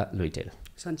सञ्चिता लुइटेल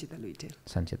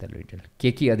सञ्चिता लुइटेल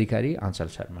केकी अधिकारी आँचल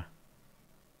शर्मा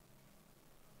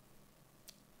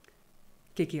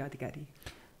केकी अधिकारी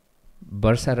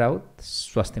वर्षा राउत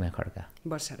स्वस्तिमा खड्का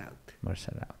वर्षा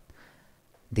राउत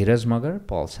धीरज मगर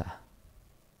पल शाह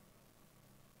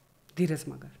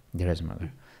धीरज मगर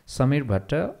समीर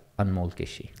भट्ट अनमोल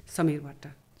केसी समीर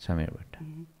भट्ट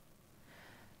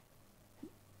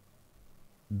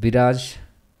विराज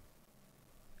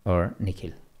और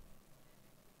निखिल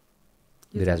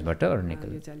विराज भट्ट और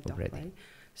निखिल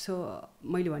सो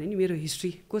मैले भने नि मेरो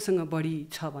हिस्ट्री कोसँग बढी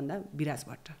छ भन्दा विराज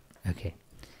भट्ट ओके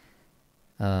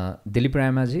दिलीप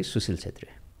रायमाझी सुशील छेत्री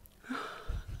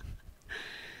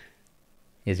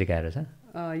यो चाहिँ गाह्रो छ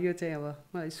यो चाहिँ अब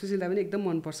मलाई सुशीललाई पनि एकदम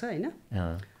मनपर्छ होइन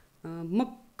म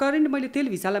करेन्ट मैले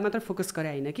टेलिभिजनलाई मात्र फोकस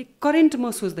गरेँ होइन कि करेन्ट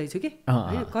म सोच्दैछु कि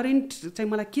होइन करेन्ट चाहिँ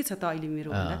मलाई के छ त अहिले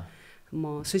मेरो भन्दा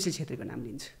म सुशील छेत्रीको नाम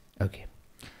लिन्छु ओके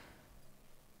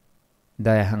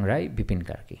दयाहाङ राई विपिन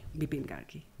कार्की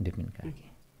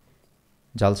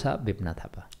जलसा विपना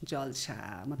थापा जलसा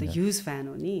म त ह्युज फ्यान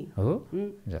हो नि हो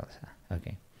जलसा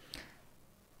ओके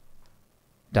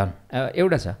डन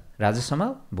एउटा छ राजेश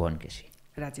समाल भुवन केसी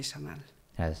राजेश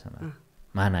समाल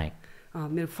महानायक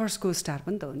मेरो फर्स्ट को स्टार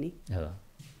पनि त हो नि हो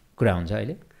कुरा हुन्छ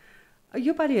अहिले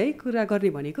योपालि है कुरा गर्ने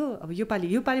भनेको अब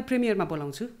योपालि प्रिमियरमा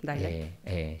बोलाउँछु दाइलाई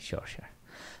ए sure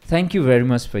thank you very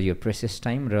much for यो प्रेसियस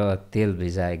टाइम र तेल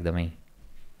भिजा एकदमै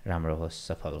राम्रो होस्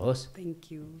सफल होस्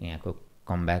थ्याङ्क यू यहाँको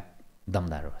कमब्याक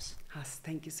दमदार होस् हस्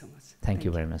thank you so much thank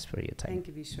you very much for यो टाइम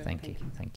थ्याङ्क यू